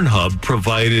Pornhub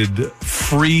provided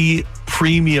free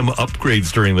premium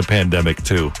upgrades during the pandemic,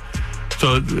 too.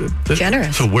 So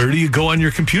generous. So where do you go on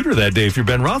your computer that day if you're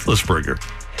Ben Roethlisberger?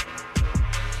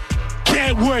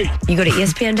 Can't wait. You go to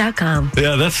ESPN.com.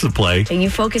 Yeah, that's the play. And you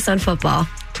focus on football.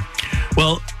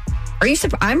 Well,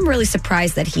 I'm really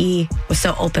surprised that he was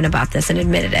so open about this and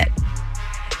admitted it.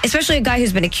 Especially a guy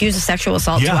who's been accused of sexual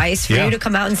assault twice. For you to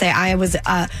come out and say, I was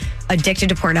addicted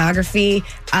to pornography.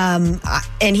 And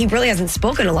he really hasn't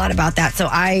spoken a lot about that. So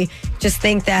I just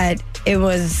think that it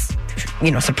was,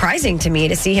 surprising to me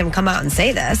to see him come out and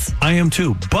say this. I am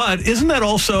too. But isn't that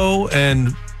also,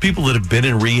 and people that have been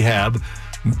in rehab,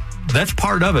 that's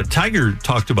part of it. Tiger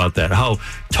talked about that, how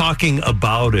talking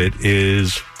about it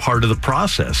is part of the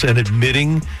process and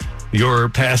admitting your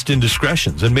past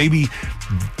indiscretions. And maybe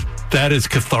that is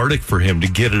cathartic for him to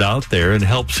get it out there and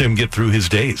helps him get through his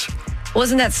days.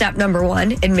 Wasn't that step number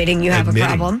one, admitting you have a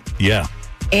problem? Yeah.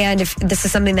 And if this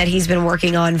is something that he's been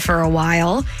working on for a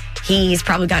while, he's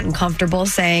probably gotten comfortable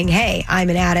saying, hey, I'm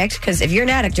an addict. Because if you're an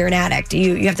addict, you're an addict.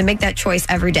 You have to make that choice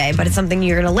every day, but it's something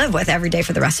you're going to live with every day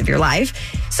for the rest of your life.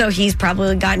 So he's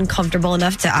probably gotten comfortable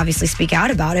enough to obviously speak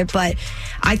out about it. But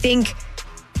I think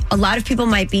a lot of people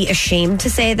might be ashamed to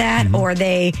say that, or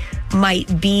they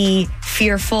might be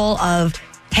fearful of,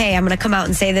 hey, I'm going to come out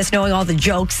and say this, knowing all the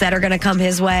jokes that are going to come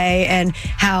his way and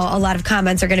how a lot of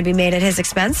comments are going to be made at his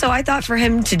expense. So I thought for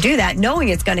him to do that, knowing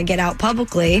it's going to get out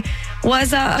publicly,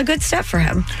 was a good step for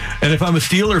him. And if I'm a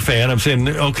Steeler fan, I'm saying,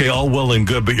 okay, all well and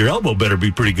good, but your elbow better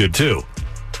be pretty good too.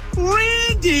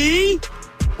 Randy!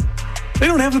 They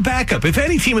don't have a backup. If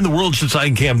any team in the world should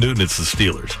sign Cam Newton, it's the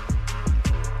Steelers.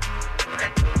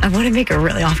 I want to make a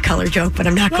really off-color joke, but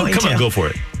I'm not going to. Come on, go for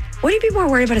it. Would he be more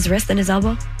worried about his wrist than his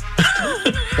elbow?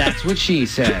 That's what she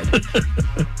said.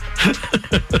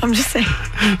 I'm just saying.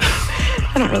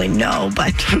 I don't really know,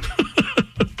 but...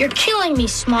 You're killing me,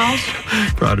 Smalls.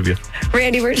 Proud of you.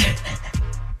 Randy,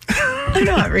 I'm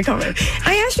not recovering.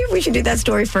 I asked you if we should do that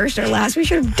story first or last. We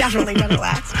should have definitely done it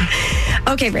last.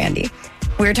 Okay, Randy.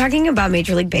 We're talking about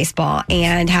Major League Baseball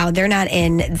and how they're not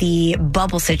in the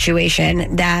bubble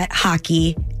situation that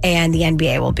hockey and the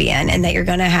NBA will be in, and that you're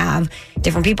going to have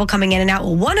different people coming in and out.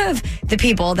 Well, one of the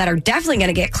people that are definitely going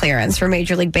to get clearance for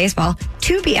Major League Baseball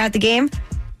to be at the game,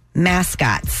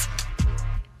 mascots.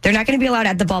 They're not going to be allowed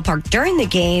at the ballpark during the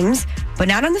games, but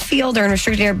not on the field or in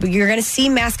restricted area. But you're going to see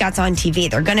mascots on TV.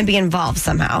 They're going to be involved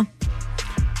somehow.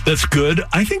 That's good.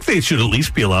 I think they should at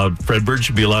least be allowed, Fredbird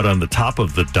should be allowed on the top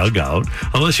of the dugout,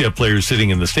 unless you have players sitting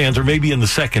in the stands or maybe in the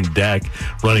second deck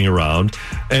running around.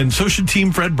 And so should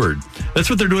Team Fredbird. That's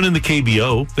what they're doing in the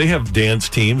KBO. They have dance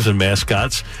teams and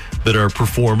mascots that are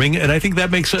performing, and I think that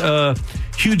makes a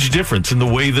huge difference in the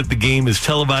way that the game is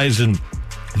televised and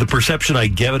the perception I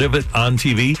get of it on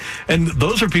TV. And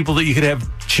those are people that you could have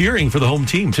cheering for the home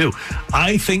team, too.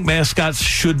 I think mascots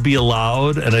should be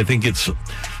allowed, and I think it's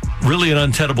really an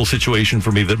untenable situation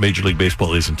for me that Major League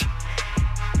Baseball isn't.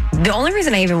 The only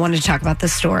reason I even wanted to talk about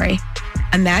this story,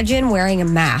 imagine wearing a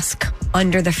mask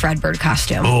under the Fredbird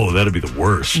costume. Oh, that'd be the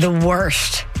worst. The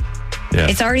worst. Yeah.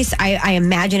 It's already, I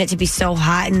imagine it to be so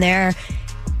hot in there.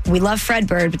 We love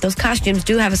Fredbird, but those costumes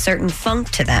do have a certain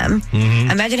funk to them.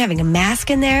 Mm-hmm. Imagine having a mask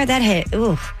in there. That hit,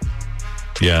 ooh.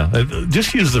 Yeah,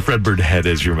 just use the Fredbird head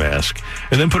as your mask,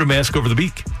 and then put a mask over the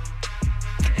beak.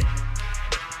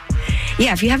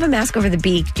 Yeah, if you have a mask over the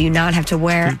beak, do you not have to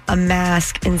wear a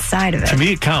mask inside of it? To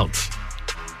me, it counts.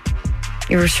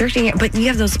 You're restricting it, but you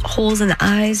have those holes in the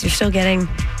eyes. You're still getting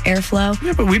airflow.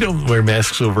 Yeah, but we don't wear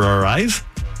masks over our eyes.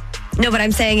 No, but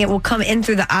I'm saying it will come in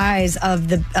through the eyes of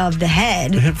the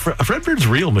head. Fredbird's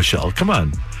real, Michelle. Come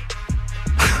on.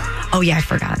 Oh, yeah, I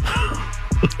forgot.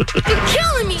 You're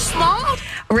killing me, Small.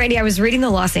 Randy, I was reading the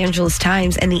Los Angeles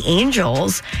Times, and the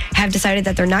Angels have decided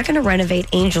that they're not going to renovate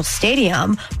Angel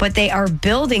Stadium, but they are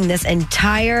building this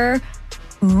entire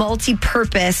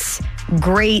multi-purpose,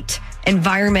 great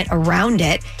environment around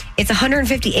it. It's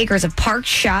 150 acres of parks,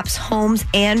 shops, homes,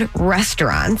 and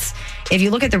restaurants. If you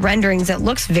look at the renderings, it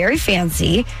looks very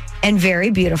fancy and very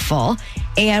beautiful.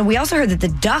 And we also heard that the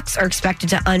Ducks are expected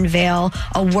to unveil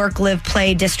a work, live,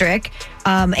 play district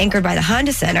anchored by the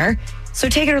Honda Center. So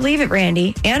take it or leave it,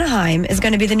 Randy. Anaheim is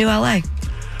going to be the new LA.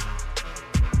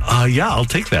 Yeah, I'll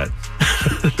take that.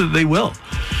 They will.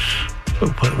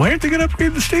 But why aren't they going to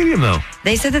upgrade the stadium, though?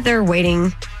 They said that they're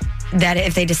waiting, that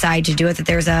if they decide to do it, that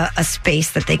there's a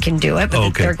space that they can do it, but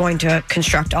that they're going to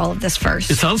construct all of this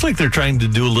first. It sounds like they're trying to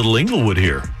do a little Inglewood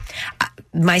here.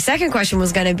 My second question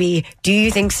was going to be, do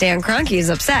you think Stan Kroenke is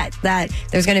upset that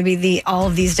there's going to be all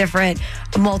of these different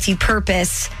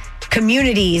multi-purpose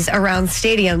communities around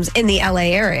stadiums in the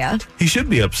LA area? He should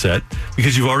be upset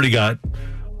because you've already got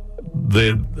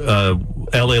the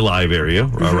LA Live area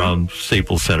around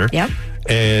Staples Center. Yep.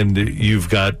 And you've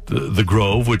got the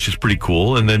Grove, which is pretty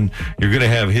cool. And then you're going to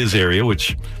have his area,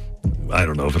 which I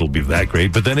don't know if it'll be that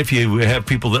great. But then if you have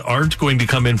people that aren't going to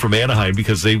come in from Anaheim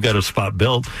because they've got a spot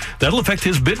built, that'll affect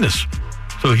his business.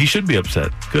 So he should be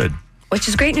upset. Good. Which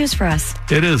is great news for us.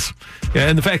 It is. Yeah,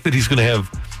 and the fact that he's going to have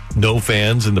no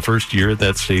fans in the first year at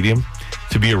that stadium,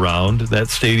 to be around that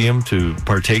stadium, to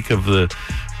partake of the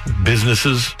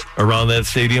businesses around that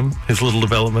stadium, his little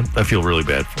development, I feel really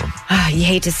bad for him. You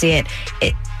hate to see it.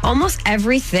 Almost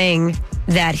everything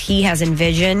that he has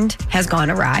envisioned has gone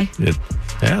awry. It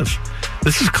has.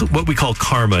 This is what we call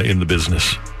karma in the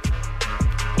business.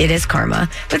 It is karma.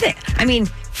 But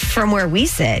from where we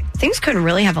sit, things couldn't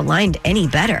really have aligned any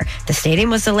better. The stadium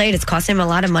was delayed. It's costing him a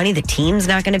lot of money. The team's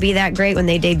not going to be that great when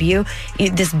they debut.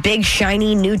 This big,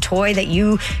 shiny new toy that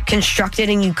you constructed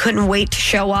and you couldn't wait to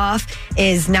show off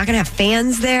is not going to have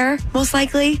fans there, most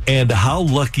likely. And how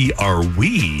lucky are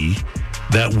we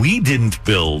that we didn't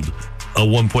build a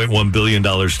 $1.1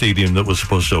 billion stadium that was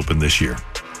supposed to open this year?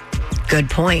 Good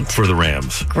point. For the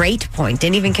Rams. Great point.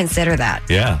 Didn't even consider that.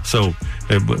 Yeah, so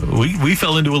we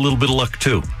fell into a little bit of luck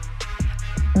too.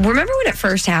 Remember when it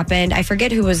first happened? I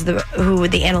forget who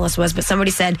the analyst was, but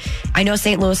somebody said, I know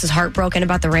St. Louis is heartbroken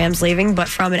about the Rams leaving, but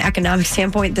from an economic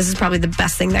standpoint, this is probably the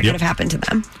best thing that could have happened to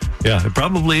them. Yeah, it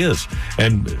probably is.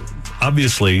 And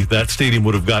obviously, that stadium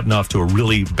would have gotten off to a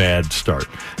really bad start.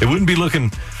 It wouldn't be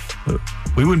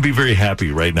we wouldn't be very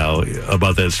happy right now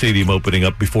about that stadium opening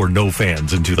up before no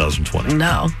fans in 2020.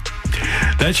 No.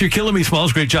 That's your Killing Me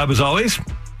Smalls. Great job as always.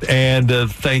 And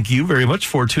thank you very much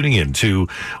for tuning in to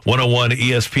 101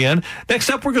 ESPN. Next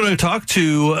up, we're going to talk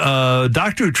to a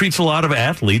doctor who treats a lot of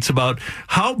athletes about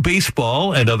how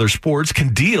baseball and other sports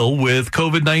can deal with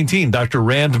COVID-19. Dr.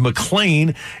 Rand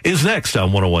McClain is next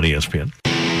on 101 ESPN.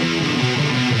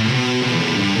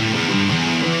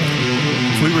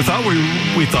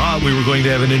 We thought we were going to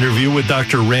have an interview with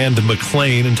Dr. Rand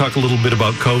McClain and talk a little bit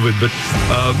about COVID, but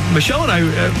Michelle and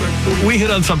I, we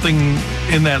hit on something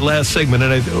in that last segment,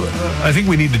 and I think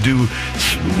we need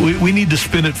to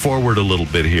spin it forward a little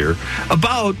bit here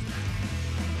about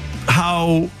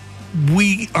how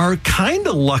we are kind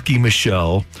of lucky,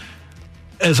 Michelle.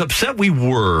 As upset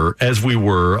as we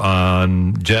were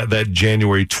on that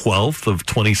January 12th of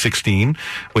 2016,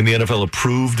 when the NFL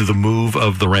approved the move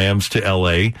of the Rams to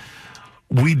LA,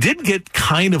 we did get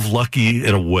kind of lucky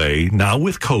in a way now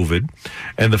with COVID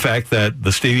and the fact that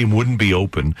the stadium wouldn't be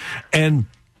open. And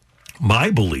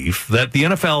my belief that the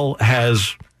NFL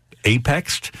has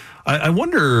apexed. I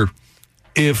wonder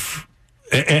if,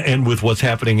 and with what's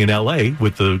happening in LA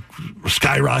with the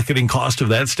skyrocketing cost of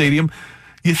that stadium,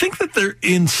 you think that they're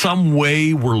in some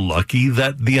way we're lucky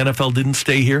that the NFL didn't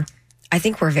stay here? I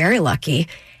think we're very lucky.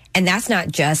 And that's not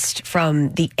just from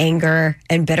the anger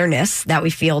and bitterness that we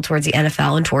feel towards the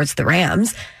NFL and towards the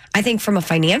Rams. I think from a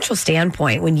financial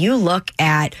standpoint, when you look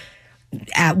at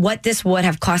what this would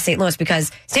have cost St. Louis,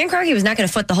 because Stan Kroenke was not going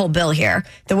to foot the whole bill here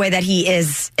the way that he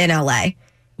is in LA.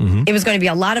 Mm-hmm. It was going to be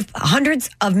a lot of hundreds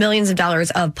of millions of dollars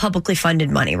of publicly funded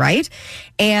money, right?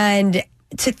 And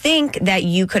to think that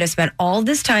you could have spent all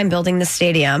this time building the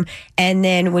stadium, and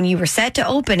then when you were set to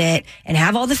open it and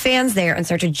have all the fans there and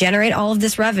start to generate all of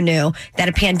this revenue, that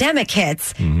a pandemic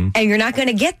hits and you're not going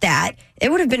to get that,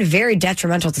 it would have been very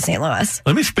detrimental to St. Louis.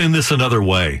 Let me spin this another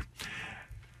way.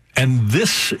 And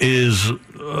this is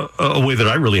a way that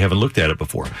I really haven't looked at it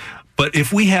before. But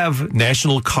if we have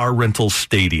National Car Rental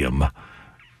Stadium,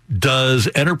 does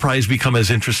Enterprise become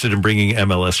as interested in bringing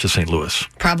MLS to St. Louis?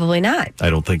 Probably not. I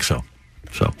don't think so.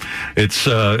 So it's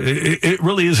it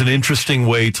really is an interesting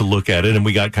way to look at it, and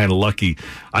we got kind of lucky,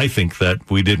 I think,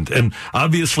 that we didn't. And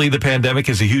obviously the pandemic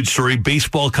is a huge story.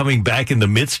 Baseball coming back in the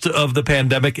midst of the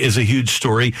pandemic is a huge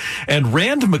story. And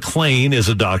Rand McClain is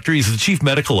a doctor. He's the chief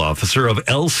medical officer of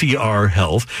LCR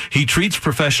Health. He treats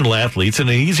professional athletes, and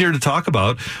he's here to talk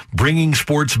about bringing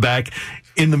sports back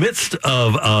in the midst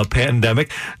of a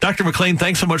pandemic. Dr. McClain,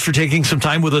 thanks so much for taking some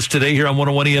time with us today here on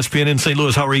 101 ESPN in St.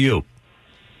 Louis. How are you?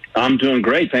 I'm doing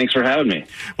great. Thanks for having me.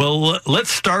 Well, let's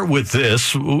start with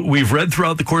this. We've read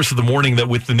throughout the course of the morning that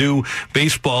with the new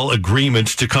baseball agreement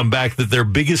to come back, that their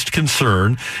biggest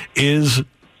concern is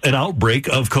an outbreak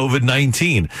of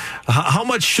COVID-19. How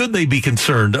much should they be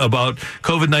concerned about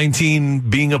COVID-19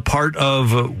 being a part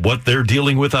of what they're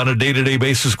dealing with on a day-to-day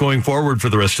basis going forward for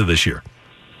the rest of this year?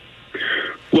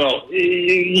 Well,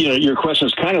 you know, your question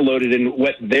is kind of loaded in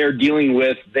what they're dealing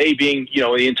with. They being, you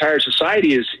know, the entire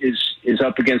society is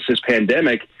up against this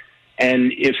pandemic.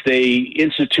 And if they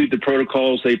institute the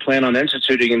protocols they plan on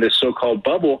instituting in this so-called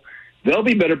bubble, they'll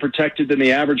be better protected than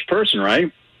the average person,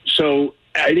 right? So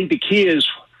I think the key is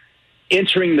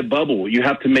entering the bubble. You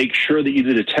have to make sure that you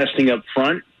do the testing up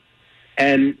front.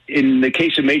 And in the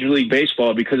case of Major League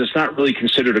Baseball, because it's not really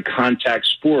considered a contact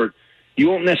sport, you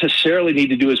won't necessarily need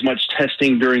to do as much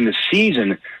testing during the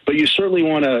season, but you certainly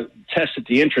want to test at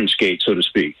the entrance gate, so to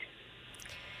speak.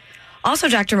 Also,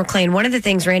 Dr. McClain, one of the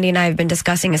things Randy and I have been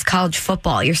discussing is college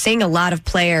football. You're seeing a lot of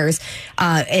players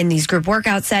in these group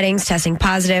workout settings testing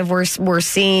positive. We're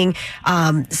seeing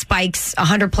spikes,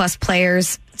 100-plus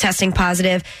players testing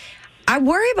positive. I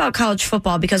worry about college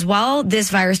football because while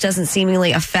this virus doesn't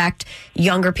seemingly affect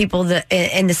younger people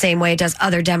in the same way it does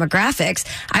other demographics,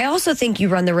 I also think you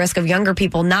run the risk of younger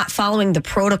people not following the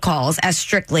protocols as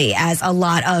strictly as a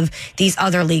lot of these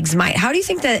other leagues might. How do you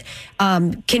think that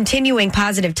continuing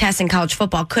positive tests in college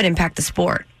football could impact the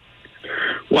sport?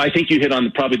 Well, I think you hit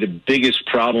on probably the biggest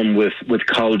problem with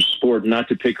college sport, not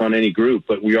to pick on any group,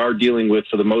 but we are dealing with,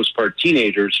 for the most part,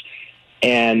 teenagers.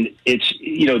 And it's,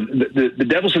 you know, the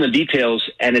devil's in the details,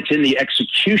 and it's in the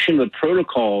execution of the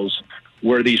protocols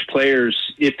where these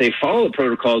players, if they follow the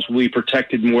protocols, will be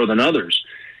protected more than others.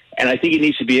 And I think it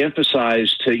needs to be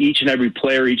emphasized to each and every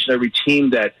player, each and every team,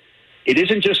 that it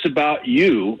isn't just about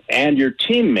you and your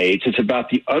teammates. It's about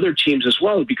the other teams as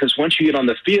well, because once you get on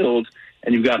the field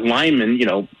and you've got linemen, you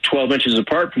know, 12 inches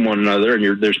apart from one another,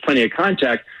 and there's plenty of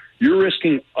contact, you're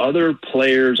risking other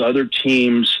players, other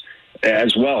teams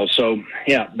as well. So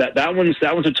yeah, that one's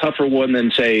a tougher one than,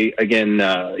 say, again,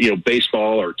 you know,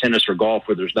 baseball or tennis or golf,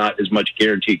 where there's not as much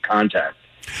guaranteed contact.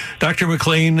 Dr.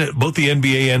 McClain, both the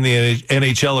NBA and the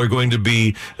NHL are going to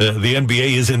be, the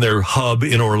NBA is in their hub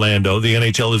in Orlando. The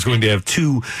NHL is going to have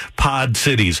 2 pod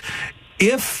cities.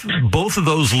 If both of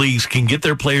those leagues can get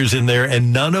their players in there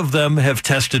and none of them have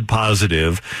tested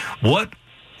positive, what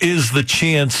is the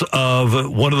chance of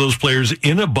one of those players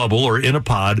in a bubble or in a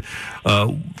pod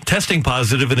testing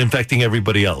positive and infecting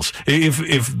everybody else?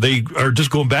 If they are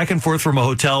just going back and forth from a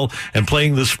hotel and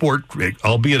playing the sport,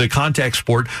 albeit a contact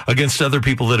sport, against other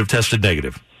people that have tested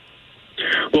negative?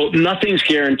 Well, nothing's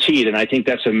guaranteed, and I think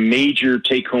that's a major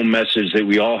take-home message that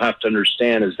we all have to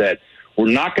understand, is that we're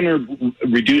not going to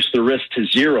reduce the risk to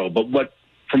zero, but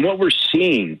from what we're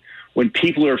seeing, when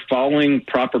people are following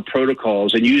proper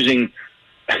protocols and using,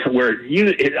 where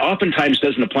it oftentimes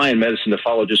doesn't apply in medicine to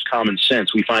follow just common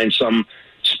sense. We find some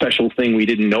special thing we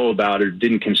didn't know about or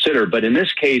didn't consider. But in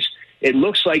this case, it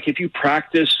looks like if you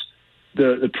practice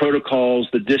the protocols,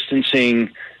 the distancing,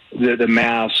 the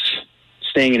masks,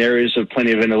 staying in areas of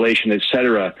plenty of ventilation, et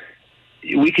cetera,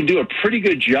 we can do a pretty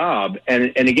good job.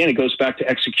 And again, it goes back to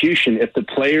execution. If the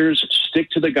players stick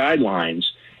to the guidelines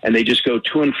and they just go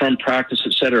to and from practice,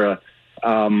 et cetera,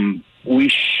 we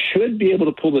should be able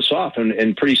to pull this off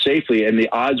and pretty safely. And the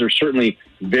odds are certainly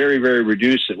very, very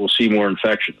reduced that we'll see more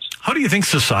infections. How do you think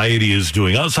society is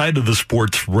doing outside of the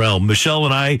sports realm? Michelle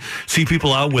and I see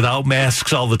people out without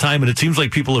masks all the time, and it seems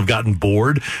like people have gotten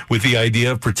bored with the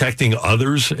idea of protecting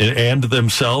others and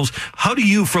themselves. How do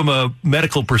you, from a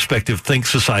medical perspective, think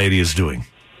society is doing?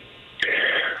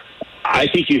 I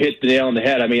think you hit the nail on the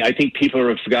head. I mean, I think people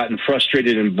have gotten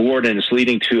frustrated and bored, and it's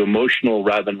leading to emotional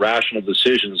rather than rational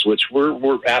decisions, which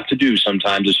we're apt to do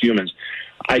sometimes as humans.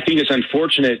 I think it's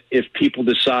unfortunate if people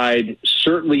decide,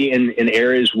 certainly in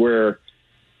areas where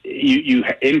you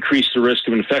increase the risk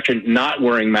of infection, not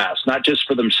wearing masks, not just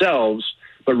for themselves,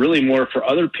 but really more for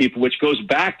other people, which goes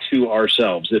back to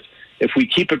ourselves. If we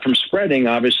keep it from spreading,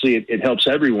 obviously it helps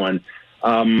everyone.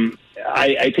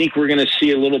 I think we're going to see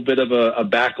a little bit of a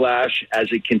backlash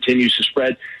as it continues to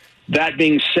spread. That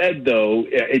being said, though,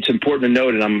 it's important to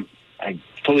note, and I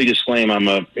fully disclaim I'm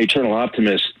an eternal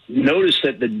optimist. Notice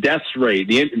that the death rate,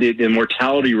 the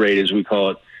mortality rate, as we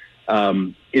call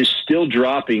it, is still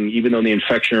dropping, even though the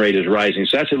infection rate is rising.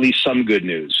 So that's at least some good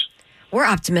news. We're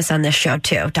optimists on this show,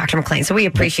 too, Dr. McLean, so we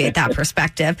appreciate that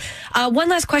perspective. One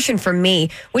last question from me.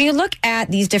 When you look at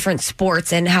these different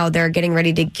sports and how they're getting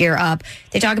ready to gear up,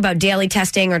 they talk about daily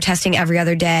testing or testing every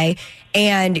other day,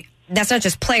 and that's not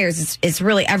just players, it's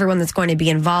really everyone that's going to be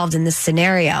involved in this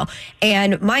scenario.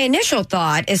 And my initial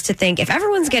thought is to think if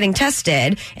everyone's getting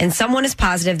tested and someone is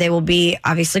positive, they will be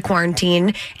obviously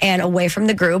quarantined and away from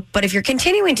the group. But if you're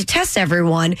continuing to test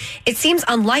everyone, it seems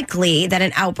unlikely that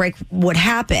an outbreak would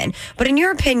happen. But in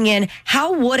your opinion,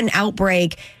 how would an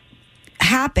outbreak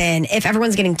happen if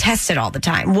everyone's getting tested all the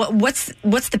time? What's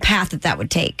the path that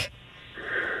would take?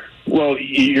 Well,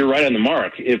 you're right on the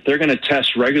mark. If they're going to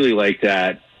test regularly like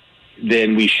that,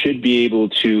 then we should be able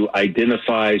to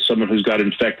identify someone who's got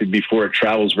infected before it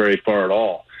travels very far at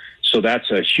all. So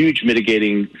that's a huge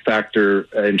mitigating factor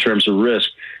in terms of risk.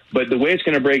 But the way it's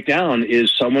going to break down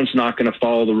is someone's not going to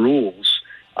follow the rules.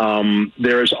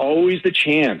 There is always the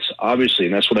chance, obviously,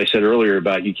 and that's what I said earlier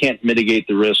about you can't mitigate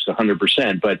the risk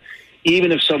 100%. But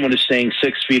even if someone is staying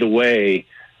 6 feet away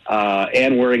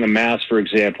and wearing a mask, for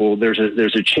example, there's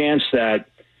a chance that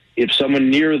if someone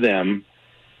near them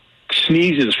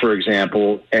sneezes, for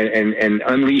example, and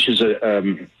unleashes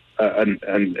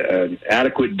an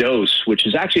adequate dose, which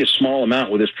is actually a small amount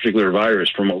with this particular virus,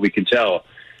 from what we can tell,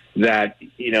 that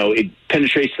it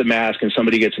penetrates the mask and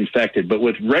somebody gets infected. But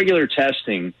with regular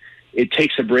testing, it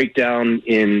takes a breakdown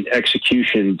in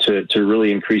execution to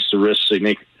really increase the risk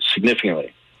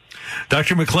significantly.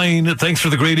 Dr. McLean, thanks for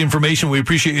the great information. We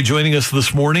appreciate you joining us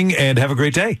this morning, and have a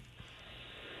great day.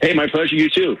 Hey, my pleasure. You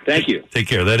too. Thank you. Take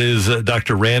care. That is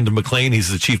Dr. Rand McLean.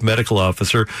 He's the Chief Medical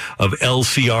Officer of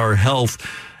LCR Health.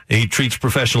 He treats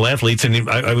professional athletes. And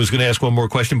I was going to ask one more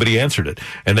question, but he answered it.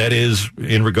 And that is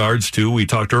in regards to, we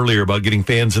talked earlier about getting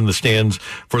fans in the stands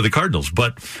for the Cardinals.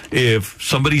 But if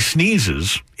somebody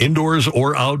sneezes, indoors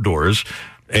or outdoors,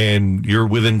 and you're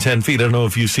within 10 feet, I don't know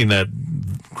if you've seen that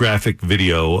graphic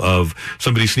video of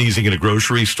somebody sneezing in a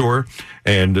grocery store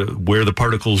and where the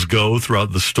particles go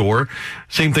throughout the store.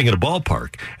 Same thing at a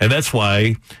ballpark. And that's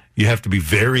why you have to be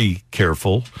very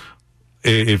careful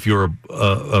if you're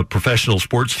a professional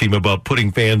sports team about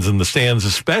putting fans in the stands,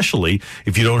 especially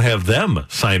if you don't have them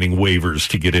signing waivers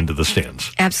to get into the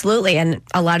stands. Absolutely. And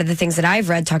a lot of the things that I've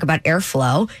read talk about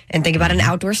airflow and think about an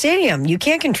outdoor stadium. You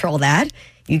can't control that.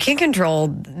 You can't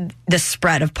control the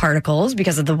spread of particles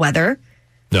because of the weather.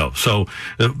 No, so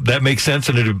that makes sense,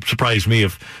 and it would surprise me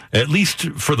if, at least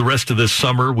for the rest of this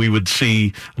summer, we would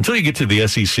see, until you get to the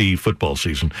SEC football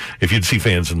season, if you'd see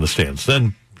fans in the stands.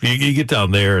 Then you get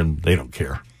down there, and they don't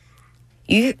care.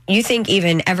 You think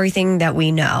even everything that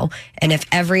we know, and if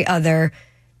every other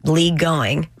league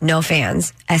going, no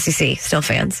fans, SEC, still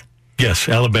fans? Yes,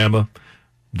 Alabama,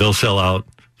 they'll sell out.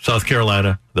 South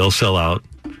Carolina, they'll sell out.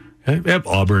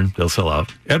 Auburn, they'll sell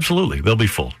out. Absolutely, they'll be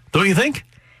full. Don't you think?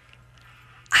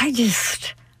 I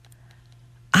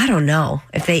don't know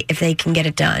if they can get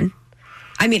it done.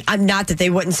 I mean, I'm not that they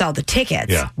wouldn't sell the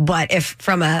tickets, but if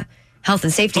from a health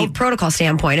and safety protocol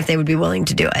standpoint, if they would be willing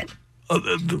to do it.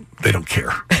 They don't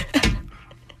care.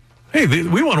 Hey,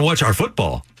 we want to watch our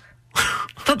football.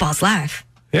 Football's live.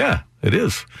 Yeah, it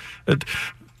is.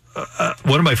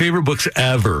 one of my favorite books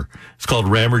ever. It's called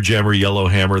Rammer Jammer Yellow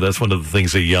Hammer. That's one of the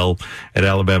things they yell at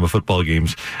Alabama football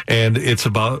games. And it's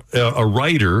about a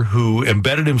writer who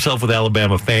embedded himself with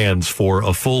Alabama fans for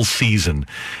a full season.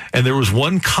 And there was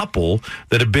one couple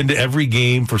that had been to every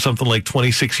game for something like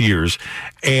 26 years.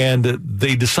 And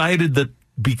they decided that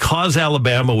because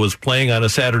Alabama was playing on a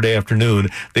Saturday afternoon,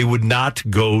 they would not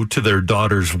go to their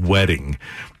daughter's wedding.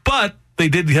 But they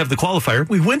did have the qualifier.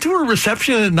 We went to a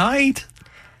reception at night.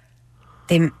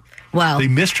 They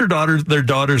missed their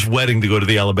daughter's wedding to go to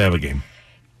the Alabama game.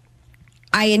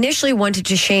 I initially wanted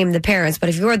to shame the parents, but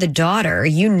if you're the daughter,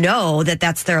 you know that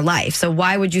that's their life. So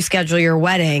why would you schedule your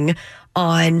wedding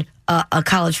on a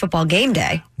college football game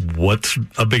day? What's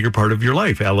a bigger part of your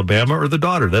life, Alabama or the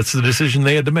daughter? That's the decision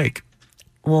they had to make.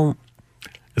 Well,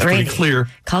 it's pretty clear.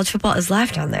 College football is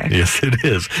live down there. Yes, it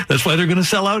is. That's why they're going to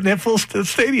sell out and have full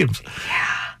stadiums.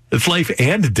 Yeah. It's life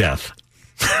and death.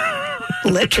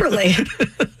 Literally.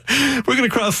 We're going to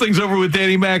cross things over with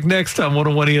Danny Mac next on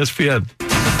 101 ESPN.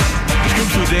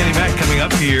 Scoops with Danny Mac coming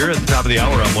up here at the top of the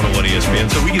hour on 101 ESPN.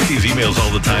 So we get these emails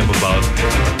all the time about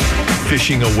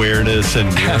phishing awareness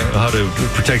and how to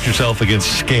protect yourself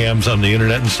against scams on the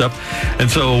internet and stuff. And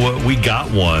so we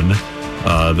got one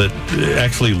that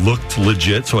actually looked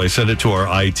legit, so I sent it to our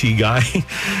IT guy,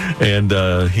 and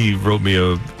he wrote me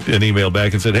an email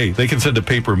back and said, hey, they can send a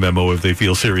paper memo if they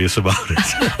feel serious about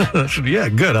it. I said, yeah,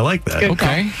 good, I like that. Good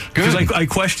okay, good. Because I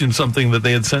questioned something that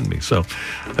they had sent me, so,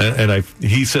 and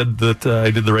he said that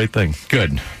I did the right thing.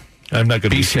 Good. I'm not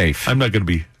going to be safe. I'm not going to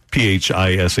be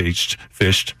PHISH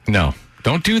fished. No.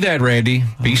 Don't do that, Randy.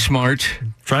 Be smart.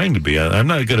 Trying to be. I'm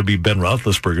not going to be Ben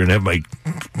Roethlisberger and have my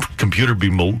computer be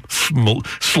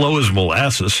slow as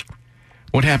molasses.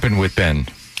 What happened with Ben?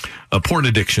 A porn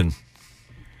addiction.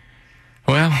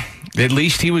 Well, at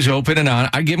least he was open and on.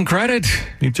 I give him credit.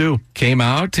 Me too. Came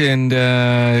out and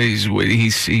he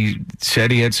said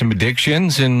he had some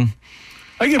addictions, and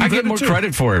I give more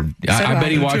credit for it. I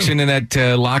bet he walks into that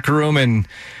locker room and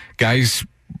guys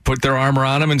put their arm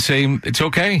around him and say, it's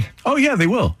okay. Oh, yeah, they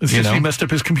will. It's just he messed up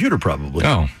his computer, probably.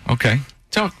 Oh, okay.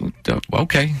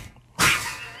 Okay.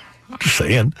 Just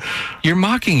saying. You're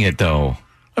mocking it, though.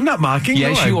 I'm not mocking.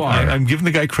 Yes, you are. I'm giving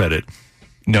the guy credit.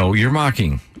 No, you're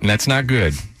mocking. And that's not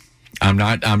good.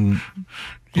 I'm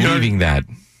leaving that.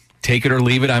 Take it or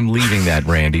leave it. I'm leaving that,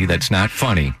 Randy. That's not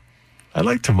funny. I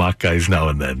like to mock guys now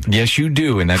and then. Yes, you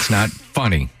do, and that's not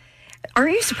funny.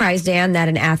 Aren't you surprised, Dan, that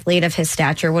an athlete of his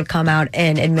stature would come out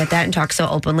and admit that and talk so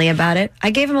openly about it?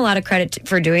 I gave him a lot of credit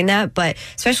for doing that, but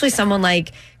especially someone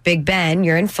like Big Ben,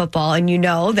 you're in football, and you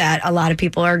know that a lot of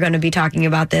people are going to be talking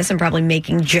about this and probably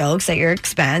making jokes at your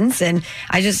expense. And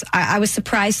I was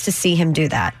surprised to see him do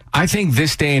that. I think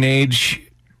this day and age,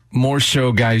 more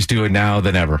so guys do it now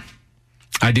than ever.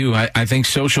 I do. I think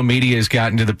social media has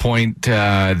gotten to the point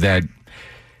that,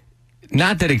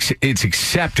 not that it's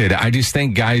accepted, I just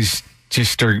think guys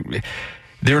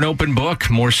they're an open book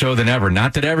more so than ever.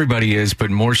 Not that everybody is, but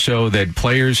more so that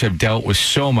players have dealt with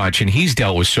so much, and he's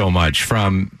dealt with so much,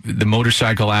 from the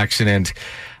motorcycle accident.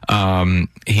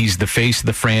 He's the face of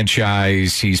the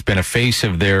franchise. He's been a face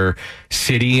of their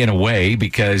city in a way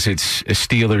because it's a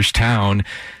Steelers town.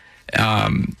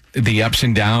 The ups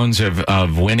and downs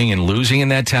of winning and losing in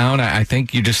that town, I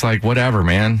think you're just like, whatever,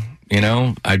 man. You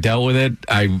know, I dealt with it.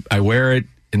 I wear it.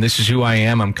 And this is who I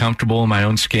am. I'm comfortable in my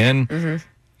own skin. Mm-hmm.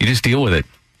 You just deal with it.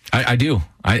 I do.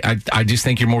 I just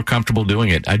think you're more comfortable doing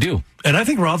it. I do. And I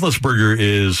think Roethlisberger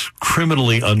is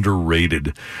criminally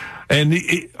underrated. And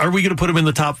are we going to put him in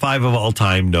the top 5 of all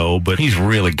time? No, but he's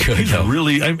really good.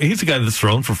 He's a guy that's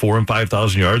thrown for 4,000 and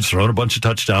 5,000 yards, thrown a bunch of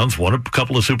touchdowns, won a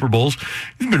couple of Super Bowls.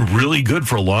 He's been really good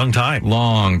for a long time.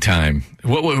 Long time.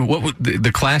 What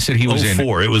the class that he was in?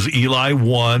 04. It was Eli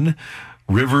 1,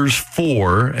 Rivers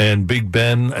 4, and Big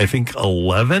Ben, I think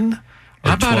 11.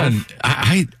 How about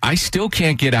I still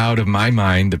can't get out of my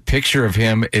mind the picture of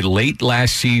him at late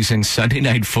last season, Sunday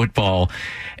Night Football.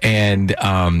 And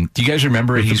do you guys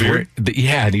remember it? He's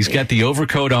got the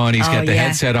overcoat on. He's got the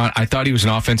headset on. I thought he was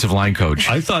an offensive line coach.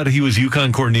 I thought he was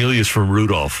Yukon Cornelius from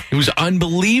Rudolph. It was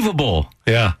unbelievable.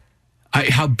 Yeah.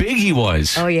 How big he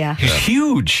was. Oh, yeah. He's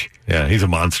huge. Yeah, he's a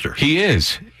monster. He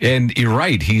is. And you're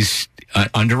right. He's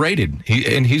underrated.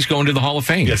 He's going to the Hall of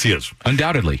Fame. Yes, he is.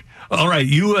 Undoubtedly. All right,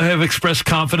 you have expressed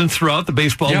confidence throughout that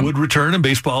baseball would return, and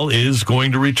baseball is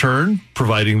going to return,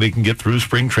 providing they can get through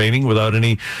spring training without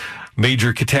any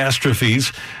major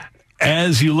catastrophes.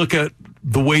 As you look at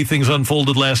the way things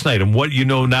unfolded last night and what you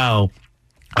know now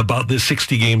about this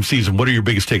 60-game season, what are your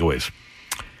biggest takeaways?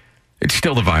 It's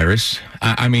still the virus.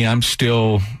 I mean, I'm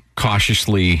still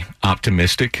cautiously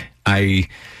optimistic.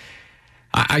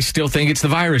 I still think it's the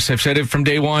virus. I've said it from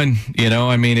day one.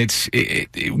 I mean,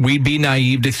 we'd be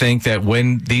naive to think that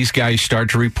when these guys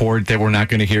start to report that we're not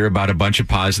going to hear about a bunch of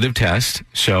positive tests.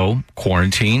 So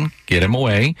quarantine, get them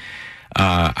away.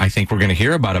 I think we're going to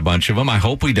hear about a bunch of them. I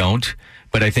hope we don't.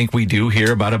 But I think we do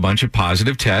hear about a bunch of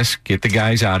positive tests, get the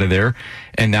guys out of there.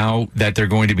 And now that they're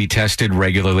going to be tested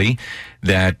regularly,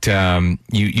 that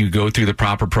you go through the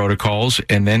proper protocols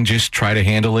and then just try to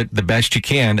handle it the best you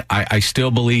can. I still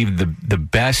believe the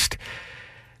best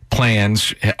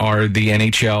plans are the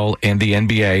NHL and the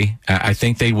NBA. I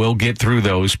think they will get through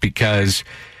those because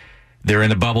they're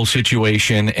in a bubble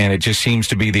situation, and it just seems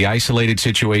to be the isolated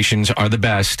situations are the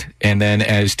best. And then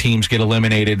as teams get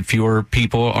eliminated, fewer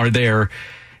people are there.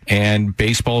 And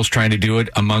baseball's trying to do it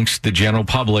amongst the general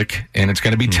public, and it's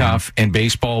going to be tough. And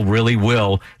baseball really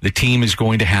will. The team is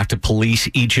going to have to police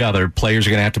each other. Players are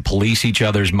going to have to police each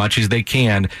other as much as they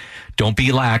can. Don't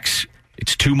be lax.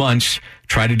 It's 2 months.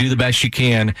 Try to do the best you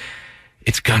can.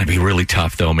 It's going to be really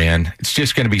tough, though, man. It's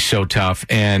just going to be so tough.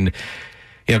 And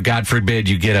God forbid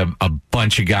you get a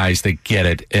bunch of guys that get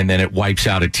it and then it wipes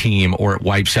out a team or it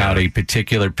wipes out a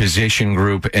particular position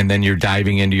group, and then you're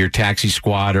diving into your taxi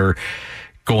squad or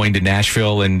going to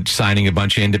Nashville and signing a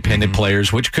bunch of independent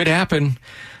players, which could happen.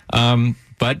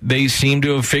 But they seem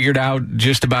to have figured out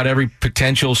just about every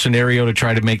potential scenario to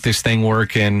try to make this thing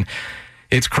work. And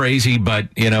it's crazy, but,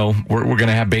 we're going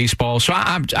to have baseball. So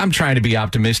I'm trying to be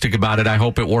optimistic about it. I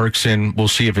hope it works, and we'll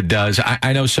see if it does.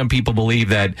 I know some people believe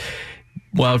that,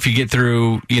 well, if you get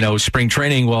through, spring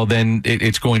training, well, then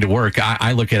it's going to work.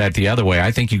 I look at it the other way.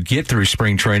 I think you get through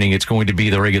spring training, it's going to be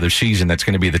the regular season that's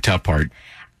going to be the tough part.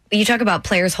 You talk about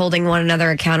players holding one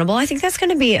another accountable. I think that's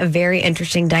going to be a very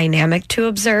interesting dynamic to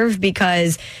observe,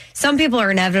 because some people are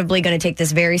inevitably going to take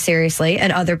this very seriously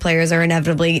and other players are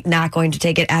inevitably not going to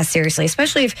take it as seriously,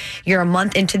 especially if you're a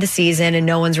month into the season and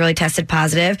no one's really tested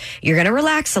positive. You're going to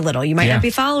relax a little. You might not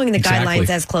be following the guidelines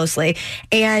as closely.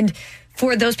 And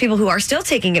for those people who are still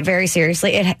taking it very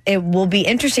seriously, it will be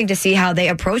interesting to see how they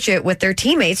approach it with their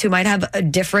teammates who might have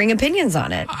differing opinions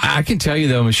on it. I can tell you,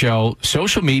 though, Michelle,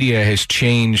 social media has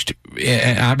changed.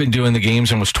 And I've been doing the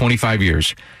games almost 25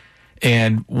 years.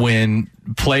 And when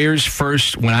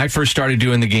I first started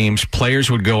doing the games, players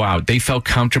would go out. They felt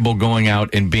comfortable going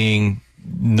out and being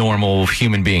normal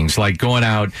human beings, like going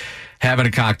out, having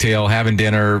a cocktail, having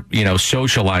dinner,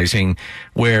 socializing,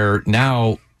 where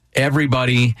now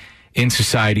everybody in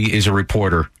society is a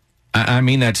reporter. I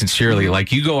mean that sincerely.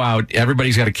 Like, you go out,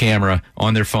 everybody's got a camera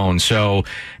on their phone. So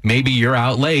maybe you're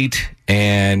out late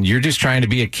and you're just trying to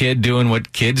be a kid doing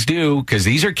what kids do, because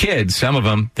these are kids. Some of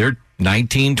them, they're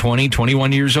 19, 20,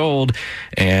 21 years old,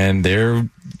 and they're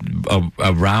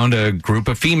around a group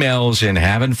of females and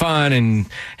having fun and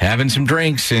having some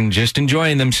drinks and just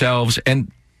enjoying themselves. And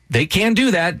they can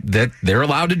do that they're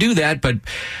allowed to do that. But,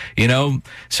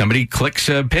 somebody clicks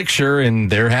a picture and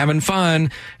they're having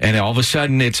fun, and all of a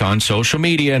sudden it's on social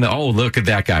media, and, oh, look at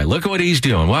that guy. Look at what he's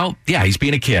doing. Well, yeah, he's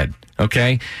being a kid.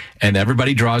 Okay. And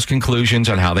everybody draws conclusions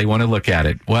on how they want to look at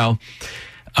it. Well,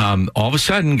 all of a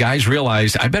sudden guys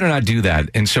realized, I better not do that.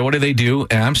 And so what do?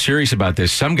 And I'm serious about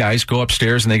this. Some guys go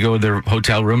upstairs and they go to their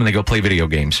hotel room and they go play video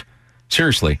games.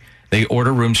 Seriously. They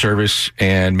order room service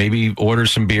and maybe order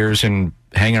some beers and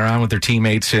hang around with their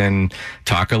teammates and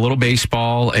talk a little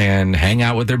baseball and hang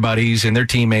out with their buddies and their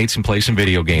teammates and play some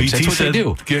video games. That's what they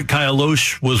do. Kyle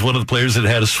Loesch was one of the players that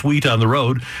had a suite on the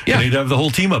road. Yeah. And he'd have the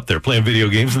whole team up there playing video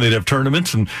games, and they'd have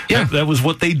tournaments, and that was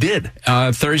what they did.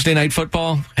 Thursday night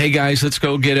football. Hey, guys, let's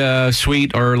go get a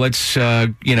suite, or let's,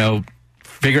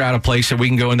 figure out a place that we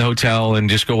can go in the hotel and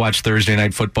just go watch Thursday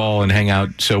night football and hang out,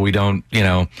 so we don't,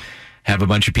 have a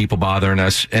bunch of people bothering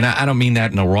us. And I don't mean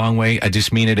that in a wrong way. I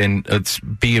just mean it in, let's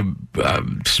be,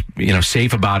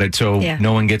 safe about it, so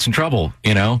no one gets in trouble,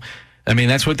 I mean,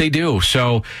 that's what they do.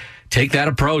 So take that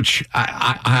approach.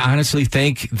 I honestly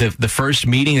think the first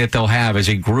meeting that they'll have as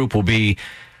a group will be,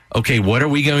 okay, what are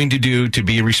we going to do to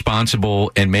be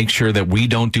responsible and make sure that we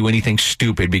don't do anything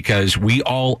stupid, because we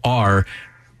all are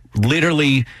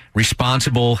literally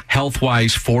responsible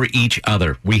health-wise for each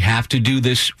other. We have to do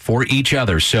this for each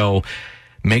other. So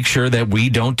make sure that we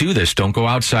don't do this. Don't go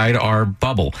outside our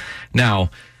bubble. Now,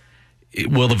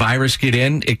 will the virus get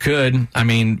in? It could. I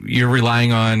mean, you're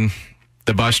relying on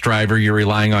the bus driver, you're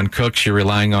relying on cooks, you're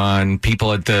relying on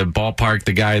people at the ballpark,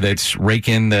 the guy that's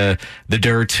raking the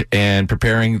dirt and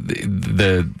preparing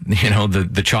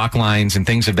the chalk lines and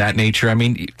things of that nature. I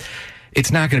mean, it's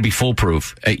not going to be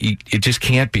foolproof. It just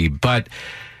can't be. But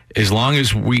as long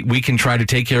as we can try to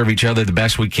take care of each other the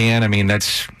best we can, I mean,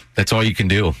 that's all you can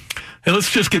do. And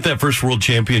let's just get that first world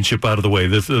championship out of the way.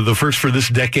 The first for this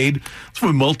decade.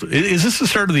 Is this the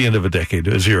start or the end of a decade?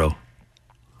 A zero?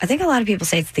 I think a lot of people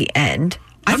say it's the end.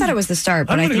 I thought it was the start,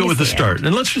 but I'm I going to think go with the start.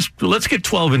 And let's get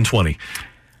 12 and 20.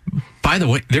 By the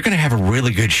way, they're going to have a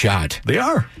really good shot. They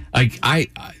are.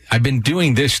 I've been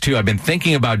doing this too. I've been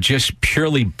thinking about just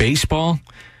purely baseball.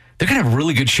 They're going to have a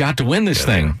really good shot to win this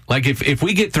thing. Like if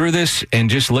we get through this and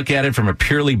just look at it from a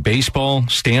purely baseball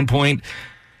standpoint,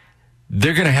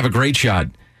 they're going to have a great shot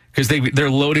because they're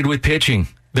loaded with pitching.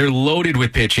 They're loaded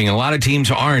with pitching. A lot of teams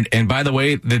aren't. And by the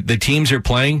way, the teams they're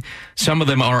playing, some of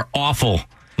them are awful.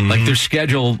 Like their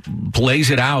schedule plays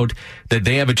it out that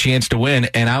they have a chance to win.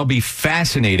 And I'll be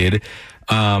fascinated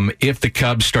if the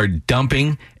Cubs start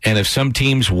dumping and if some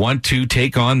teams want to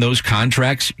take on those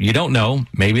contracts. You don't know.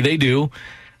 Maybe they do.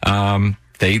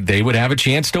 They would have a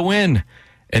chance to win.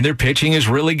 And their pitching is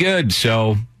really good.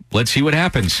 So let's see what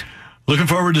happens. Looking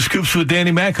forward to Scoops with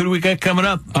Danny Mac. Who do we got coming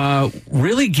up?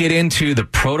 Really get into the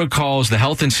protocols, the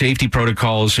health and safety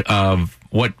protocols of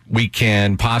what we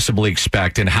can possibly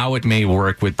expect and how it may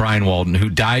work with Brian Walton, who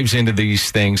dives into these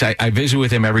things. I visit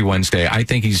with him every Wednesday. I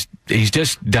think he's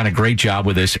just done a great job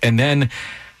with this. And then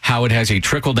how it has a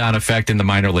trickle-down effect in the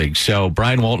minor leagues. So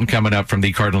Brian Walton coming up from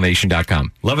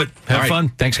thecardinalnation.com. Love it. Have fun.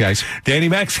 Thanks, guys. Danny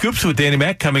Mac, Scoops with Danny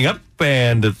Mac coming up.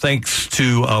 And thanks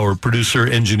to our producer,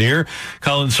 engineer,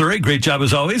 Colin Surrey. Great job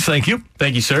as always. Thank you.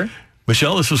 Thank you, sir.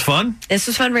 Michelle, this was fun. This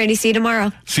was fun, Randy. See you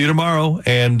tomorrow. See you tomorrow.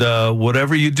 And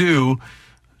whatever you do,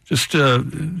 just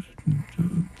if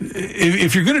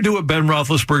you're going to do what Ben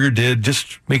Roethlisberger did,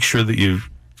 just make sure that you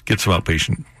get some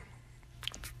outpatient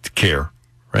care,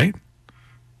 right?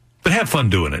 But have fun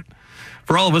doing it.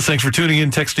 For all of us, thanks for tuning in,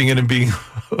 texting in, and being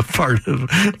a part of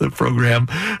the program.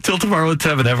 Till tomorrow at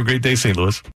 7. Have a great day, St. Louis.